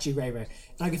the statue graveyard,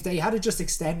 like if they had just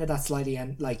extended that slightly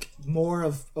and like more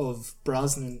of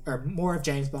Brosnan or more of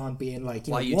James Bond being like,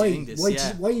 you why know, are you doing this?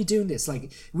 Why are you doing this?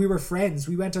 Like, we were friends,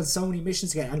 we went on so many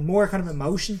missions together, and more kind of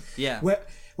emotion.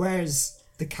 Whereas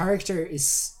the character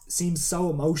seems so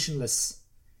emotionless.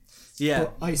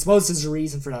 But I suppose there's a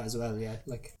reason for that as well.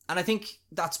 Like, and I think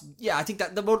that's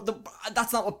that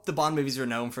that's not what the Bond movies are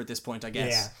known for at this point, I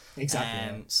guess. Yeah,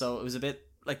 exactly. So it was a bit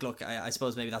like, look, I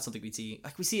suppose maybe that's something we see.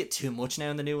 Like, we see it too much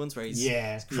now in the new ones, where he's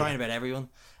crying about everyone.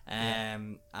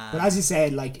 But as you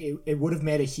said, like it would have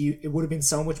made it would have been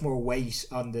so much more weight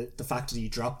on the fact that he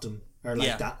dropped him. Or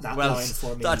like that line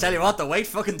for me. I'll tell you what, the weight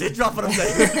fucking did drop on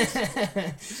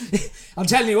him. I'm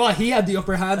telling you what, he had the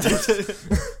upper hand.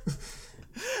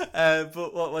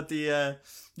 But what the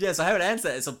so how it ends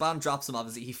there, so Bond drops him,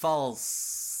 obviously he falls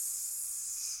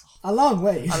a long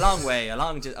way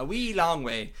a wee long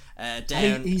way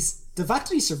down. He's the fact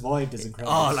that he survived is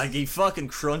incredible. Oh, like he fucking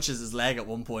crunches his leg at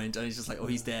one point and he's just like, oh,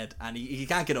 he's dead, and he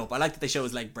can't get up. I like that they show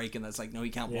his leg breaking. That's like, no, he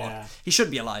can't walk. He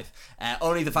shouldn't be alive.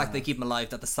 Only the fact that they keep him alive,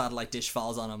 that the satellite dish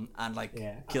falls on him and like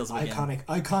kills him again.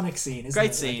 Iconic scene, isn't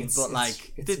great it? scene,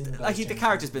 like, the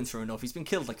character's been through enough. He's been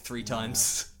killed like 3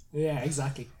 times. Yeah,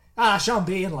 exactly. Sean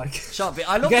Bean, like Sean Bean.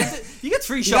 I love you get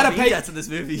 3 Sean Bean deaths in this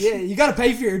movie. Yeah, you gotta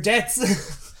pay for your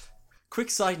debts. Quick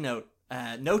side note,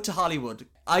 note to Hollywood,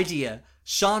 idea,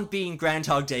 Sean Bean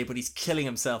Groundhog Day, but he's killing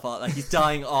himself, like he's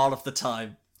dying all of the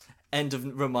time. End of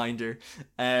reminder.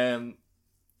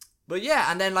 But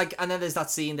yeah, and then there's that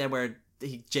scene then where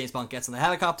James Bond gets on the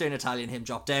helicopter and Natalia and him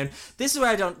drop down. This is where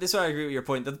I agree with your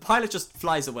point, that the pilot just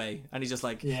flies away and he's just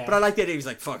like, but I like the idea, he's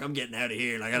like, fuck, I'm getting out of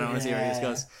here, like I don't want to see where this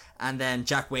goes. And then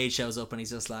Jack Wade shows up and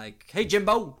he's just like, hey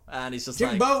Jimbo, and he's just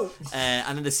Jimbo! Like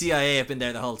and then the CIA have been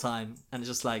there the whole time, and it's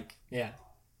just like,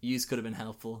 yous could have been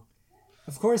helpful.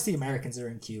 Of course the Americans are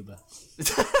in Cuba.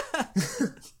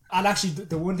 And actually,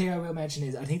 the one thing I will mention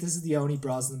is, I think this is the only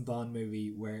Brosnan Bond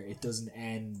movie where it doesn't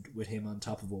end with him on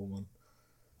top of a woman.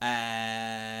 I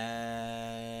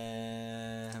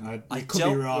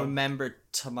don't remember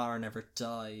Tomorrow Never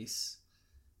Dies.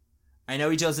 I know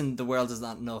he does in The World Is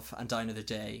Not Enough and Die Another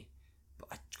Day, but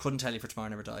I couldn't tell you for Tomorrow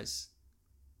Never Dies.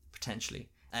 Potentially.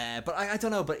 But I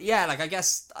don't know. But yeah, like, I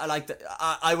guess I like that.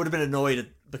 I would have been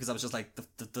annoyed because I was just like,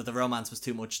 the romance was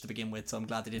too much to begin with, so I'm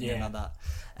glad they didn't end on that.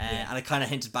 And it kind of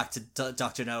hinted back to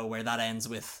Dr. No, where that ends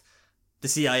with the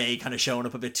CIA kind of showing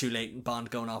up a bit too late and Bond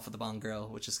going off with the Bond girl,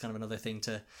 which is kind of another thing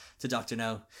to Dr.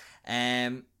 No.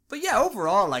 But yeah,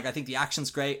 overall, like, I think the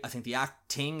action's great. I think the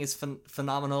acting is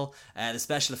phenomenal. The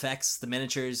special effects, the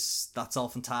miniatures, that's all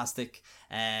fantastic.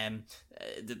 Some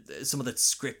of the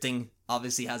scripting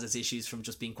obviously has its issues from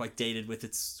just being quite dated with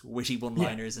its witty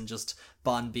one-liners and just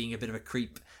Bond being a bit of a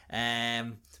creep.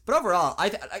 But overall, I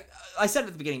said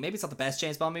at the beginning, maybe it's not the best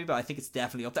James Bond movie, but I think it's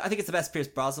definitely up there. I think it's the best Pierce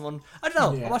Brosnan one. I don't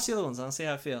know. I'll watch the other ones and I'll see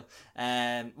how I feel.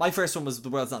 My first one was The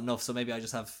World's Not Enough, so maybe I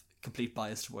just have complete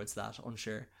bias towards that.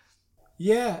 Unsure.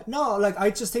 Yeah, no, like,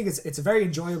 I just think it's very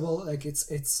enjoyable. Like,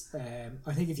 it's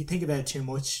I think if you think about it too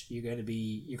much,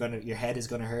 your head is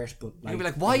gonna hurt. But like, you'll be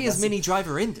like, why is Minnie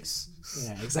Driver in this?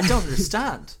 Yeah, exactly. I don't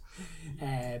understand.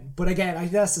 But again, I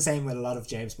think that's the same with a lot of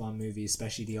James Bond movies,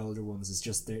 especially the older ones. It's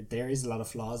just there is a lot of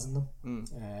flaws in them.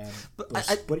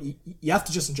 But you have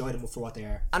to just enjoy them for what they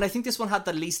are. And I think this one had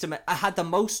had the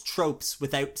most tropes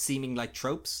without seeming like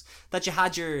tropes. That you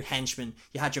had your henchman,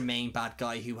 you had your main bad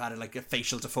guy who had like a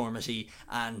facial deformity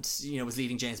and, you know, was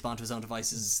leading James Bond to his own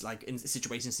devices, like in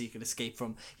situations he could escape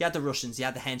from. You had the Russians, you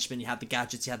had the henchmen, you had the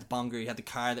gadgets, you had the Bond girl, you had the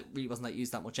car that really wasn't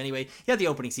used that much anyway. You had the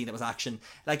opening scene that was action.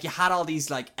 Like, you had all these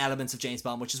like elements of James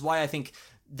Bond, which is why I think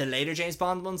the later James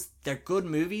Bond ones, they're good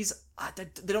movies. They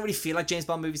don't really feel like James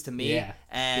Bond movies to me,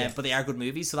 but they are good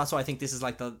movies. So that's why I think this is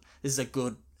a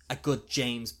good a good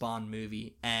James Bond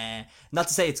movie. Not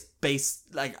to say it's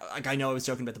based like I know I was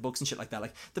joking about the books and shit like that.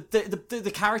 Like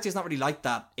the character's not really like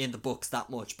that in the books that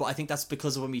much, but I think that's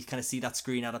because of when we kind of see that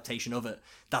screen adaptation of it.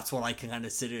 That's what I can kind of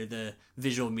consider the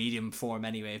visual medium form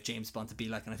anyway of James Bond to be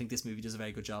like, and I think this movie does a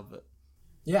very good job of it.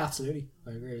 Yeah, absolutely.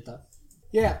 I agree with that.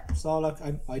 Yeah, so look,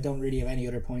 I don't really have any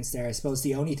other points there. I suppose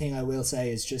the only thing I will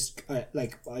say is just,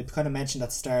 like I kind of mentioned at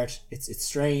the start, it's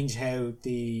strange how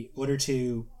the other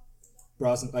two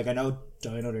Brosnan, like I know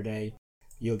Die Another Day,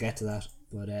 you'll get to that,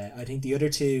 but I think the other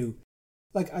two,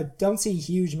 like I don't see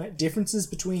huge differences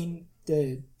between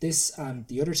this and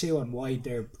the other two and why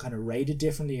they're kind of rated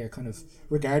differently or kind of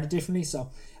regarded differently.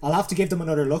 So I'll have to give them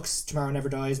another look. Tomorrow Never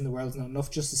Dies and The World's Not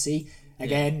Enough just to see.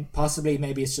 Again, possibly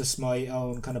maybe it's just my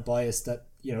own kind of bias that,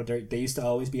 you know, they used to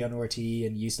always be on RT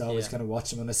and used to always kind of watch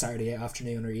them on a Saturday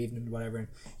afternoon or evening or whatever, and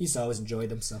used to always enjoy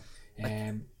them. So,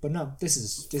 but no, this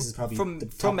is probably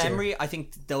from memory. I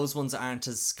think those ones aren't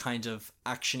as kind of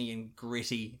actiony and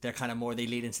gritty. They're kind of more, they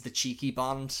lead into the cheeky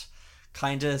Bond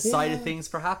kind of side of things,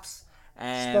 perhaps.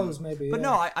 Suppose maybe, but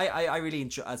no, I really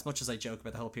enjoy, as much as I joke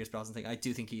about the whole Pierce Brosnan thing, I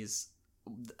do think he is,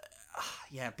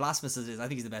 blasphemous as it is, I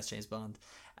think he's the best James Bond.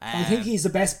 I think he's the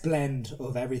best blend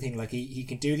of everything. Like he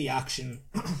can do the action.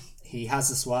 He has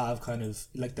the suave kind of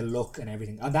like the look and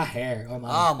everything. And that hair. Oh, man.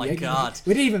 Oh my god.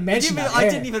 We didn't even mention that hair. I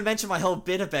didn't even mention my whole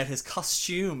bit about his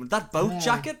costume. That boat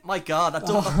jacket. My god, that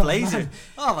blazer. Man.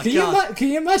 Oh my god. Can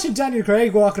you imagine Daniel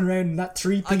Craig walking around in that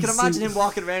 3-piece I can imagine suit? him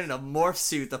walking around in a morph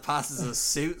suit that passes as a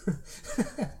suit.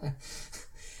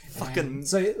 Fucking.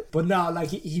 But no, like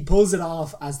he pulls it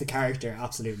off as the character.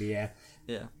 Absolutely, yeah.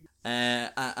 Yeah.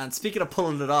 And speaking of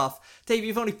pulling it off, Dave,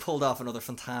 you've only pulled off another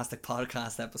fantastic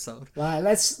podcast episode. Well,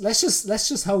 let's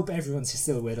just hope everyone's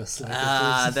still with us.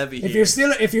 Like, they'll be if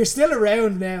here. if you're still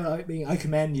around now, I mean, I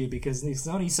commend you because there's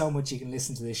only so much you can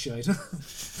listen to this shit.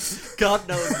 God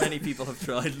knows many people have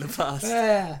tried in the past.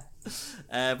 Yeah.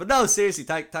 But no, seriously,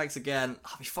 thanks again.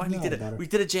 Oh, we finally did it. We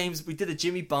did a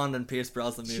Jimmy Bond and Pierce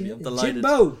Brosnan movie. I'm delighted.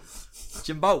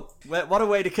 Jimbo. What a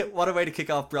way to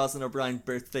kick off Brosnan O'Brien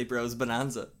Birthday Bros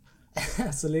Bonanza.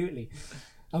 Absolutely.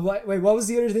 And wait, what was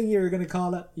the other thing you were going to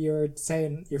call it? You were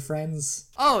saying your friends.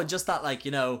 Oh, just that, like,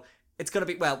 you know, it's going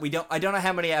to be, well, I don't know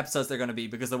how many episodes they're going to be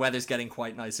because the weather's getting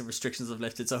quite nice and restrictions have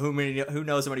lifted. So who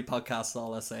knows how many podcasts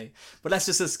all I say. But let's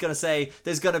just going to say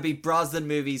there's going to be Brosnan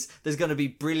movies. There's going to be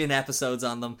brilliant episodes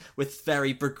on them with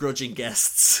very begrudging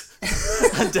guests.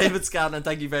 And David Scanlon,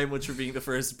 thank you very much for being the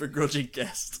first begrudging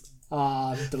guest.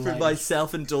 For my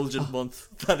self-indulgent month.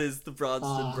 That is the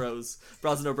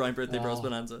Brosnan O'Brien Birthday Bros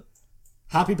Bonanza.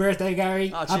 Happy birthday, Gary.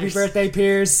 Happy cheers. birthday,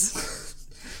 Piers.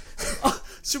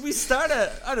 Should we start a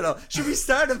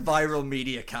viral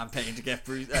media campaign to get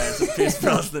Pierce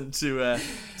Brosnan to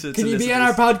Can you be on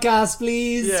our podcast,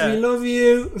 please? Yeah. We love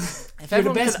you. You're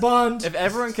the best Bond. If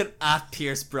everyone can at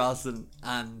Pierce Brosnan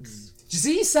and... Do you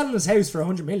see he's selling his house for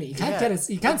 $100 million? He can't get it.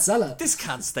 He can't sell it. This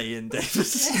can't stay in, David.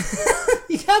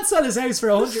 He can't sell his house for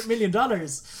 $100 million.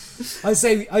 I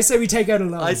say we take out a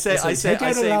loan. I say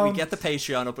we get the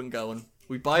Patreon up and going.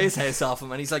 We buy his house off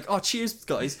him, and he's like, "Oh, cheers,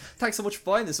 guys! Thanks so much for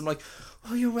buying this." I'm like,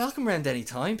 "Oh, you're welcome around any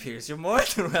time, Piers. You're more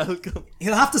than welcome."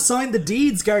 He'll have to sign the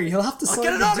deeds, Gary. He'll have to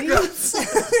sign the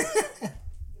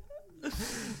deeds.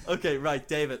 Okay, right,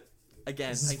 David.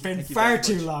 Again, it's been far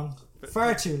too long.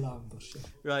 Far too long, but shit.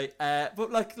 Right,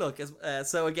 but like, look,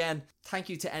 so again, thank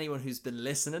you to anyone who's been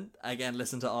listening. Again,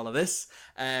 listen to all of this.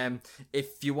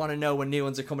 If you want to know when new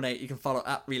ones are coming out, you can follow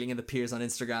at Reeling in the Piers on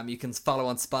Instagram. You can follow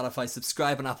on Spotify,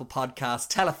 subscribe on Apple Podcasts,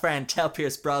 tell a friend, tell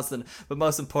Pierce Brosnan, but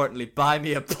most importantly, buy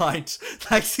me a pint.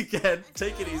 Thanks again.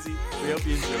 Take it easy. We hope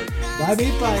you enjoy. Buy me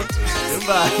a pint.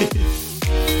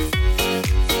 Goodbye.